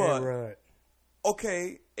 Look at But A-Rod.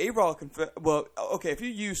 okay, A-Rod confess. Well, okay, if you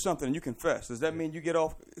use something and you confess, does that mean you get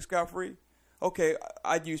off scot-free? Okay,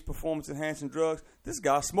 I use performance-enhancing drugs. This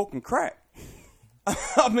guy's smoking crack.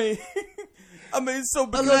 I mean, so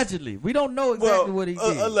because, allegedly, we don't know exactly what he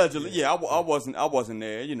did. Allegedly, yeah, I wasn't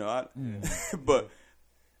there, you know. But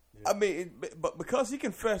I mean, but because he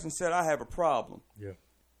confessed and said I have a problem,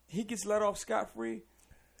 he gets let off scot-free.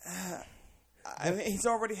 I mean, he's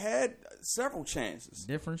already had several chances.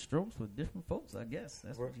 Different strokes for different folks, I guess.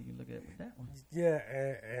 That's what you can look at with that one. Yeah,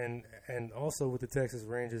 and also with the Texas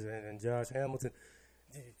Rangers and Josh Hamilton,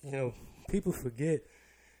 you know, people forget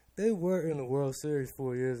they were in the World Series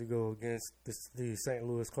 4 years ago against the St.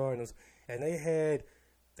 Louis Cardinals, and they had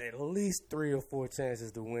at least 3 or 4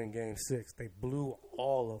 chances to win Game 6. They blew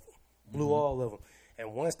all of them. All of them.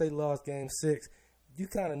 And once they lost Game 6, you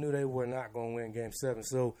kind of knew they were not going to win Game 7.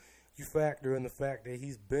 So you factor in the fact that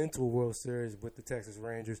he's been to a World Series with the Texas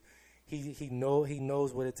Rangers. He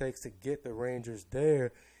knows what it takes to get the Rangers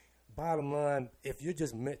there. Bottom line, if you're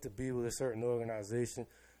just meant to be with a certain organization,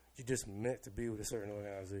 you're just meant to be with a certain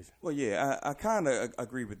organization. Well, yeah, I kind of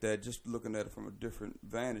agree with that. Just looking at it from a different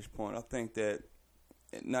vantage point, I think that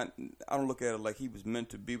I don't look at it like he was meant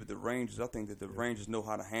to be with the Rangers. I think that the Rangers know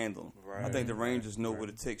how to handle him. Right. I think the Rangers know what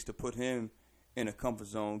it takes to put him in a comfort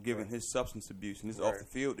zone, given his substance abuse and his off the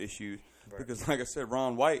field issues. Because, like I said,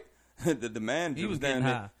 Ron White, the man, he was down getting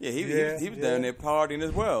there. high. Yeah, he was down there partying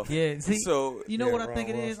as well. Yeah, see, so you know what I think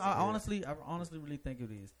it Ron is? Ross, I honestly really think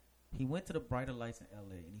it is. He went to the brighter lights in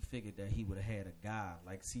L.A. and he figured that he would have had a guy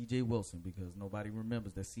like C.J. Wilson, because nobody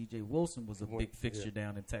remembers that C.J. Wilson was a big fixture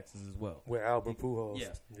down in Texas as well. With Albert Pujols.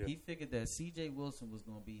 Yes. He figured that C.J. Wilson was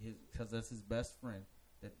going to be his, because that's his best friend,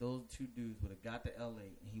 that those two dudes would have got to L.A.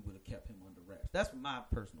 and he would have kept him under wraps. That's my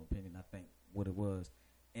personal opinion, I think, what it was.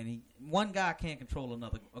 And one guy can't control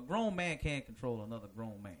another. A grown man can't control another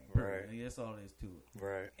grown man. Right. And that's all there is to it.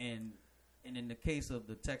 Right. And in the case of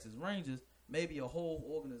the Texas Rangers, maybe a whole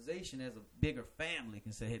organization as a bigger family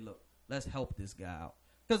can say, hey, look, let's help this guy out.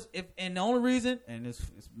 Because the only reason, and it's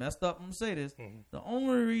messed up, I'm going to say this, the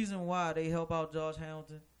only reason why they help out Josh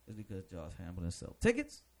Hamilton is because Josh Hamilton sells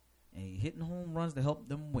tickets and he hitting home runs to help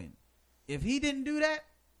them win. If he didn't do that,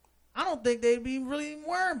 I don't think they'd be really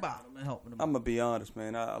worrying about him and helping him. I'm going to be honest,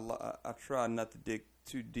 man. I try not to dig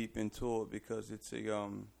too deep into it because it's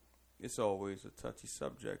always a touchy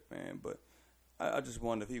subject, man. But I just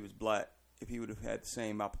wonder if he was black, if he would have had the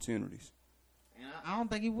same opportunities. I don't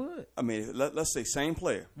think he would. I mean, let's say same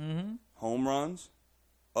player, home runs,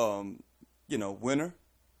 winner,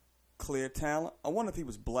 clear talent. I wonder if he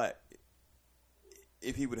was black,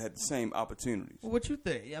 if he would have had the same opportunities. Well, what you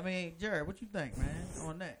think? I mean, Jared, what you think, man,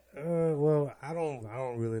 on that? Well, I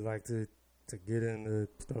don't really like to get into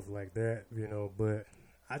stuff like that, but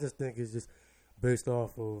I just think it's just based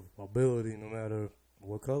off of ability, no matter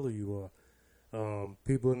what color you are.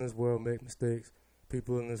 People in this world make mistakes.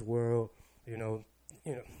 People in this world, the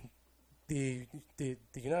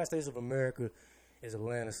United States of America is a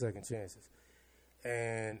land of second chances.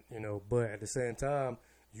 And, but at the same time,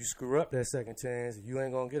 you screw up that second chance, you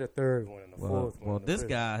ain't going to get a third one and a fourth one. Well, this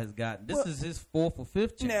guy has got, this is his fourth or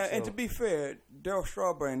fifth chance. Now, and to be fair, Darryl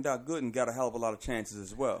Strawberry and Doc Gooden got a hell of a lot of chances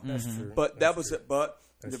as well. That's true. But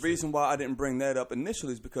the reason why I didn't bring that up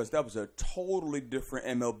initially is because that was a totally different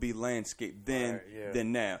MLB landscape than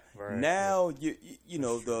now. Right, now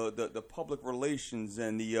the public relations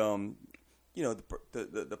and the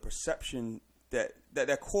perception that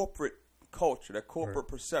corporate culture, that corporate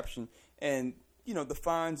perception, and the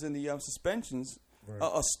fines and the suspensions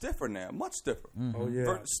are stiffer now, much stiffer. Oh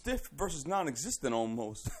yeah, stiff versus non-existent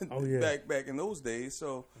almost. Oh yeah, back in those days.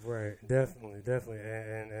 So right, definitely,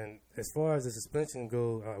 and as far as the suspensions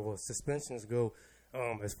go,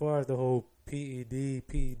 as far as the whole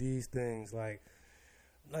PEDs things, like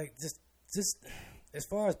just as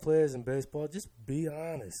far as players in baseball, just be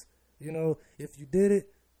honest. If you did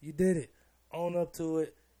it, you did it. Own up to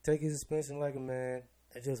it. Take your suspension like a man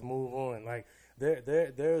and just move on. Like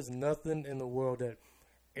there's nothing in the world that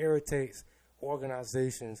irritates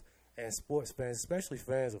organizations and sports fans, especially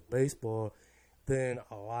fans of baseball, than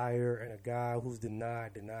a liar and a guy who's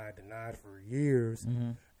denied for years.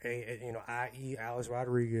 I.e. Alex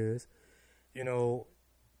Rodriguez.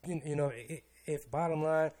 If bottom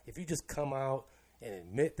line, if you just come out and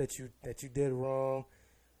admit that you did wrong,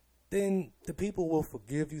 then the people will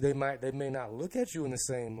forgive you. They may not look at you in the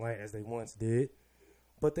same light as they once did,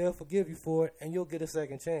 but they'll forgive you for it, and you'll get a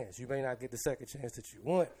second chance. You may not get the second chance that you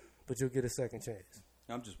want, but you'll get a second chance.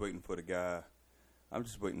 I'm just waiting for the guy I'm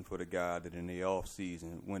just waiting for the guy that in the off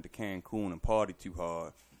season went to Cancun and party too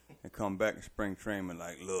hard and come back in spring training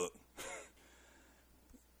like, look,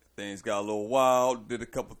 things got a little wild, did a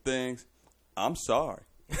couple things. I'm sorry.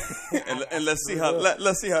 and let's see how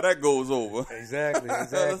that goes over. Exactly.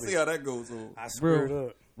 Let's see how that goes over. I screwed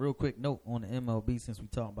up. Real quick note on the MLB, since we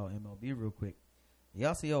talking about MLB real quick.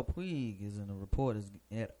 Yasiel Puig is in the report is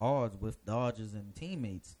at odds with Dodgers and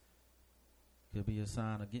teammates. Could be a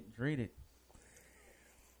sign of getting traded.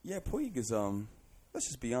 Yeah, Puig is let's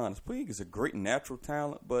just be honest. Puig is a great natural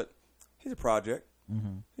talent, but he's a project.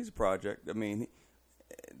 Mm-hmm. He's a project. I mean,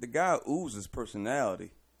 the guy oozes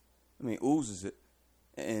personality. I mean, oozes it,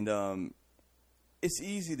 and it's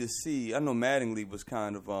easy to see. I know Mattingly was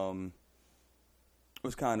kind of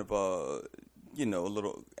you know, a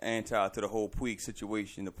little anti to the whole Puig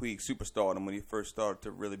situation, the Puig superstardom when he first started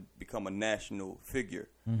to really become a national figure.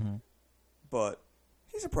 Mm-hmm. But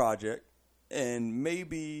he's a project, and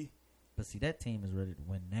maybe. But see, that team is ready to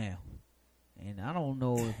win now, and I don't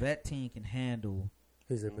know if that team can handle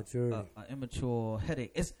his immaturity, an immature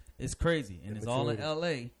headache. It's crazy, and it's all in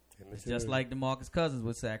L.A. It's just like DeMarcus Cousins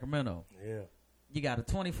with Sacramento. Yeah, you got a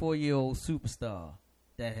 24-year-old superstar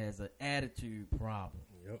that has an attitude problem.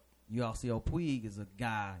 Yep. Yasiel Puig is a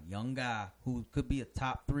young guy, who could be a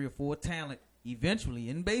top 3 or 4 talent eventually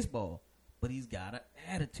in baseball, but he's got an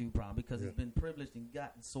attitude problem because he's been privileged and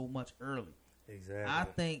gotten so much early. Exactly. I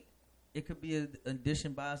think it could be an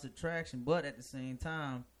addition by subtraction, but at the same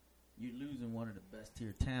time, you're losing one of the best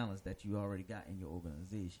tier talents that you already got in your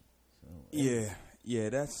organization. So Yeah,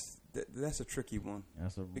 that's a tricky one.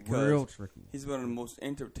 That's a real tricky one. He's one of the most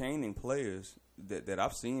entertaining players that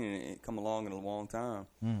I've seen and come along in a long time.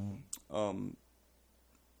 Mm-hmm.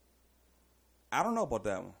 I don't know about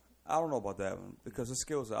that one because the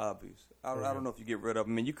skills are obvious. I don't know if you get rid of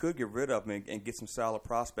them. I mean, you could get rid of them and get some solid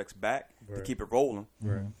prospects back to keep it rolling.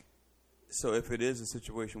 Right. So if it is a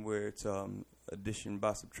situation where it's addition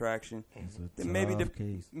by subtraction, then maybe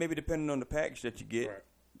depending on the package that you get,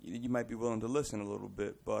 you might be willing to listen a little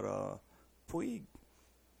bit. But Puig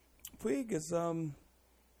is a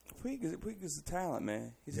talent,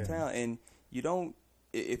 man. He's a talent, and you don't.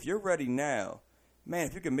 If you're ready now, man,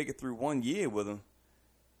 if you can make it through 1 year with him,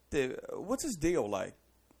 what's his deal like?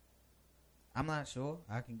 I'm not sure.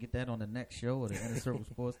 I can get that on the next show or the Inner Circle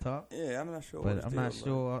Sports Talk. Yeah, I'm not sure. But I'm not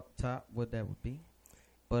sure up top what that would be.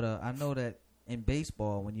 But I know that in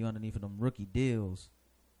baseball, when you're underneath of them rookie deals,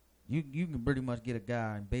 you can pretty much get a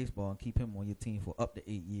guy in baseball and keep him on your team for up to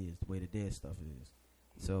 8 years, the way the dead stuff is.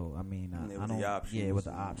 So, I mean, I don't. With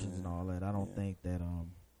the options and all that, I don't think that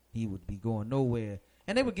he would be going nowhere.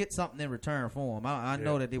 And they would get something in return for him. I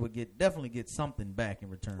know that they would definitely get something back in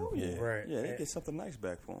return for him. Right. Yeah, they get something nice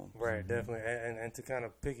back for him. Right, definitely. And to kind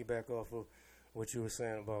of piggyback off of what you were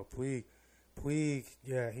saying about Puig,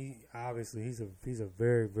 he obviously he's a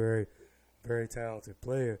very, very, very talented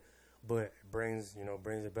player, but brings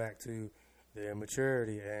it back to the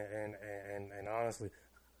immaturity and honestly,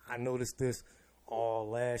 I noticed this all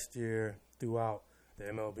last year throughout the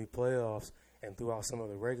MLB playoffs and throughout some of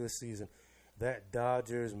the regular season. That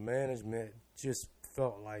Dodgers management just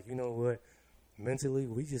felt like, you know what, mentally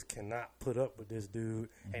we just cannot put up with this dude.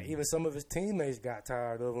 Mm-hmm. And even some of his teammates got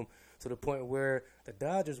tired of him to the point where the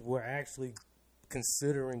Dodgers were actually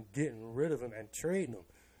considering getting rid of him and trading him.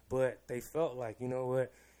 But they felt like, you know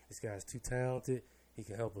what, this guy's too talented. He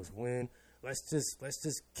can help us win. Let's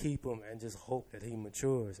just keep him and just hope that he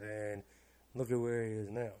matures. And look at where he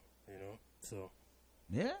is now, So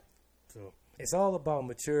yeah. So it's all about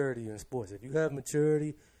maturity in sports. If you have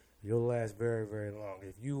maturity, you'll last very, very long.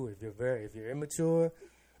 If you're immature,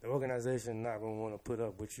 the organization is not going to want to put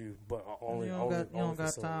up with you. But only you don't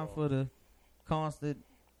got time for the constant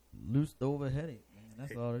loosed over headache. Man.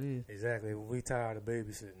 That's all it is. Exactly. We tired of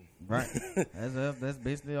babysitting. Right. That's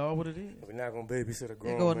basically all what it is. We're not going to babysit a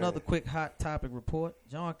grown man. man. Another quick hot topic report.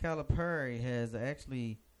 John Calipari has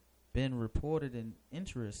actually been reported in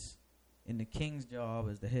interest in the Kings' job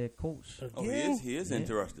as the head coach. Oh, he is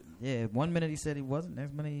interested. Yeah, 1 minute he said he wasn't,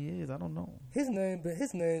 next minute he is. I don't know. His name's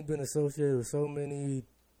been associated with so many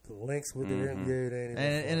links with the NBA.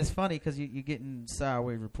 And it's funny because you're getting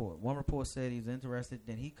sideways report. One report said he's interested,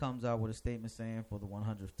 then he comes out with a statement saying, for the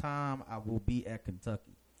 100th time, I will be at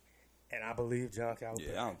Kentucky. And I believe John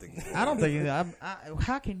Calipari. Yeah, I don't think. I don't think.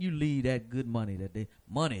 How can you leave that good money that they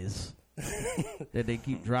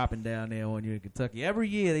keep dropping down there on you in Kentucky? Every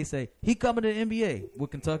year they say he coming to the NBA.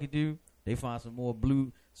 What Kentucky do? They find some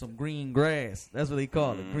green grass. That's what they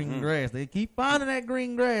call it, green grass. They keep finding that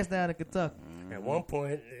green grass down in Kentucky. At one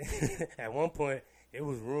point, it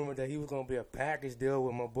was rumored that he was going to be a package deal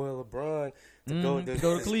with my boy LeBron to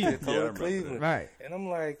go to Cleveland. To Cleveland. Right. And I'm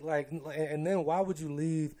like, and then why would you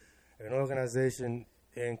leave an organization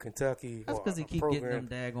in Kentucky? That's because he keep getting them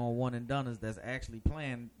daggone one and doneers that's actually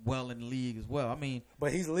playing well in the league as well. I mean,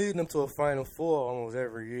 but he's leading them to a Final Four almost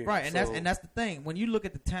every year. Right, and that's the thing. When you look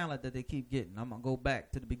at the talent that they keep getting, I'm gonna go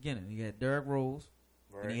back to the beginning. You had Derrick Rose,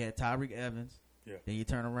 and you had Tyreek Evans. Yeah. Then you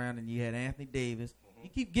turn around and you had Anthony Davis. You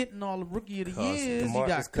keep getting all the rookie of the Cousins. years. DeMarcus You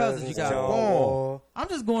got Cousins. You got John Wall. I'm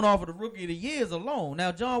just going off of the rookie of the years alone.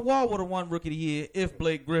 Now, John Wall would have won rookie of the year if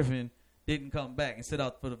Blake Griffin didn't come back and sit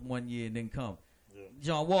out for the 1 year and then come.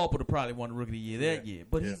 John Wall would have probably won the rookie of the year that year.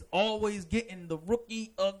 But he's always getting the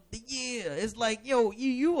rookie of the year. It's like, yo,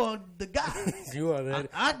 you are the guy. You are that.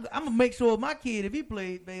 I'm going to make sure my kid, if he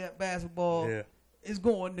played basketball, is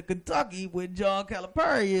going to Kentucky where John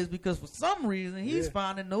Calipari is, because for some reason he's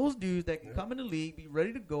finding those dudes that can come in the league, be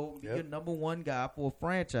ready to go, be your number one guy for a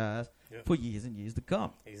franchise for years and years to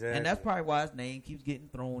come. Exactly. And that's probably why his name keeps getting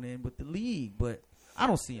thrown in with the league. But I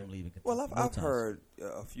don't see him leaving Kentucky. Well, I've heard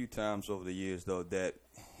a few times over the years, though, that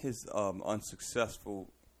his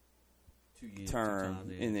unsuccessful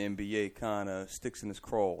term in the NBA kind of sticks in his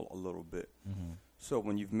craw a little bit. Mm-hmm. So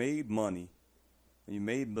when you've made money, when you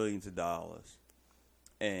made millions of dollars,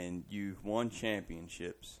 and you've won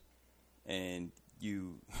championships, and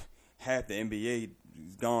you have the NBA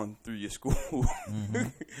gone through your school,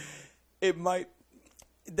 it might.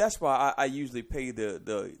 That's why I usually pay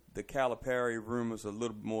the Calipari rumors a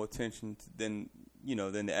little bit more attention than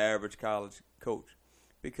the average college coach,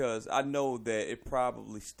 because I know that it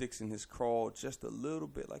probably sticks in his craw just a little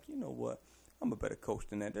bit. Like, you know what, I'm a better coach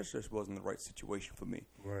than that. That just wasn't the right situation for me.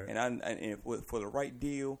 Right. And for the right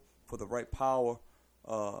deal, for the right power,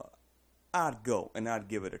 I'd go and I'd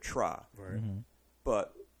give it a try. Right. Mm-hmm.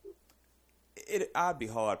 But I'd be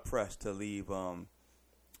hard pressed to leave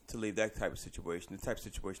that type of situation, the type of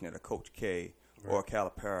situation that a Coach K or a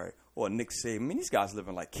Calipari or a Nick Saban. I mean, these guys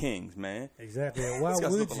living like kings, man. Exactly. And why these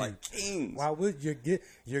guys would living you? like kings. Why would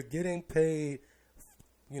you're getting paid,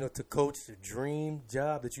 to coach the dream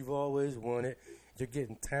job that you've always wanted. You're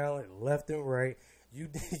getting talent left and right. You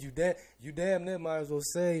damn near might as well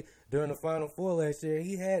say during the Final Four last year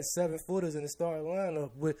he had 7-footers in the starting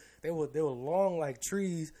lineup. They were long like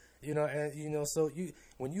trees, So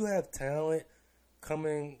when you have talent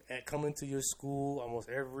coming to your school almost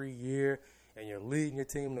every year, and you're leading your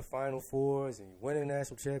team to Final Fours and you're winning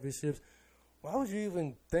national championships, why would you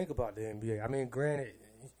even think about the NBA? I mean, granted,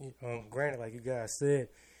 like you guys said,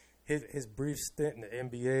 his brief stint in the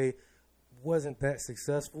NBA wasn't that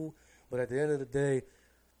successful. But at the end of the day,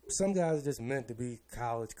 some guys are just meant to be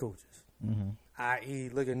college coaches. Mm-hmm. I.e.,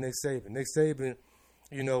 look at Nick Saban. Nick Saban,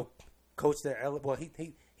 coached at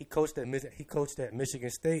he coached at Michigan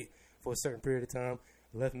State for a certain period of time.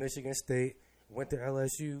 Left Michigan State, went to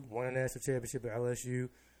LSU, won a national championship at LSU,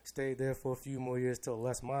 stayed there for a few more years till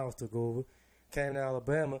Les Miles took over. Came to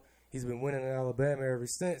Alabama. He's been winning in Alabama ever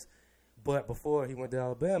since. But before he went to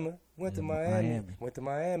Alabama, went to Miami. Went to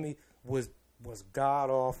Miami, was god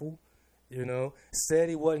awful. Said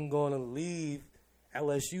he wasn't going to leave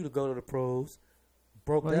LSU to go to the pros.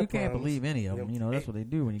 Broke that you can't promise. believe any of them. That's what they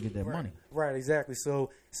do when you get that money. Right, exactly. So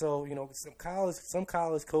some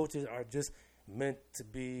college coaches are just meant to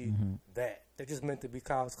be that. They're just meant to be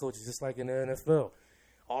college coaches, just like in the NFL.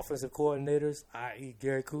 Offensive coordinators, i.e.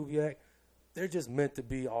 Gary Kubiak, they're just meant to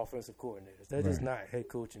be offensive coordinators. They're just not head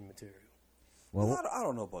coaching material. Well, I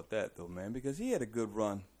don't know about that, though, man, because he had a good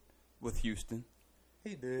run with Houston.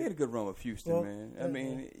 He did. He had a good run with Houston, man. I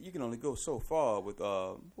mean, you can only go so far with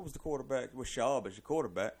what was the quarterback? With Schaub as your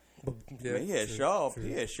quarterback. Yeah, he had Schaub.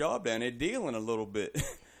 He had Schaub down there dealing a little bit.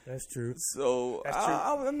 That's true. So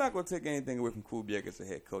I'm not going to take anything away from Kubiak as a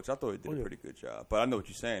head coach. I thought he did a pretty good job. But I know what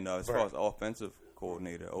you're saying, though. As far as offensive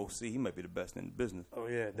coordinator, OC, he might be the best in the business. Oh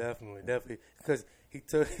yeah, definitely. Because he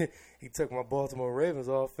took my Baltimore Ravens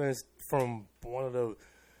offense from one of the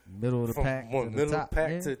middle of the pack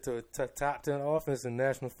to top 10 offense in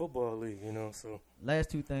National Football League. So last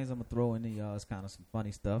two things I'm gonna throw in there, y'all, is kind of some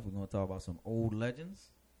funny stuff. We're gonna talk about some old legends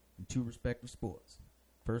in two respective sports.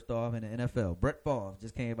 First off, in the NFL, Brett Favre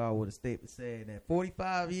just came out with a statement saying that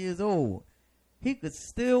 45 years old, he could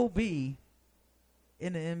still be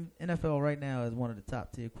in the NFL right now as one of the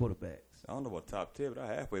top tier quarterbacks. I don't know about top tier, but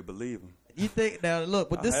I halfway believe him. You think now?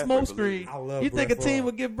 Look, with this smoke screen, you think a team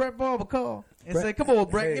would give Brett Favre a call and say, "Come on,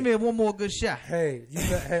 Brett, give me one more good shot." Hey, you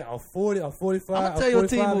got a 45, I'm gonna tell you a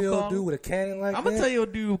team will year call old dude with a cannon like that. I'm gonna tell you a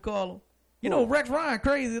dude who call him. You know, Rex Ryan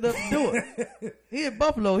crazy enough to do it. He in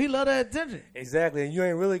Buffalo. He love that attention. Exactly, and you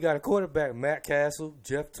ain't really got a quarterback. Matt Castle,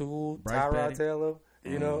 Jeff Toole, Tyrod Taylor.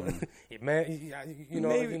 You know,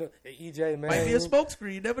 EJ man might be a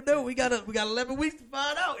smokescreen. You never know. We got 11 weeks to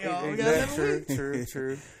find out, y'all. We got 11 weeks.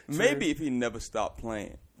 True. Maybe if he never stopped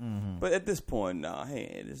playing. Mm-hmm. But at this point, nah,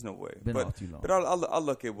 there's no way. Been off too long. But I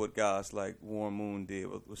look at what guys like Warren Moon did,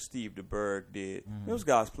 what Steve DeBerg did. Mm-hmm. Those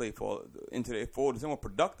guys played into their 40s. They were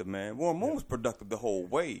productive, man. Warren Moon was productive the whole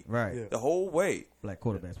way. Right. Yeah. The whole way. Black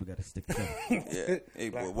quarterbacks, we got to stick together. Yeah. Hey,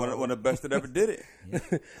 one of the best that ever did it. Yeah.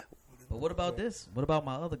 But what about this? What about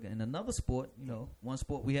my other in another sport? One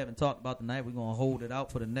sport we haven't talked about tonight. We're gonna hold it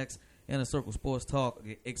out for the next Inner Circle Sports Talk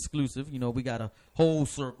exclusive. We got a whole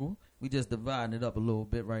circle. We just dividing it up a little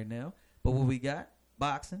bit right now. But what we got?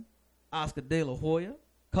 Boxing. Oscar De La Hoya.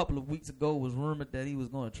 A couple of weeks ago was rumored that he was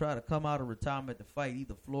going to try to come out of retirement to fight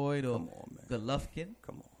either Floyd or Golovkin.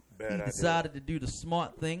 Come on. He decided to do the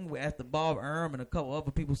smart thing after Bob Arum and a couple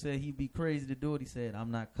other people said he'd be crazy to do it. He said,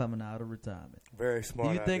 I'm not coming out of retirement. Very smart.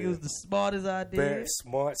 Do you think it was the smartest idea? Very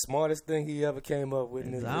smartest thing he ever came up with.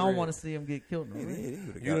 In his I don't want to see him get killed.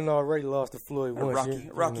 You done already lost to Floyd once.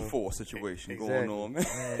 Rocky IV situation going on, man.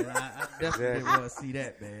 I definitely didn't want to see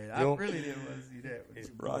that, man. I really didn't want to see that.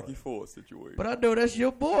 Rocky IV situation. But I know that's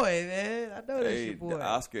your boy, man. I know that's your boy.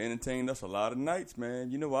 Oscar entertained us a lot of nights,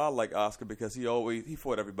 man. You know why I like Oscar? Because he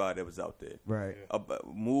fought everybody that was out there. Right.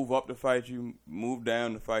 Move up to fight you, move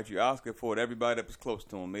down to fight you. Oscar fought everybody that was close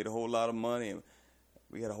to him. Made a whole lot of money. And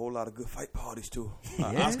we had a whole lot of good fight parties, too.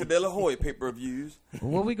 Oscar De La Hoya pay-per-views.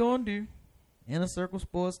 Well, what we going to do? Inner Circle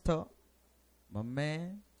Sports Talk. My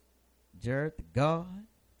man, Jared the God.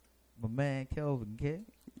 My man, Kelvin K.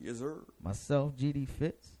 Yes, sir. Myself, GD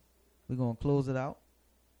Fitz. We're going to close it out.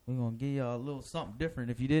 We're going to give y'all a little something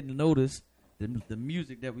different. If you didn't notice, the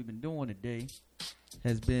music that we've been doing today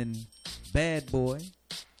has been Bad Boy.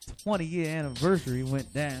 20-year anniversary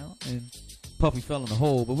went down, and Puffy fell in the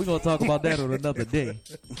hole. But we're going to talk about that on another day.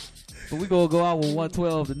 But we're going to go out with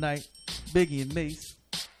 112 tonight. Biggie and Mace.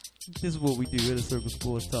 This is what we do at the Circle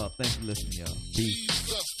Sports Talk. Thanks for listening, y'all. Peace.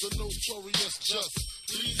 The notorious just.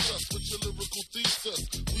 Please us with your lyrical thesis.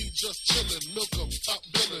 We just chillin', milk 'em, top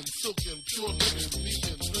billin', silkin', pure linen,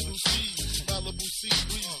 meetin', little seeds, Malibu sea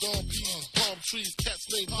breeze, dawn peas, palm trees, cats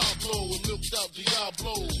named Pablo, and milked out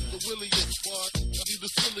Diablo. The williest, boy, I be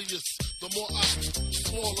the silliest. The more I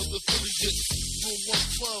smaller the silly gets. Room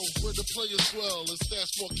 112, where the players dwell, and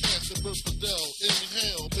stash more cash than Bert Fidel.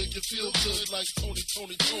 Inhale, make you feel good like Tony.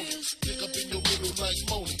 Pick up in your middle like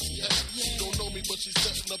Moni. Yeah. She don't know me, but she's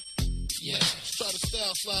setting up. Yeah. Try to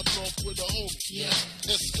style sliding off with a homie. Yeah.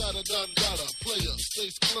 Escada Dondada, player, stay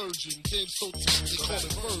splurging. Game so tight, they call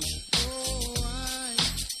it version.